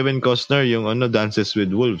plot ni Kevin Costner, yung Dances with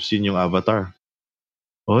Wolves, yun yung Avatar.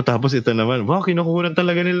 Tapos ito naman. Wow, kinukunan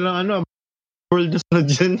talaga nila ng world na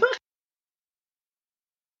dyan.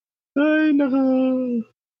 Ay,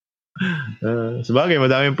 sabagay,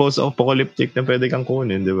 madaming post-apocalyptic na pwede kang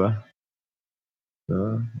kunin, di ba?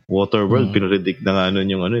 Waterworld, pinredict na nga nun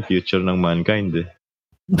yung future ng mankind eh.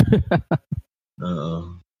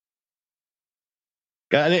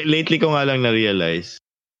 Lately ko nga lang na-realize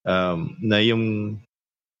na yung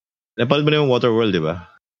napanood mo na yung Waterworld, di ba?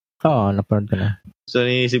 Oo, napanood ko na. So,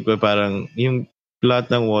 naisip ko parang yung plot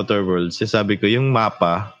ng Waterworld, sabi ko, yung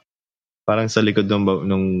mapa, parang sa likod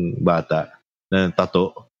ng bata na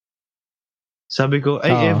tato. Sabi ko,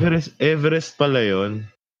 ay, Everest pala yun.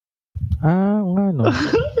 Nga no.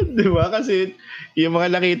 Di ba? Kasi yung mga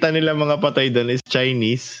nakita nila mga patay doon is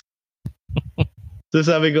Chinese. So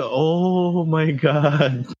sabi ko, oh my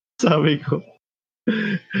God. Sabi ko,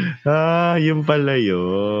 yung pala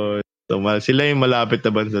yun. So sila yung malapit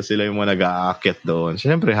na bansa, sila yung mga nag-aakyat doon.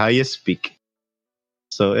 Siyempre, highest peak.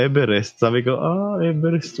 So Everest, sabi ko,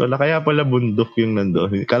 Everest wala. Kaya pala bundok yung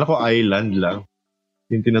nandoon. Kala ko island lang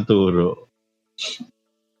yung tinuturo.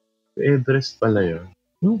 Everest pala yun.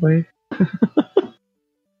 Okay.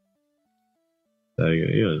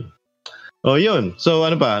 Yun. Yun. So,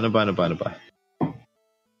 ano pa?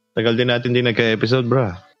 Tagal din natin nagka-episode,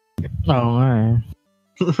 bro. Oo nga eh.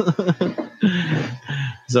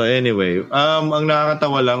 So, anyway. Ang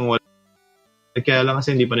nakakatawa lang, kaya lang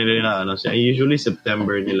kasi hindi pa nila na-announce. Usually,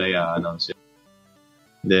 September nila i-announce yun.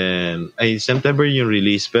 Then, September yung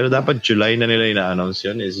release. Pero dapat July na nila i-announce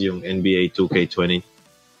yun is yung NBA 2K20.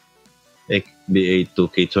 NBA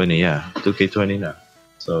 2K20, yeah. 2K20 na.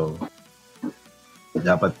 So,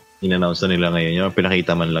 dapat in-announce na nila ngayon. Yung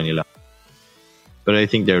pinakita man lang nila. But I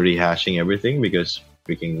think they're rehashing everything because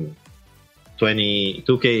freaking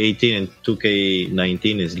 2K18 and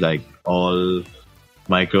 2K19 is like all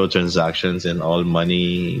microtransactions and all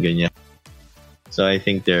money, ganyan. So I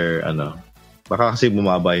think they're, baka kasi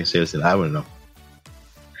bumaba yung sales nila. I don't know.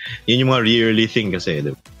 Yun yung mga yearly thing kasi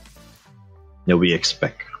that we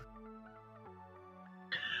expect.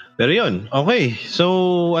 Pero yun, okay.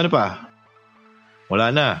 So, ano pa?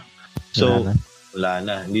 Wala na. So, wala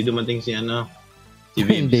na. Hindi dumating si si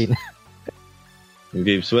Vibes. Hindi na.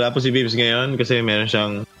 Vibes. Wala po si Vibes ngayon kasi meron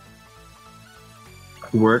siyang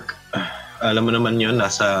work. Alam mo naman yun,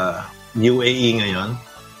 nasa UAE ngayon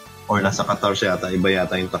or nasa Qatar siya yata. Iba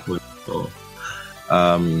yata yung takbo. So,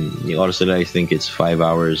 yung oras nila, I think it's 5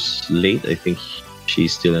 hours late. I think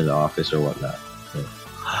she's still in the office or whatnot. So,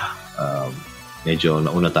 medyo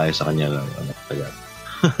nauna tayo sa kanya lang.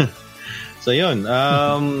 So, yun.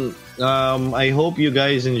 I hope you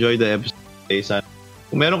guys enjoyed the episode.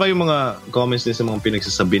 Kung meron kayong mga comments din sa mga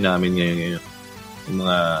pinagsasabi namin ngayon, yung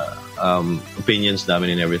mga opinions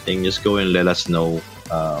namin and everything, just go and let us know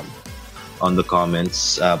on the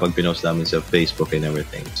comments pag pinost namin sa Facebook and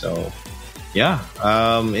everything. So, yeah.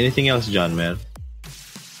 Anything else, John, man?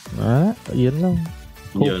 Yun lang.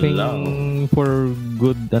 Hoping for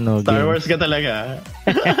good Star game. Wars ka talaga.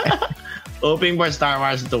 Hoping for Star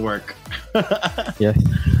Wars to work. Yes.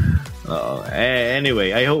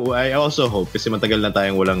 Anyway, I also hope kasi matagal na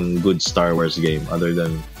tayong walang good Star Wars game other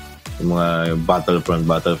than yung mga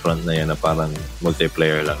Battlefront na yan na parang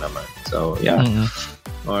multiplayer lang naman. So, yeah.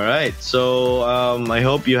 All right. So, I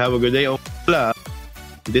hope you have a good day.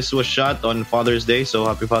 This was shot on Father's Day, so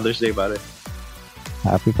happy Father's Day, pare.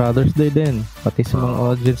 Happy Father's Day din, pati sa mga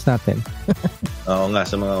audience natin. Oo nga,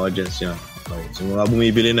 sa mga audience nyo. Okay. So, mga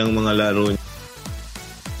bumibili ng mga laro,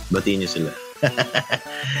 batiin nyo sila.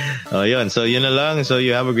 Yun. So, yun na lang. So,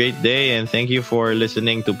 you have a great day and thank you for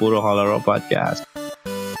listening to Puro Kalaro Podcast.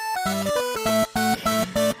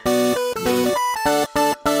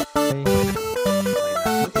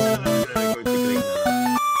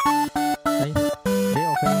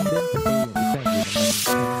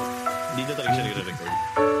 Dito talaga siya nagre-record.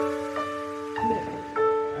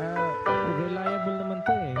 Reliable naman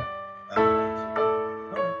to eh.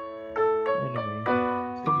 Anyway,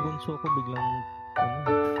 pag bunso ko biglang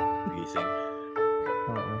Gising.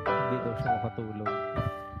 Oo, hindi daw siya makatulog.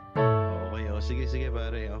 Okay, sige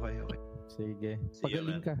pare. Okay. Sige, See you,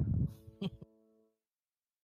 pagaling man. ka.